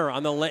 Runner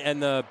on the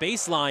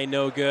baseline,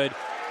 no good.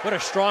 What a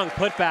strong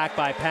putback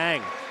by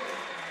Pang.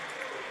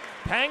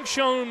 Pang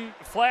shown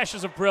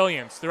flashes of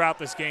brilliance throughout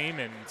this game,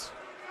 and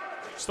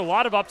just a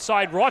lot of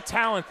upside, raw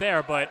talent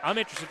there, but I'm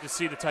interested to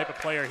see the type of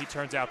player he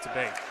turns out to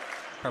be.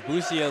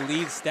 Carbuccia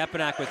leads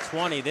Stepinac with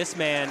 20. This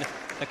man,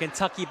 a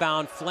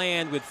Kentucky-bound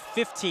Fland with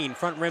 15.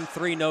 Front rim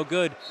three, no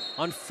good.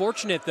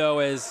 Unfortunate, though,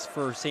 as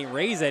for St.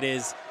 Ray's, that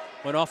is,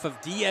 went off of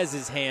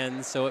Diaz's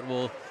hands, so it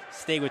will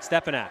stay with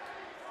Stepinac.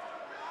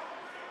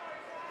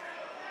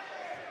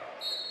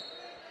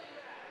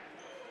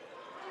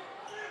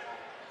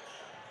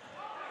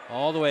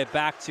 All the way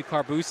back to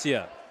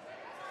Carbuccia.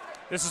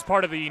 This is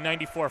part of the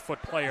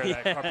 94-foot player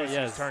that Carbuccia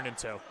has turned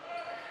into.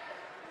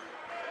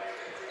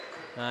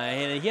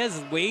 And he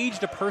has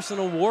waged a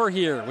personal war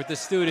here with the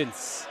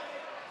students.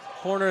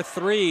 Corner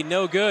three,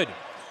 no good.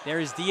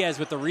 There's Diaz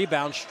with the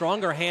rebound.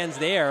 Stronger hands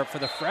there for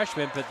the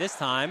freshman, but this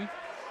time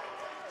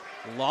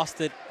lost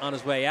it on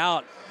his way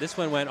out. This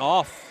one went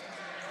off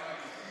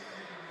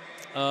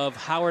of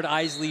Howard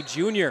Isley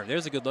Jr.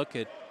 There's a good look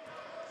at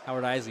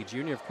Howard Isley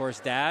Jr., of course,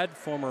 dad,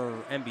 former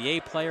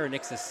NBA player,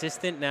 Nick's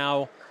assistant,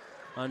 now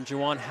on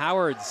Juwan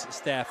Howard's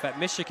staff at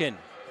Michigan.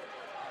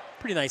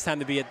 Pretty nice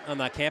time to be on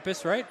that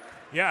campus, right?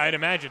 Yeah, I'd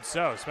imagine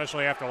so,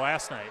 especially after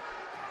last night.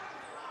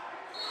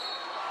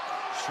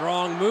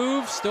 Strong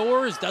move.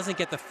 Storrs doesn't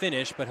get the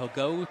finish, but he'll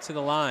go to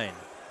the line.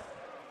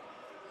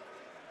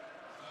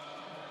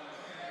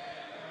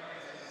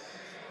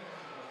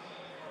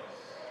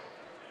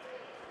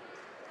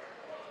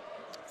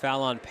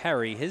 Foul on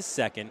Perry, his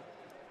second.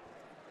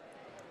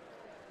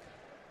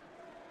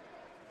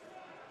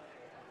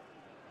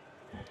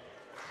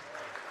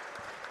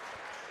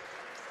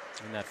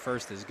 And that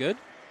first is good.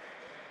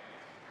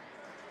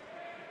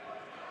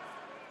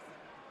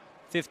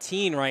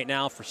 15 right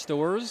now for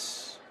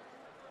Storrs.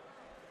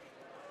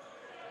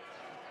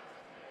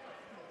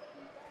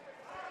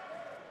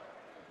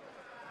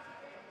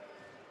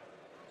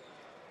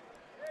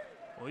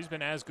 Well, he's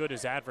been as good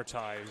as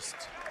advertised.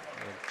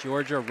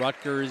 Georgia,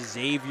 Rutgers,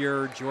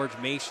 Xavier, George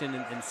Mason,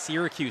 and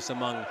Syracuse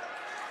among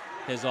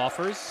his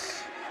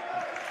offers.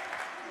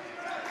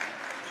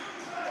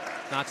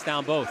 Knocks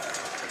down both.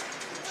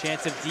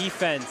 Chance of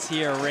defense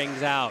here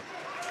rings out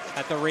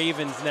at the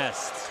Ravens'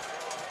 nest.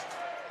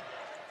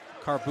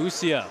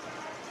 Carbuccia.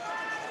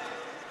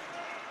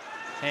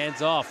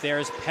 Hands off.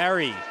 There's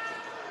Perry.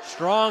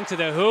 Strong to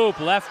the hoop.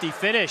 Lefty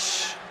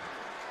finish.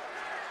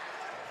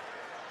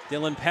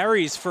 Dylan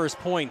Perry's first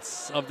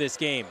points of this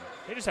game.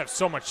 They just have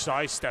so much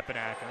size,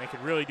 Stepinac, and they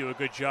could really do a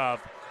good job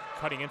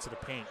cutting into the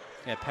paint.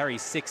 Yeah, Perry,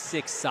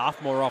 6'6",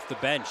 sophomore off the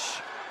bench.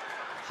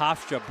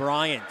 Hofstra,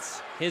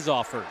 Bryant, his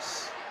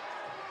offers.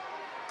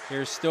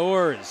 Here's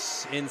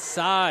Storrs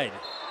inside.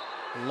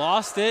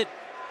 Lost it,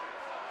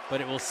 but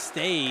it will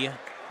stay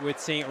with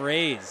St.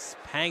 Ray's.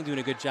 Pang doing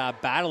a good job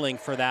battling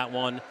for that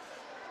one.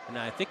 And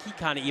I think he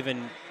kind of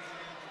even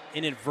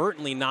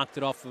inadvertently knocked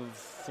it off of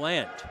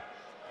Fland.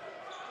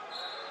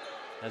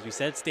 As we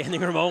said,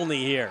 standing room only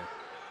here.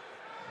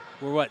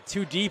 We're,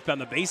 too deep on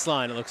the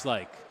baseline, it looks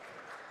like.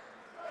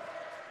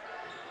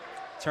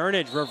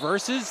 Turnage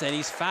reverses, and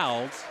he's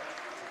fouled.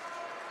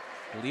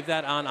 We'll leave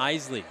that on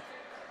Isley.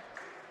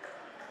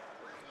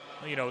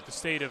 You know, with the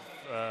state of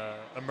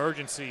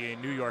emergency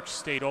in New York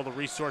State, all the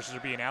resources are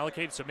being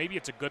allocated, so maybe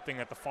it's a good thing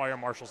that the fire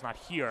marshal's not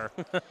here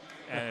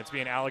and it's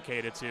being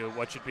allocated to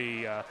what should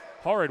be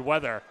horrid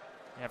weather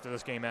after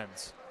this game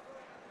ends.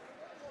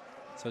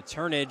 So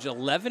Turnage,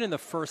 11 in the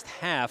first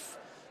half,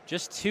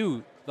 just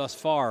 2 thus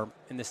far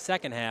in the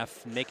second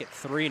half. Make it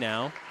 3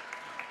 now.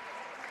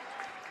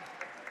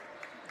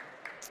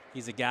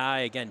 He's a guy,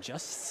 again,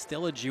 just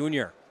still a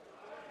junior.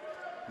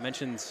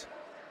 Mentions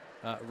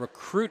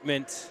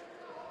recruitment.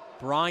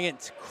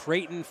 Bryant,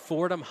 Creighton,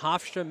 Fordham,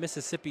 Hofstra,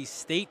 Mississippi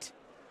State,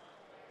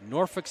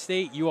 Norfolk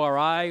State,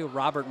 URI,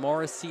 Robert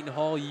Morris, Seton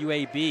Hall,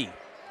 UAB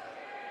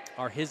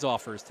are his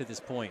offers to this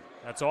point.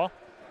 That's all?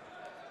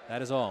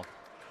 That is all.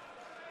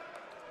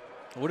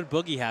 What did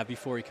Boogie have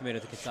before he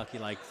committed to Kentucky?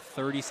 Like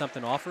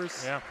 30-something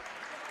offers? Yeah.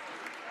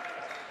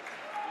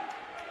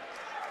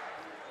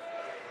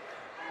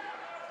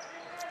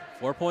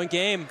 4-point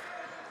game.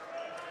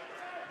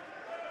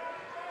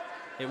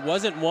 It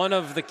wasn't one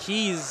of the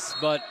keys,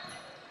 but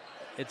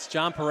it's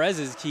John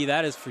Perez's key,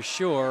 that is for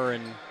sure.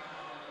 And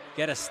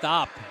get a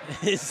stop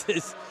is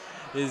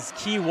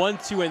key 1,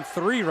 2, and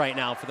 3 right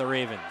now for the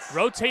Ravens.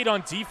 Rotate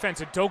on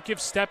defense and don't give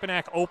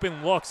Stepinac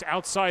open looks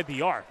outside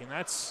the arc. And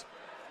it's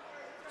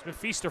been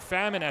feast or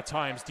famine at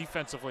times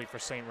defensively for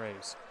St.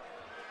 Ray's.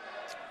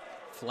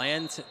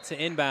 Flan to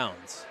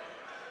inbounds.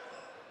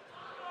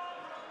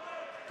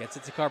 Gets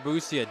it to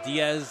Carbucia.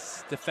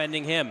 Diaz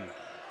defending him.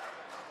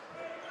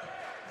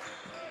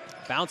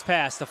 Bounce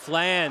pass to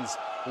Flans.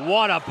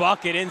 What a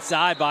bucket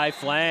inside by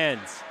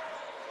Flans.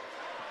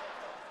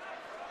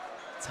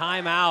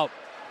 Timeout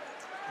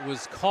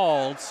was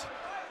called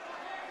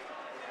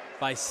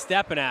by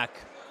Stepinac.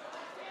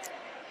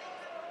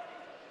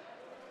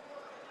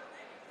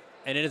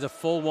 And it is a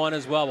full one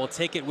as well. We'll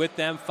take it with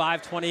them.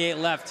 5:28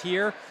 left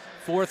here.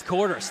 Fourth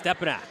quarter.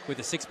 Stepinac with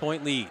a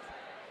 6-point lead.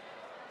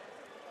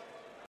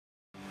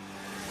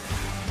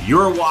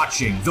 You're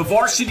watching the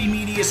Varsity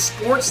Media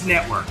Sports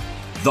Network,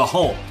 the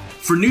home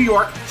for New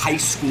York high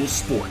school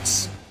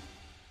sports.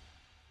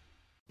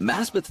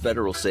 Maspeth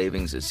Federal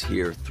Savings is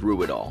here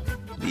through it all.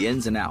 The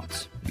ins and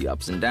outs, the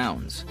ups and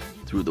downs.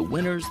 Through the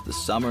winters, the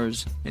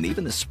summers, and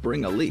even the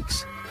spring of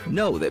leaks.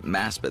 Know that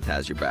Maspeth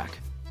has your back.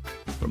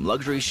 From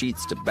luxury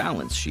sheets to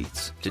balance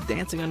sheets to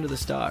dancing under the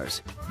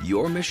stars,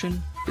 your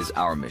mission is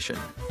our mission.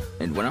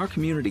 And when our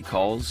community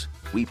calls,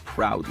 we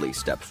proudly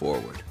step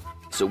forward.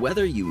 So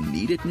whether you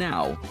need it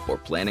now or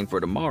planning for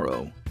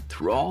tomorrow,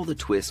 through all the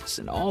twists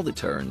and all the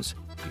turns,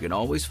 you can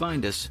always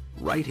find us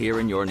right here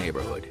in your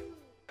neighborhood.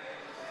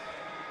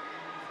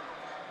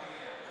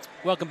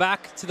 Welcome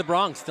back to the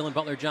Bronx. Dylan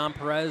Butler, John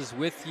Perez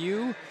with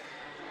you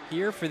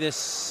here for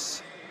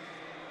this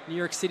New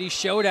York City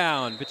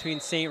showdown between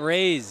St.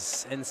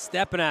 Ray's and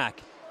Stepinac.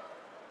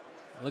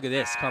 Look at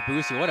this,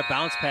 Carbucia, what a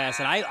bounce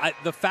pass. And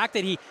the fact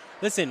that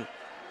listen,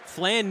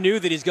 Flan knew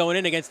that he's going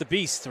in against the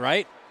beast,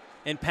 right?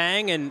 And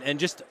Pang and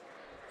just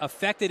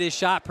affected his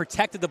shot,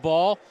 protected the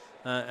ball,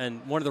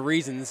 and one of the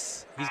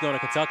reasons he's going to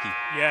Kentucky.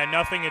 Yeah,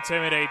 nothing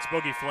intimidates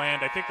Boogie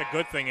Fland. I think the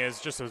good thing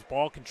is just his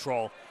ball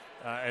control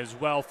as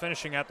well,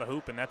 finishing at the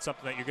hoop, and that's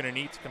something that you're going to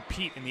need to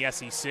compete in the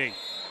SEC.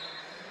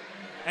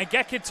 And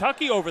get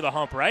Kentucky over the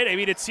hump, right? I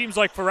mean, it seems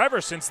like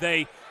forever since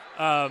they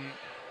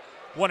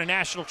won a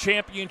national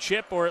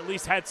championship or at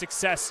least had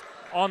success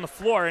on the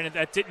floor, and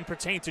that didn't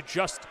pertain to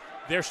just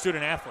their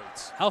student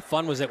athletes. How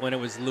fun was it when it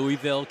was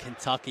Louisville,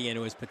 Kentucky, and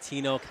it was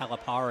Patino,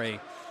 Calipari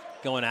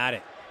going at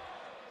it?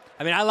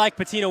 I mean, I like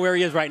Patino where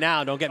he is right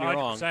now, don't get me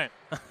 100%.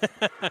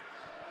 Wrong.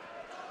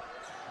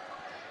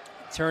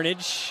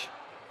 Turnage,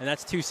 and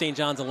that's 2 St.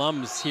 John's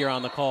alums here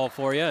on the call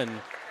for you, and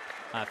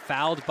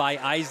fouled by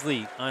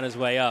Isley on his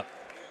way up.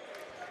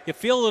 You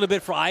feel a little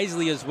bit for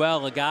Isley as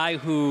well, a guy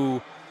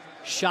who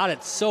shot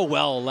it so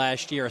well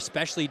last year,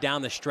 especially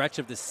down the stretch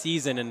of the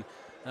season,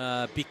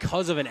 and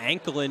because of an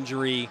ankle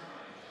injury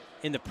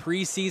in the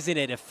preseason,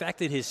 it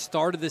affected his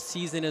start of the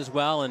season as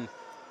well, and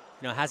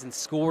hasn't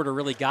scored or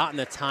really gotten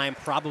the time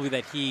probably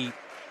that he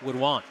would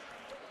want.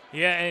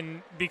 Yeah,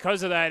 and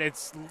because of that,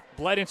 it's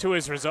bled into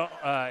his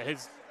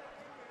stats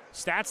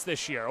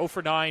this year. 0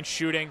 for 9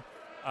 shooting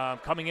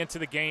coming into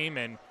the game,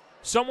 and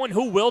someone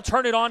who will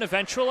turn it on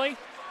eventually.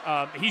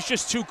 He's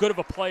just too good of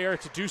a player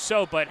to do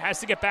so, but has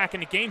to get back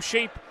into game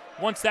shape.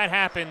 Once that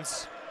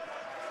happens,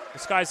 the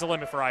sky's the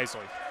limit for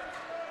Isley.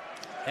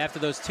 After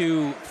those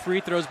 2 free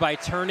throws by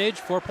Turnage,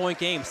 4-point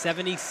game,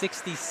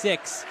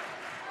 70-66.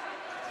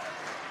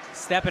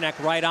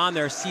 Stepinac right on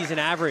their season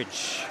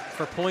average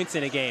for points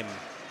in a game.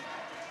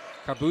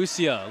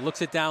 Carbucia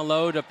looks it down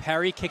low to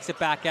Perry, kicks it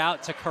back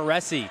out to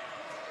Caresi.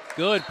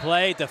 Good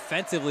play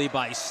defensively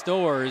by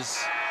Stores,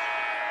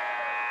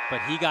 but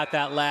he got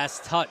that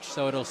last touch,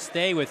 so it'll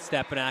stay with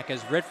Stepinac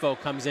as Ritvo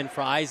comes in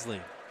for Isley.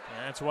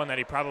 Yeah, that's one that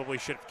he probably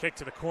should have kicked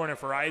to the corner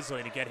for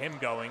Isley to get him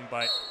going,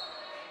 but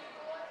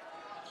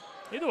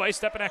either way,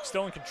 Stepinac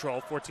still in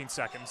control, 14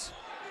 seconds.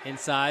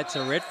 Inside to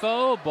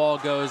Ritvo, ball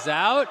goes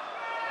out,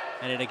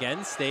 and it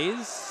again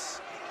stays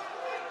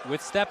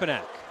with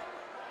Stepinac.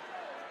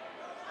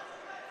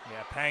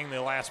 Yeah, Pang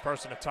the last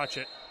person to touch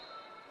it.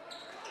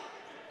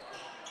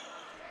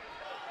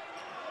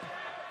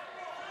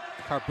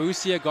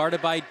 Carbucia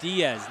guarded by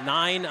Diaz,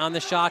 9 on the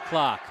shot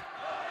clock.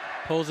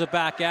 Pulls it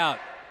back out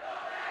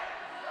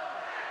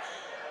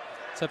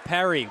to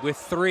Perry with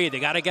 3. They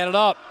got to get it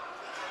up.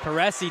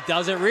 Caresi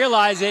doesn't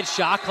realize it.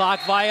 Shot clock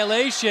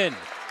violation.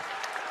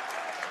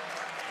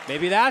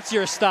 Maybe that's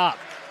your stop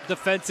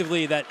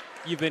defensively that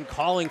you've been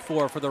calling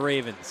for the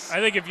Ravens.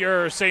 I think if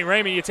you're St.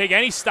 Raymond, you take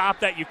any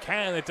stop that you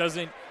can that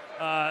doesn't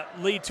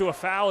lead to a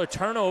foul or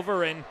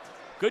turnover, and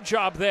good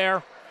job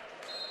there.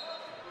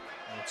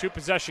 In a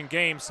 2-possession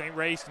game, St.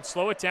 Ray's can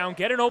slow it down,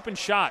 get an open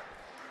shot.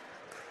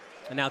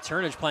 And now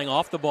Turnage playing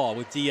off the ball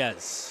with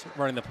Diaz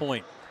running the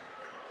point.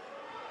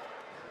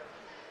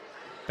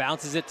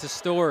 Bounces it to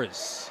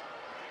Stores.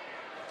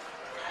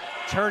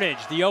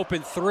 Turnage, the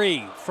open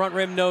 3. Front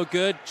rim no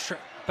good.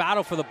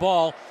 Battle for the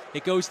ball.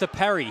 It goes to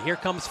Perry. Here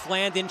comes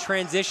Fland in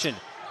transition.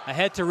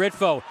 Ahead to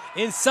Ritvo.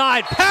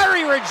 Inside.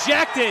 Perry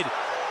rejected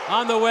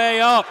on the way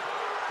up.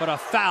 But a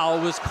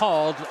foul was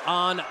called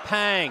on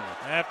Pang.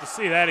 I have to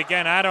see that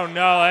again. I don't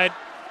know.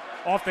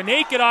 Off the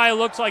naked eye,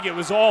 looks like it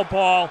was all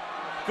ball.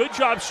 Good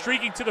job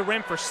streaking to the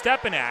rim for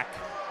Stepinac.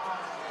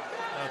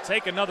 I'll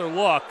take another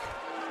look.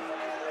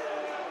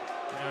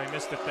 No, he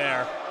missed it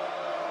there.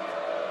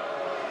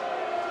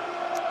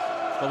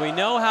 Well, we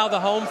know how the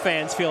home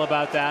fans feel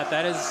about that.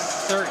 That is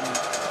certain.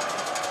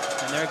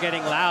 And they're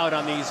getting loud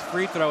on these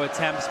free throw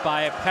attempts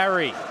by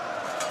Perry.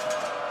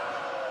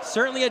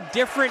 Certainly a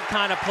different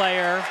kind of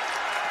player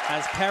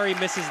as Perry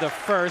misses the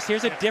first.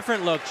 Here's a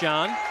different look,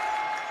 John.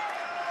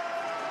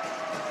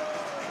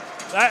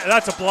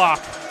 That's a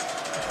block.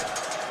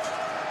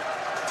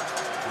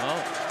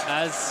 Well,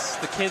 as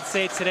the kids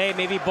say today,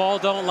 maybe ball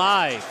don't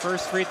lie.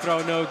 First free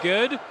throw, no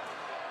good.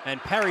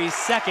 And Perry's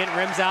second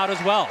rims out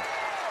as well.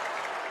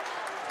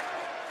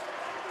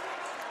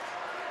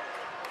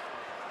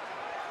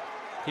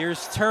 Here's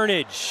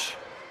Turnage.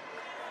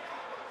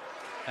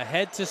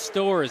 Ahead to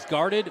Stores,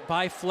 guarded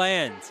by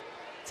Fland.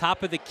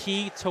 Top of the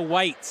key to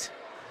White.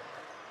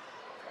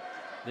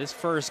 This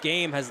first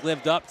game has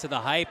lived up to the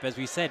hype, as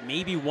we said,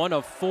 maybe one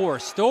of four.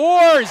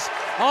 Stores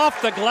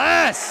off the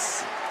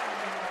glass.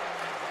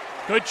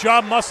 Good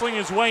job muscling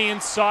his way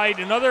inside.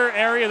 Another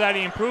area that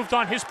he improved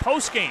on, his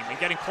post game and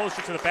getting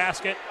closer to the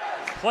basket,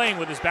 playing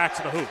with his back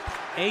to the hoop.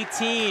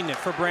 18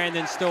 for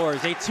Brandon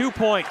Stores, a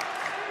 2-point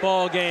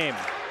ball game.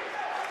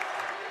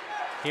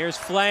 Here's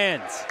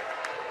Fland.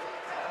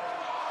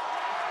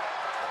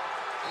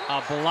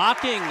 A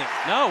blocking,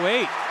 no,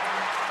 wait.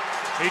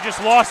 He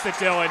just lost it,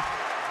 Dylan.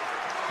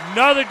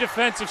 Another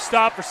defensive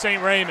stop for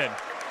St. Raymond.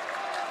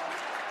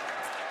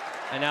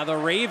 And now the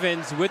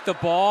Ravens with the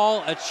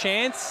ball, a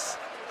chance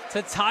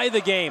to tie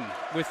the game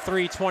with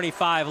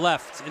 3:25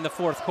 left in the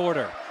fourth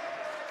quarter.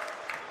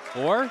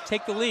 Or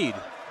take the lead.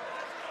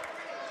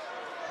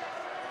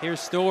 Here's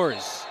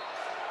Stores.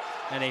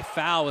 And a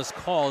foul is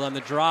called on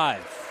the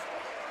drive.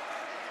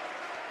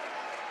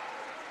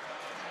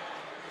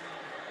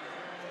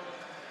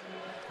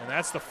 And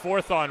that's the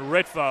fourth on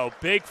Ritvo.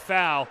 Big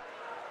foul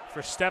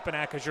for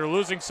Stepinac because you're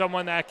losing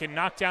someone that can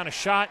knock down a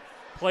shot,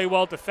 play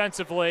well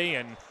defensively,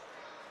 and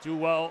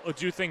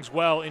do things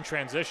well in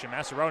transition.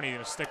 Massaroni going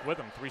to stick with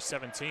him,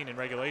 3:17 in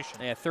regulation.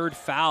 Yeah, third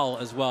foul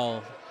as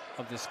well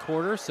of this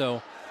quarter,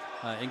 so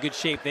in good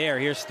shape there.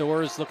 Here's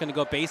Stores looking to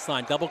go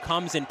baseline. Double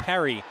comes in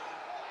Perry.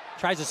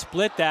 Tries to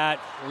split that,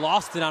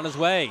 lost it on his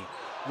way.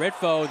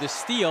 Ritvo, the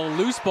steal,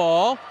 loose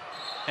ball,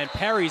 and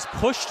Perry's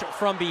pushed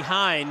from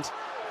behind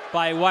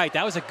by White.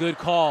 That was a good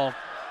call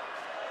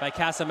by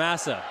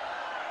Casamassa.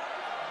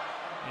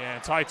 Yeah,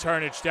 Ty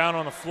Turnage down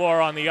on the floor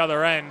on the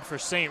other end for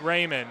St.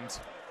 Raymond,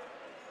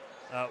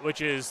 which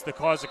is the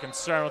cause of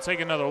concern. We'll take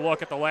another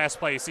look at the last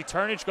play. You see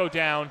Turnage go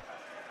down.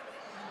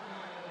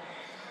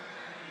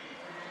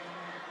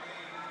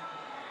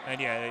 And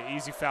yeah,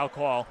 easy foul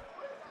call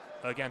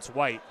against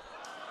White.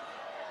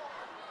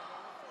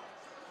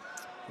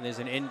 And there's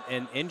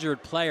an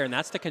injured player, and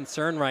that's the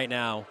concern right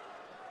now,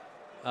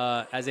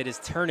 as it is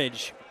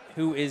Turnage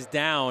who is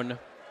down,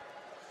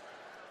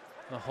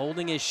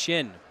 holding his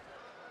shin.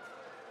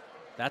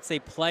 That's a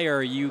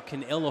player you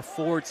can ill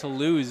afford to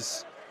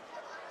lose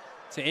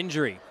to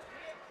injury,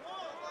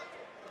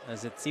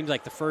 as it seems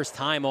like the first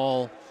time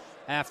all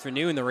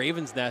afternoon the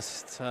Ravens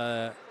nest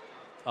a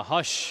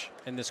hush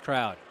in this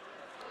crowd.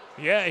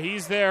 Yeah,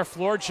 he's their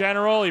floor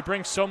general. He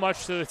brings so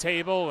much to the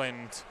table,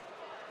 and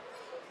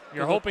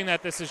you're hoping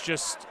that this is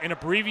just an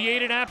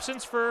abbreviated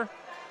absence for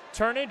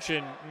Turnage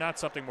and not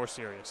something more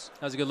serious.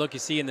 That was a good look. You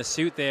see in the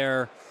suit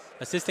there,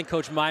 assistant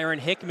coach Myron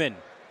Hickman.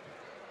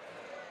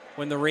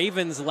 When the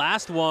Ravens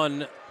last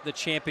won the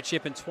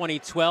championship in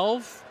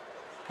 2012,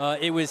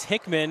 it was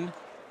Hickman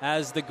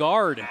as the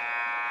guard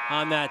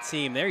on that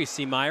team. There you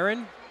see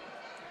Myron.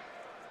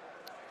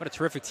 What a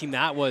terrific team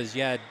that was.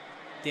 You had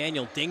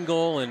Daniel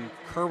Dingle and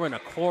Kerwin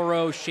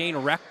Okoro, Shane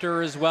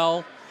Rector as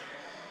well.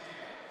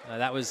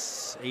 That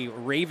was a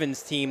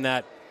Ravens team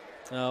that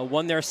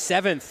won their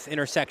 7th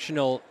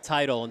intersectional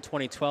title in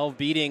 2012,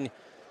 beating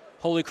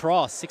Holy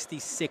Cross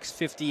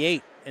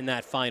 66-58 in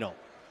that final.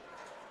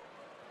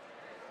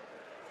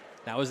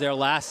 That was their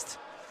last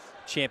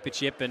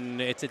championship,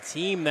 and it's a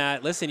team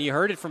that, listen, you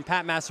heard it from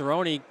Pat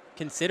Massaroni,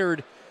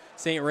 considered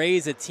St.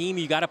 Ray's a team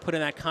you got to put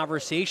in that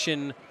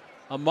conversation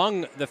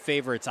among the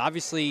favorites.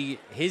 Obviously,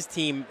 his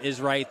team is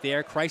right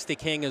there, Christ the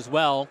King as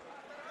well.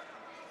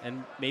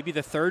 And maybe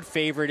the third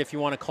favorite, if you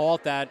want to call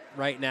it that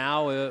right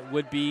now,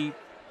 would be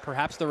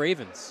perhaps the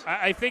Ravens.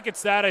 I think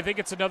it's that. I think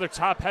it's another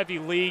top-heavy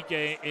league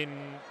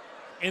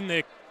in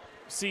the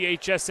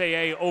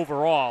CHSAA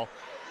overall.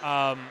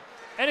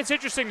 And it's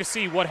interesting to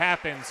see what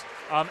happens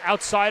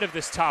outside of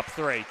this top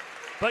three.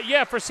 But,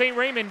 yeah, for St.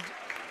 Raymond,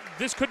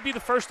 this could be the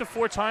first of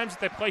 4 times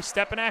that they play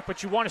Stepinac,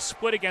 but you want to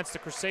split against the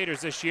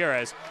Crusaders this year,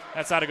 as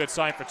that's not a good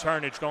sign for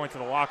Turnage going to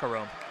the locker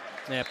room.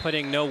 Yeah,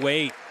 putting no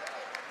weight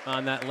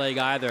on that leg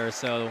either,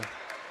 so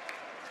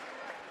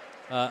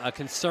a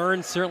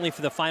concern certainly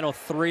for the final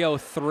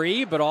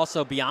 3:03, but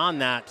also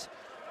beyond that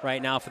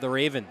right now for the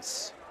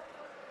Ravens.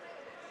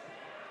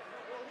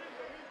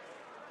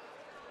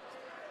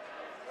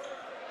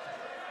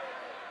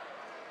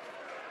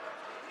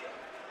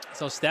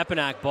 So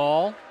Stepinac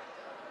ball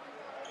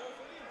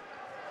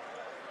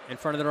in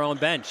front of their own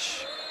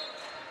bench.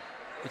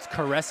 It's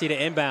Caressy to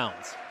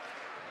inbounds.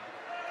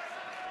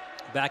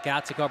 Back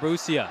out to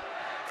Carbusia.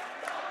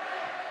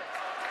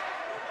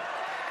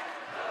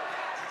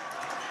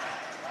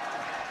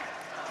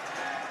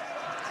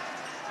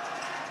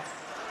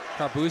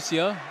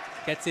 Carbusia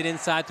gets it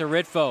inside to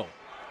Ritvo.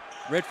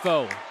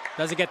 Ritvo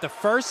doesn't get the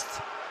first,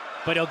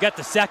 but he'll get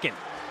the second.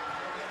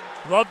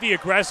 Love the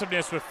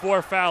aggressiveness with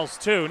 4 fouls,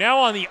 too. Now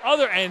on the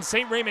other end,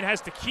 St. Raymond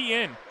has to key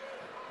in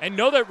and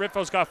know that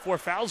Ritvo's got 4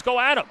 fouls. Go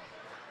at him.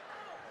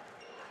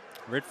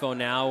 Ritvo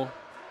now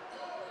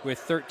with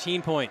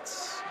 13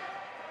 points.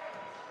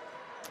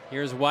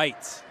 Here's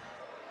White.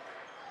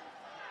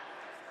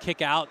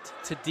 Kick out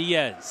to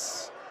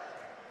Diaz.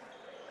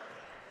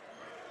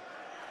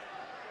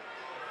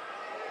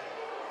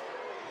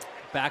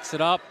 Backs it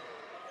up.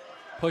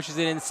 Pushes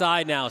it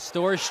inside now.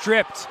 Storrs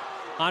stripped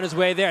on his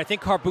way there. I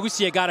think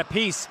Carbusia got a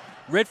piece.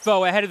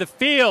 Ritvo ahead of the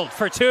field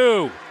for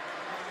 2.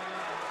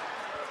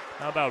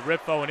 How about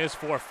Ritvo and his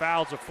 4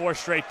 fouls with 4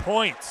 straight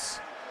points?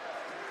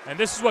 And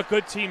this is what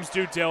good teams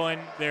do, Dylan.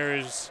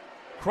 There's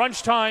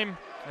crunch time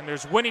and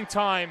there's winning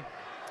time.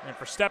 And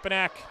for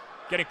Stepinac,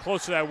 getting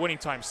close to that winning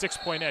time.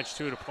 6-point edge,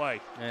 2 to play.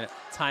 And a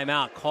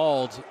timeout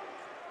called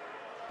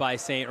by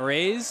St.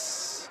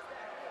 Ray's.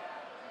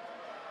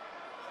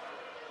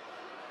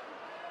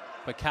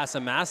 But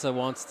Casamassa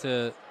wants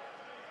to,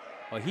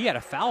 well, he had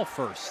a foul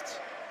first.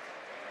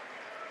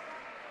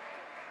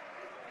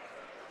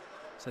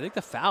 So I think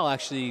the foul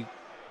actually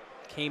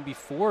came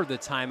before the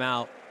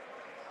timeout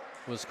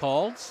was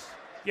called.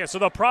 Yeah, so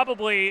they'll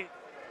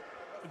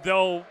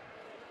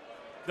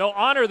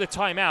honor the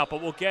timeout,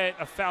 but we'll get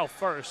a foul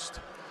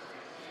first.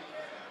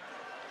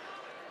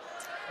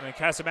 And then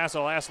Casamassa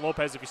will ask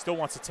Lopez if he still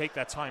wants to take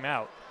that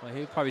timeout. Well,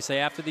 he'd probably say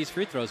after these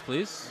free throws,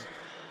 please.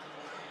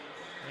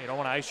 You don't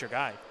want to ice your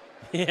guy.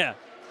 Yeah.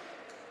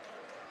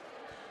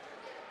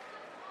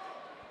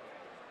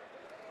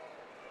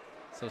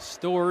 So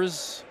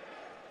Storrs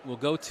will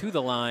go to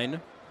the line.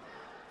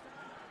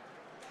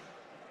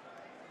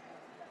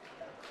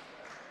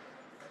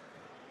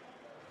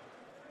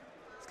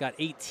 He's got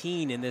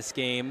 18 in this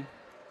game.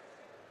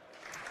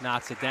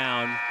 Knocks it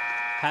down.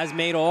 Has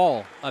made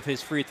all of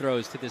his free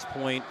throws to this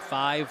point.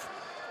 5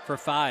 for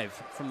 5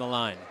 from the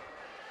line.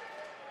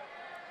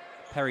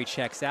 Perry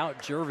checks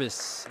out.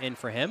 Jervis in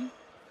for him.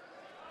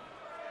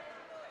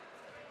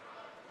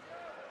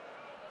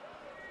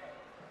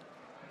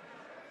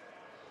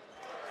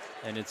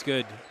 And it's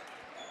good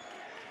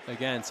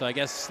again. So I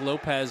guess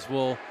Lopez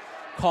will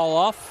call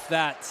off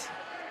that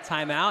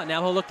timeout.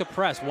 Now he'll look to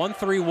press.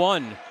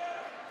 1-3-1,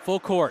 full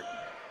court.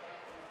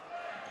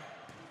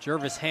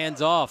 Jervis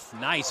hands off.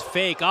 Nice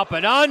fake up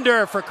and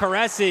under for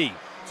Caressy.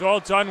 It's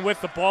all done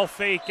with the ball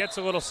fake. Gets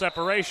a little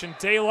separation.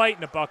 Daylight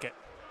in a bucket.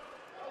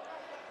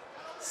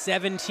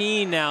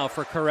 17 now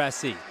for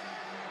Caressy.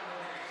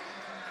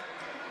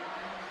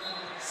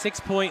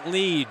 6-point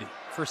lead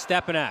for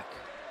Stepinac.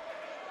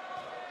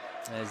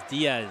 As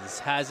Diaz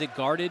has it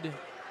guarded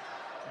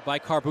by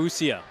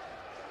Carbusia.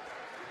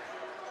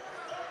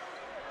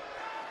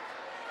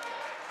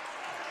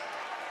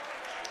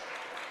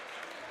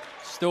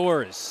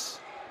 Storrs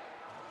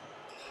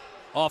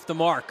off the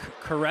mark.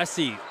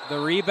 Caressy the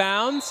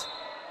rebounds.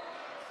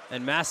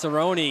 And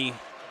Massaroni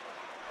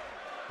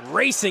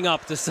racing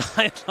up the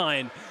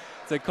sideline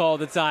to call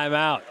the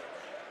timeout.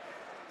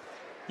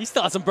 He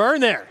still has some burn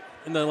there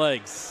in the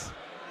legs.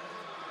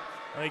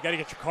 Well, you got to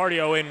get your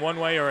cardio in one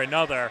way or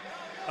another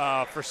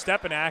for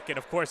Stepinac. And,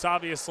 of course,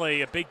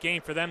 obviously a big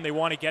game for them. They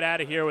want to get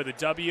out of here with a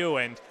W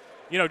and,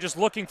 you know, just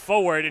looking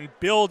forward and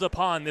build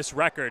upon this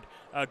record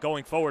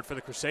going forward for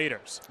the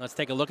Crusaders. Let's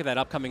take a look at that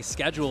upcoming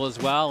schedule as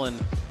well. And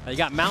you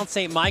got Mount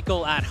St.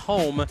 Michael at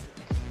home.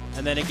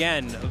 And then,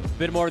 again, a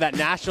bit more of that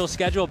national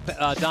schedule.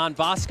 Don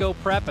Bosco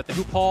prep at the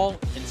Hoop Hall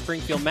in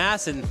Springfield,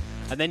 Mass. And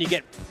then you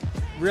get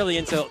really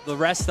into the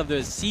rest of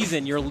the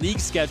season, your league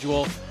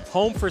schedule.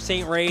 Home for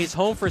St. Ray's,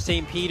 home for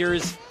St.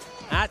 Peter's,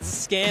 at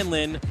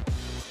Scanlon,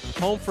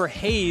 home for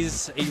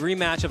Hayes, a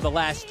rematch of the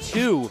last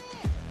 2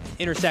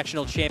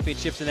 intersectional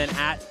championships, and then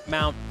at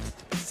Mount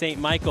St.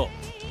 Michael.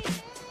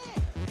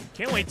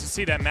 Can't wait to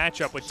see that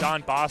matchup with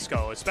Don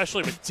Bosco,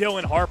 especially with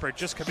Dylan Harper,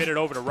 just committed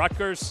over to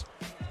Rutgers.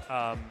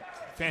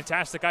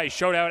 Fantastic guy. He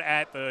showed out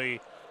at the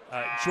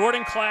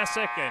Jordan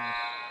Classic and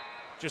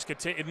just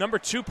number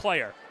 2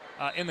 player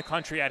in the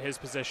country at his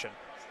position.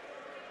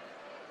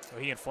 So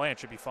he and Flan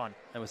should be fun.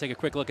 And we'll take a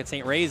quick look at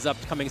St. Ray's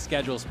upcoming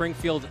schedule.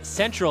 Springfield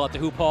Central at the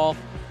Hoop Hall.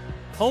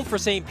 Home for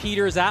St.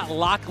 Peter's, at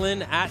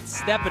Laughlin, at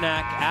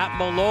Stepinac, at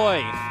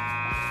Malloy.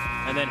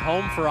 And then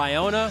home for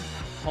Iona,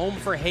 home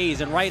for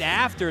Hayes. And right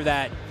after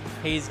that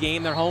Hayes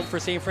game, they're home for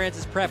St.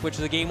 Francis Prep, which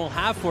is a game we'll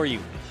have for you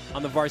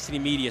on the Varsity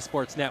Media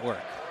Sports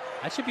Network.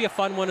 That should be a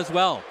fun one as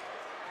well.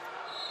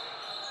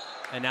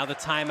 And now the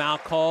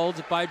timeout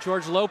called by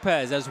George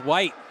Lopez as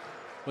White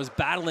was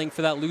battling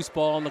for that loose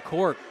ball on the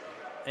court.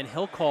 And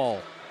he'll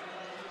call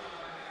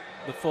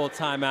the full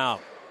timeout.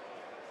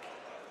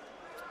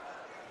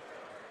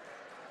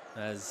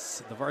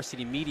 as the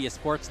Varsity Media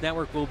Sports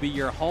Network will be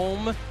your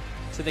home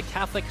to the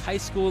Catholic High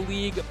School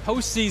League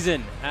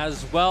postseason,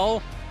 as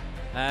well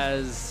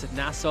as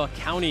Nassau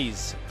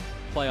County's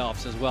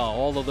playoffs as well.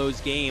 All of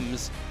those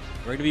games,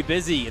 we're going to be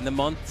busy in the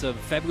months of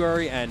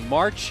February and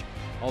March.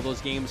 All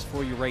those games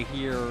for you right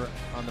here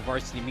on the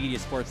Varsity Media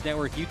Sports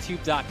Network.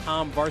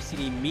 YouTube.com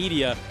Varsity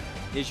Media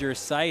is your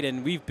site,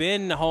 and we've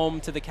been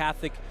home to the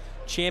Catholic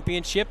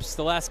Championships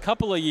the last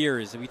couple of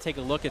years. And we take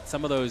a look at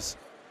some of those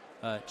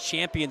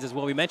champions as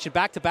well. We mentioned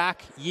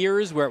back-to-back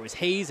years where it was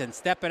Hayes and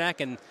Stepinac,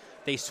 and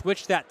they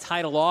switched that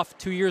title off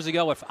 2 years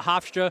ago with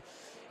Hofstra.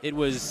 It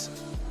was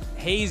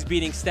Hayes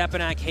beating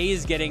Stepinac,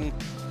 Hayes getting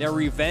their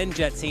revenge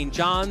at St.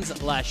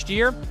 John's last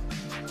year.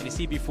 And you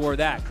see before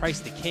that,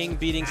 Christ the King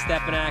beating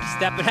Stepinac,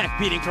 Stepinac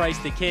beating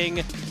Christ the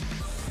King,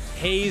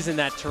 Hayes in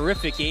that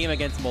terrific game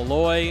against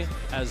Malloy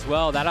as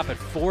well, that up at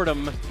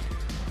Fordham.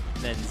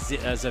 And then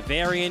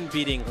Zavarian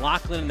beating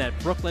Laughlin in that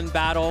Brooklyn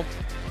battle.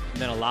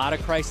 And then a lot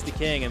of Christ the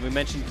King. And we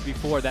mentioned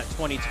before that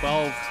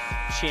 2012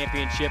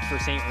 championship for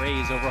St.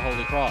 Ray's over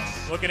Holy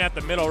Cross. Looking at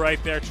the middle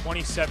right there,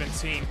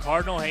 2017,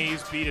 Cardinal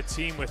Hayes beat a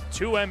team with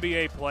 2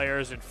 NBA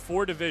players and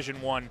 4 Division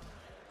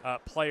I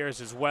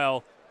players as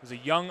well. It was a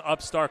young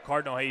upstart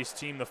Cardinal Hayes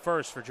team, the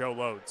first for Joe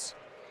Lodes.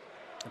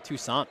 A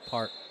Toussaint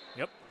part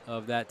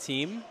of that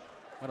team.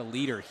 What a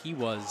leader he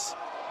was.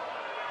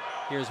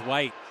 Here's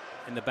White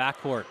in the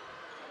backcourt.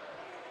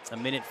 A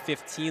minute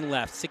 15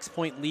 left.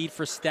 6-point lead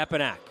for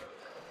Stepinac.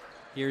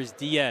 Here's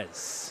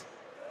Diaz.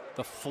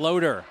 The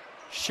floater.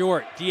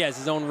 Short. Diaz,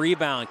 his own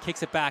rebound.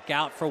 Kicks it back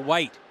out for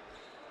White.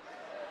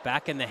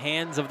 Back in the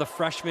hands of the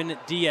freshman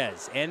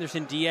Diaz.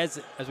 Anderson Diaz,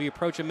 as we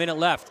approach a minute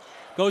left,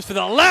 goes for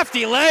the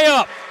lefty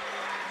layup.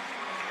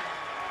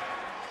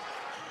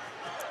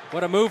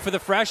 What a move for the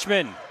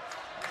freshman.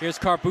 Here's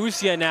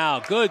Carbucia now.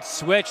 Good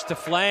switch to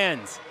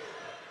Flans.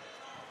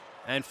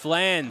 And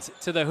Flans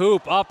to the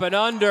hoop. Up and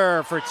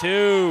under for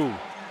 2.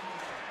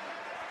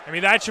 I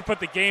mean, that should put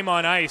the game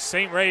on ice.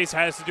 St. Ray's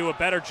has to do a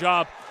better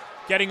job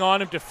getting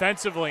on him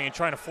defensively and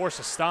trying to force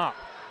a stop.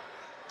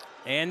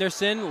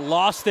 Anderson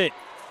lost it.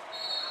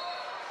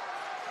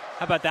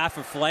 How about that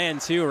for Flan,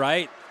 too,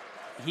 right?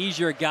 He's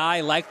your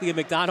guy, likely a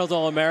McDonald's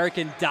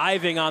All-American,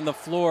 diving on the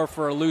floor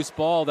for a loose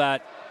ball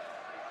that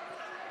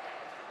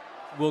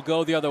will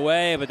go the other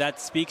way, but that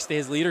speaks to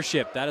his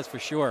leadership, that is for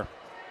sure.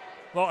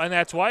 Well, and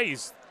that's why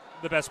he's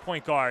the best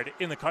point guard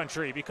in the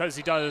country, because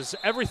he does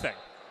everything.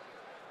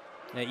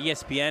 Now,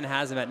 ESPN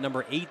has him at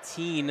number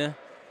 18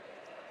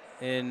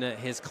 in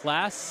his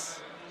class.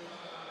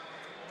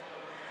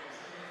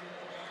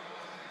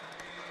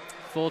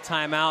 Full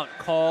timeout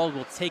called.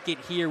 We'll take it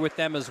here with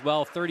them as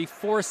well.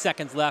 34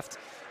 seconds left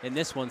in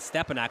this one.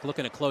 Stepinac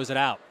looking to close it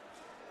out.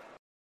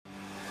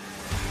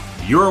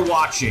 You're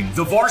watching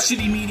the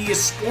Varsity Media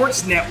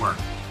Sports Network,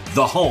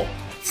 the home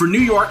for New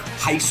York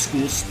high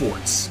school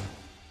sports.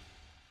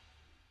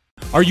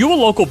 Are you a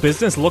local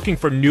business looking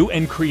for new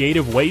and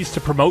creative ways to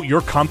promote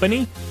your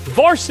company?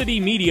 Varsity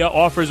Media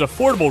offers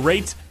affordable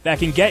rates that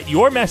can get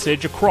your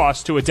message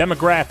across to a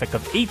demographic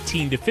of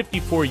 18 to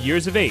 54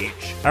 years of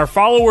age. Our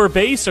follower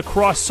base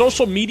across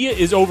social media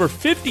is over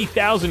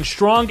 50,000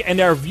 strong,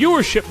 and our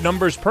viewership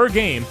numbers per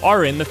game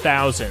are in the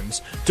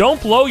thousands. Don't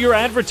blow your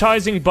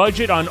advertising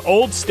budget on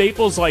old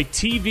staples like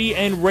TV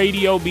and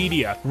radio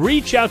media.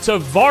 Reach out to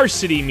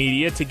Varsity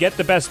Media to get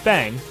the best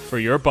bang for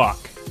your buck.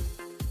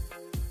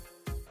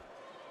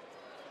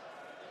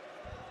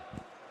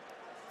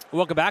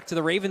 Welcome back to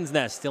the Ravens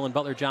Nest. Dylan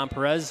Butler, John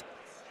Perez,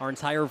 our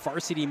entire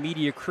Varsity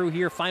Media crew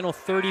here. Final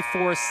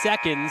 34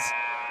 seconds.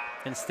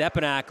 And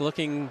Stepinac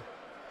looking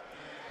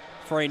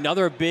for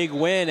another big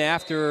win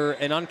after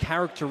an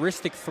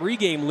uncharacteristic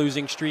 3-game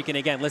losing streak. And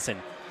again, listen,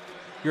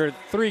 your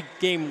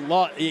 3-game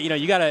loss,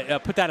 you got to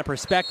put that in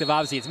perspective.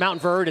 Obviously, it's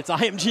Mount Verde, it's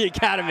IMG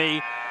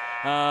Academy,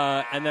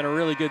 and then a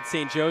really good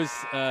St. Joe's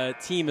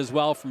team as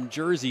well from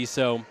Jersey.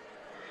 So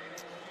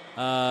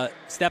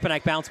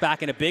Stepinac bounced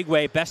back in a big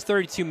way. Best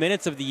 32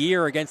 minutes of the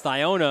year against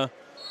Iona.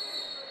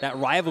 That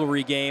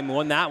rivalry game,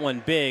 won that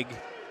one big.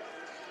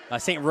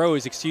 St.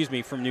 Rose,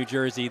 from New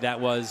Jersey. That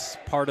was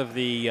part of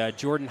the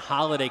Jordan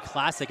Holiday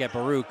Classic at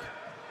Baruch.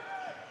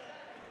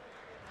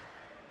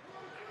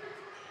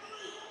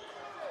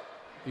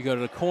 You go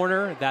to the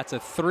corner. That's a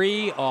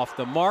 3 off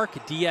the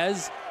mark.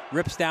 Diaz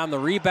rips down the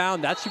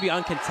rebound. That should be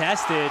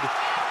uncontested.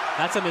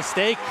 That's a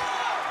mistake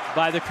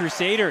by the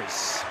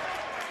Crusaders.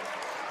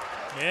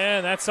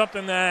 Yeah, that's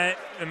something that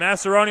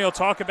Massaroni will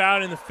talk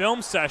about in the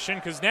film session,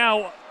 because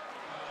now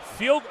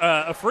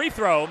a free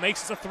throw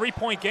makes it a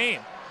 3-point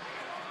game.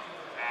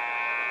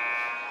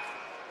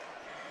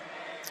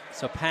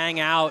 So Pang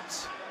out.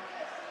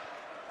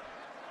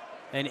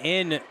 And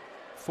in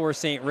for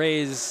St.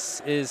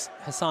 Ray's is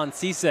Hassan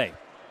Cisse,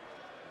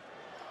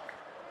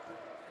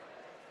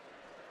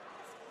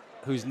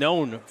 who's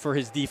known for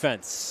his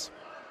defense.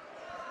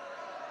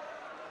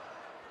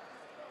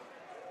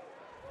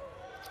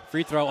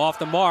 Free throw off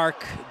the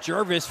mark.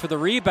 Jervis for the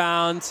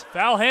rebound.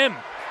 Foul him.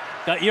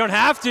 You don't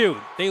have to.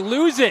 They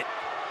lose it.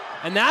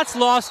 And that's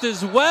lost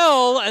as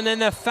well. And then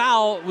the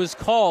foul was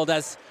called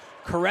as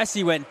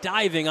Caressy went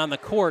diving on the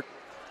court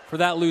for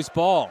that loose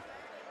ball.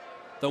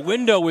 The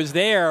window was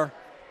there,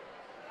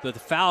 but the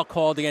foul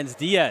called against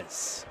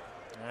Diaz.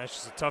 That's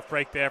just a tough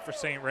break there for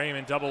St.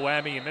 Raymond. Double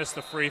whammy. You missed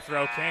the free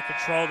throw. Can't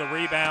control the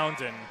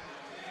rebound. And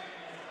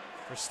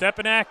for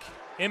Stepinac,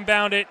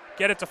 inbound it,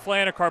 get it to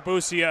Flan or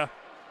Carbusia,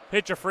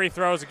 hit your free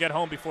throws, and get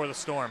home before the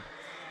storm.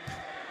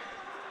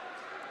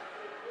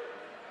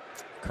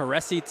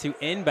 Caressy to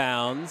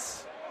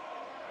inbounds.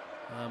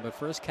 But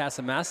first,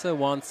 Casamassa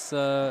wants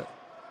a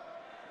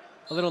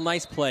little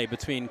nice play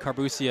between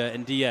Carbusia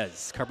and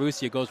Diaz.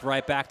 Carbusia goes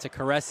right back to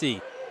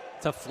Caressy.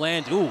 To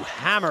Flan. Ooh,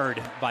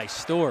 hammered by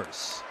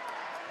Stores.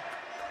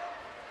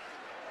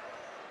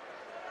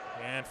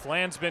 And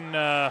Flan's been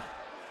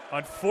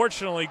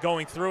unfortunately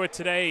going through it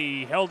today.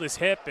 He held his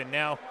hip and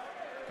now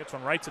gets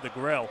one right to the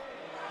grill.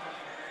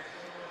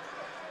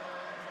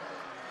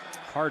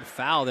 Hard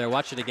foul there.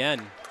 Watch it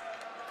again.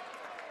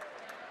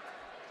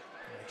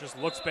 It just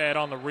looks bad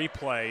on the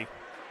replay.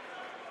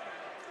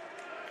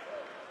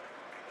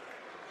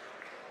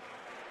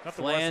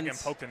 Nothing worse than getting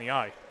poked in the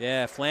eye.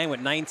 Yeah, Flan with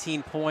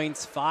 19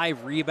 points,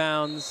 5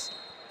 rebounds,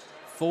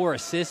 4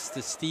 assists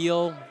to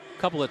steal, a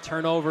couple of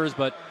turnovers,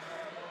 but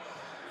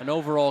an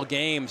overall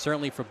game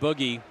certainly for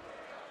Boogie.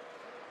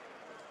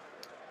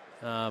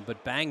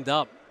 But banged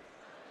up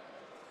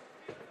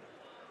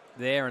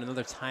there, and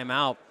another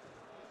timeout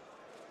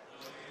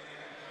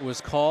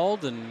was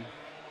called. And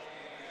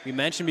we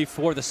mentioned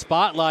before, the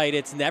spotlight,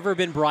 it's never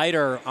been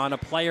brighter on a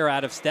player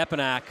out of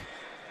Stepinac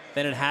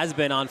than it has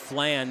been on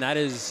Flan. That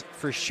is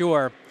for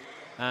sure.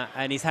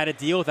 And he's had to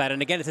deal with that.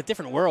 And again, it's a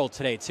different world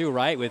today too,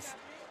 right? With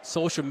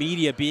social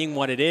media being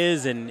what it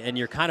is, and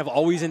you're kind of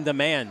always in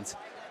demand.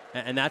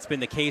 And that's been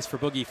the case for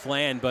Boogie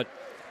Flan. But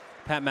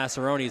Pat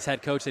Massaroni, his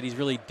head coach, said he's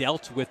really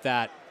dealt with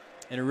that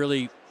in a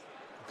really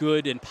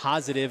good and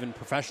positive and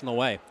professional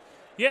way.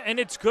 Yeah, and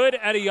it's good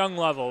at a young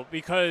level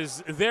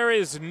because there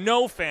is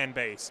no fan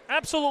base,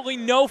 absolutely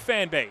no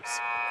fan base,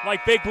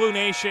 like Big Blue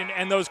Nation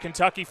and those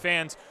Kentucky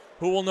fans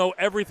who will know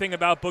everything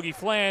about Boogie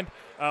Flan,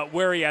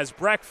 where he has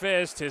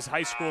breakfast, his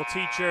high school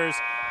teachers,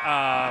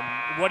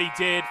 what he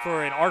did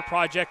for an art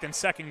project in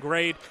 2nd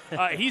grade.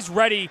 He's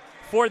ready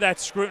for that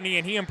scrutiny,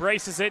 and he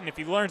embraces it, and if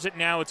he learns it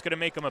now, it's going to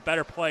make him a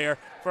better player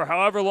for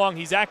however long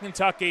he's at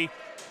Kentucky,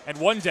 and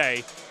one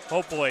day,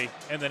 hopefully,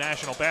 in the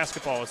National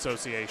Basketball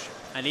Association.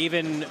 And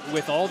even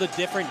with all the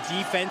different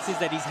defenses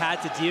that he's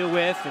had to deal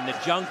with, and the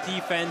junk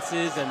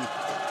defenses and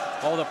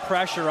all the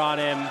pressure on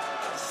him,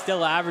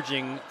 still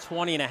averaging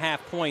 20.5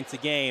 points a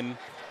game.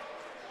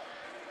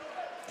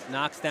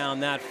 Knocks down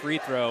that free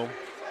throw.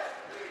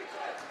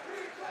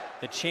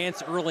 The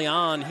chance early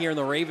on here in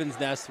the Ravens'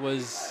 nest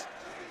was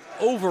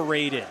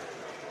overrated.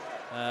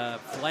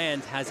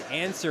 Flan has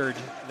answered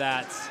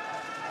that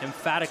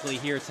emphatically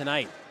here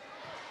tonight.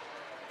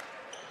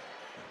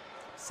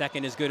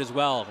 Second is good as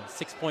well.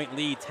 6-point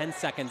lead, 10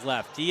 seconds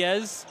left.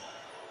 Diaz,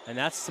 and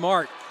that's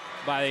smart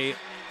by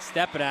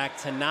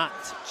Stepinac to not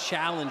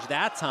challenge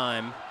that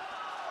time.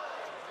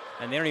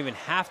 And they don't even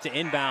have to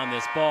inbound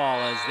this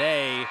ball as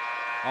they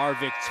are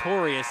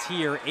victorious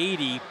here,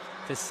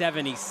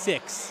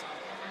 80-76,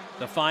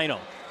 the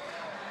final.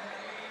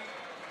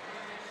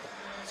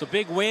 So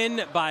big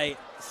win by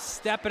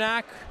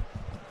Stepinac.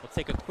 We'll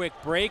take a quick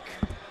break.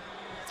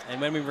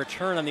 And when we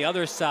return on the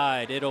other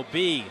side, it'll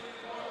be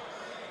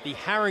the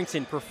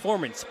Harrington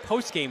Performance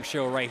postgame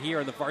show right here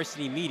on the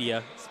Varsity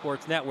Media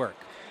Sports Network.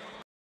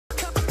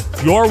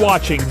 You're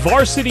watching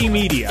Varsity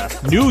Media,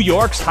 New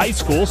York's high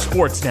school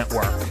sports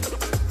network.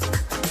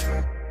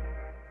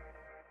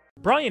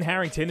 Brian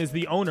Harrington is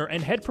the owner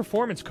and head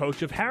performance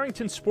coach of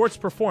Harrington Sports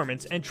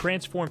Performance and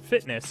Transform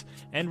Fitness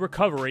and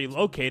Recovery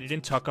located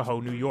in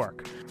Tuckahoe, New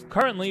York.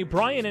 Currently,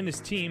 Brian and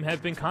his team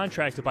have been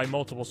contracted by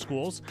multiple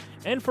schools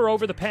and for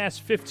over the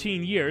past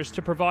 15 years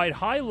to provide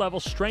high-level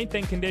strength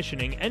and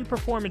conditioning and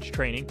performance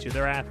training to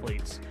their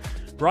athletes.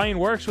 Brian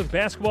works with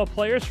basketball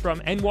players from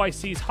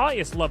NYC's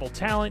highest level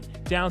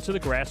talent down to the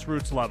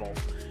grassroots level.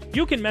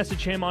 You can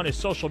message him on his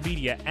social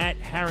media at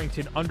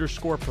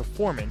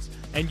Harrington_performance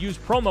and use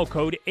promo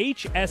code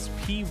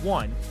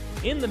HSP1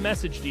 in the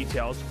message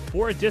details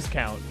for a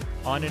discount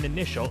on an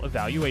initial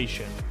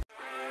evaluation.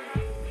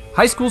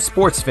 High school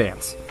sports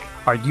fans,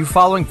 are you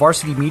following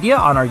Varsity Media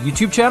on our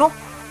YouTube channel?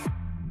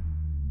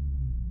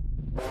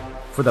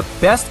 For the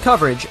best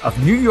coverage of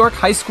New York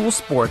high school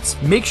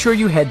sports, make sure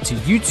you head to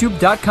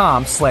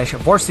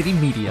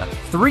youtube.com/varsitymedia.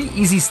 3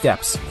 easy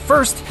steps.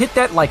 First, hit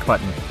that like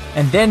button,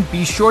 and then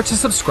be sure to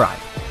subscribe.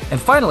 And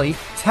finally,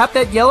 tap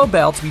that yellow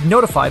bell to be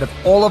notified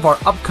of all of our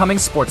upcoming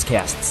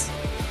sportscasts.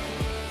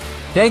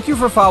 Thank you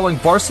for following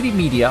Varsity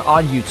Media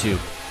on YouTube.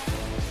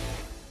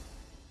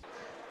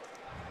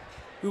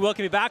 We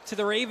welcome you back to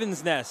the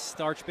Ravens'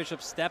 nest. Archbishop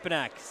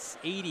Stepinac,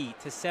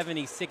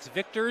 80-76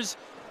 victors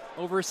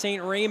over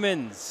St.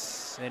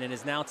 Raymond's. And it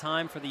is now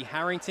time for the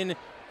Harrington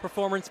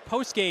Performance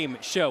postgame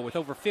show. With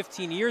over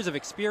 15 years of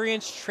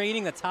experience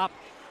training the top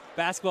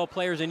basketball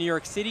players in New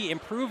York City,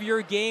 improve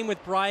your game with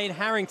Brian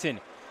Harrington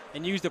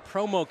and use the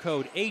promo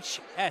code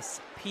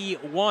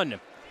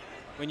HSP1.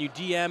 when you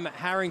DM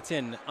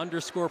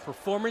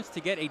Harrington_performance to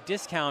get a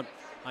discount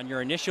on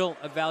your initial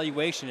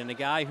evaluation. And a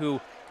guy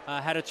who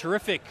had a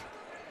terrific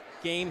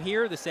game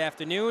here this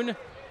afternoon.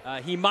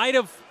 He might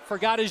have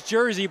forgot his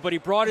jersey, but he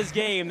brought his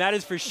game, that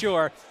is for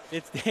sure.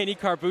 It's Danny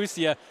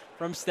Carbusia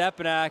from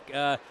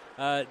Stepinac.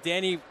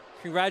 Danny,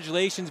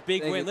 congratulations,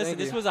 big win. Listen,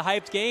 this was a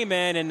hyped game,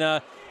 man,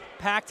 and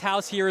packed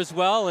house here as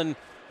well, and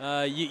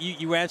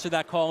you answered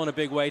that call in a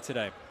big way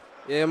today.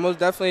 Yeah, most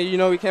definitely. You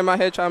know, we came out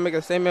here trying to make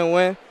a statement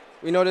win.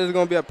 We know this is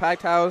going to be a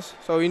packed house,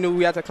 so we knew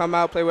we had to come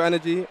out, play with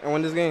energy, and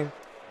win this game.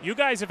 You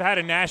guys have had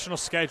a national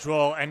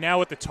schedule, and now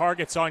with the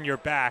targets on your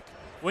back,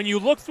 when you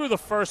look through the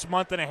first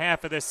month and a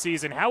half of this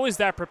season, how has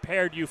that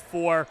prepared you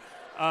for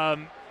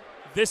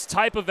this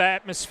type of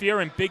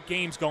atmosphere and big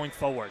games going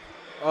forward?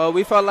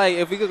 We felt like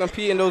if we could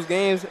compete in those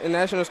games in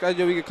national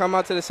schedule, we could come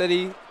out to the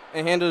city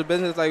and handle the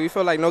business. Like, we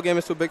feel like no game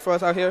is too big for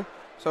us out here,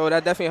 so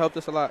that definitely helped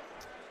us a lot.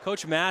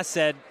 Coach Mass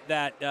said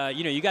that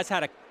you guys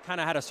had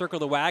to circle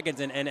the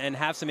wagons and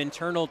have some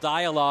internal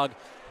dialogue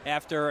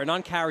after an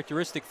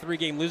uncharacteristic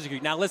 3-game losing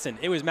streak. Now listen,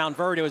 it was Mount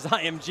Verde, it was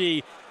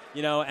IMG,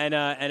 and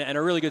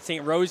a really good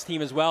St. Rose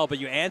team as well. But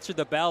you answered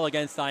the bell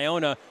against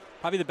Iona,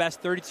 probably the best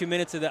 32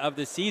 minutes of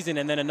the season,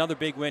 and then another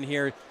big win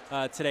here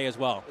today as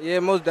well. Yeah,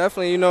 most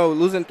definitely.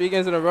 Losing 3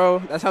 games in a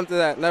row, that's something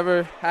that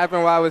never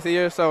happened while I was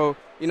here. So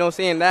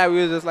seeing that,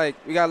 we was just like,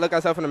 we gotta look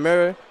ourselves in the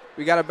mirror.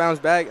 We gotta bounce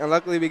back, and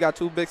luckily we got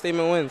 2 big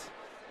statement wins.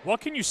 What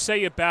can you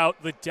say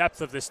about the depth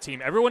of this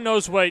team? Everyone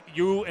knows what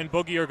you and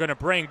Boogie are going to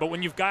bring, but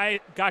when you've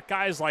got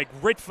guys like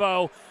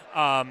Ritvo,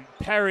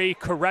 Perry,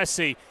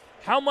 Caresi,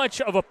 how much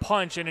of a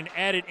punch and an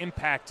added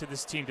impact to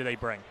this team do they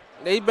bring?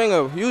 They bring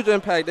a huge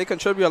impact. They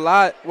contribute a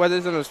lot, whether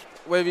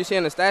you see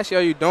in the stat sheet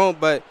or you don't,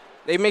 but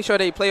they make sure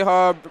they play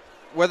hard,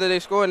 whether they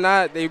score or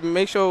not. They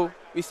make sure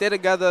we stay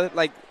together.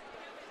 Like,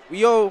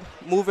 we all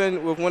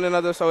moving with one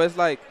another, so it's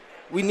like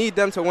we need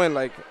them to win.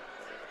 Like,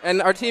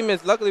 and our team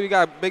is, luckily we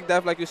got big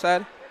depth, like you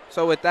said.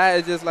 So with that,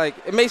 it's just like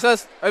it makes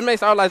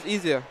our lives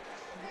easier.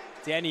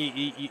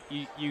 Danny,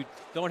 you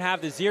don't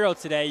have the 0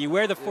 today. You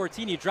wear the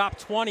 14. You drop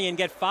 20 and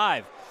get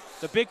 5.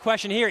 The big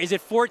question here, is it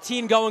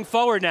 14 going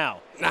forward now?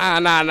 Nah.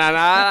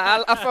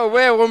 I feel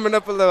weird warming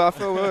up a little. I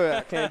feel weird.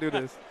 I can't do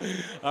this.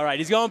 All right,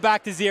 he's going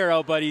back to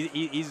 0, but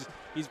he's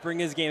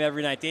bringing his game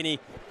every night. Danny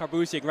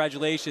Carbusia,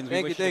 congratulations.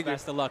 We wish you the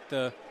best of luck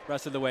the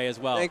rest of the way as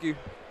well. Thank you.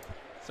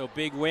 So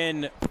big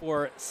win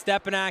for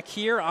Stepinac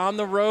here on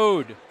the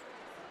road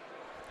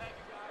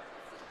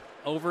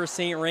over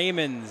St.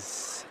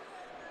 Raymond's,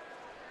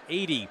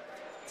 80-76.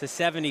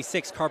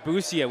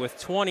 Carbusia with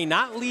 20,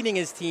 not leading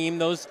his team.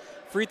 Those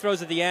free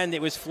throws at the end,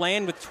 it was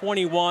Flan with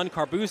 21,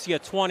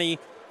 Carbusia 20,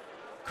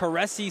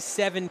 Caresi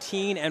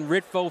 17, and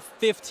Ritvo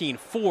 15.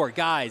 4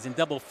 guys in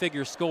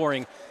double-figure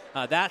scoring.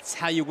 That's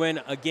how you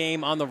win a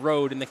game on the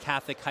road in the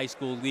Catholic High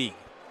School League.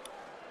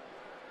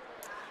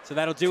 So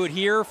that'll do it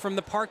here from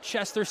the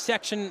Parkchester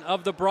section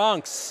of the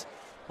Bronx.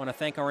 I want to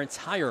thank our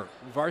entire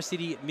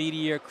Varsity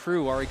Media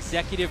crew, our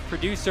executive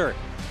producer,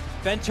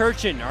 Ben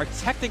Turchin, our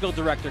technical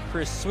director,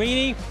 Chris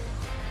Sweeney,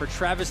 for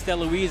Travis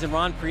DeLuise and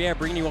Ron Pierre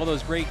bringing you all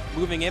those great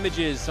moving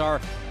images, our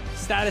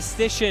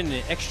statistician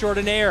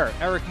extraordinaire,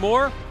 Eric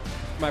Moore,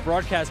 my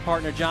broadcast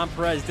partner, John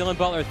Perez, Dylan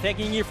Butler,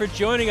 thanking you for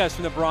joining us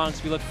from the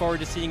Bronx. We look forward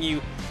to seeing you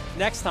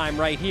next time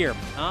right here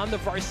on the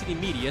Varsity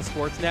Media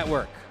Sports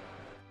Network.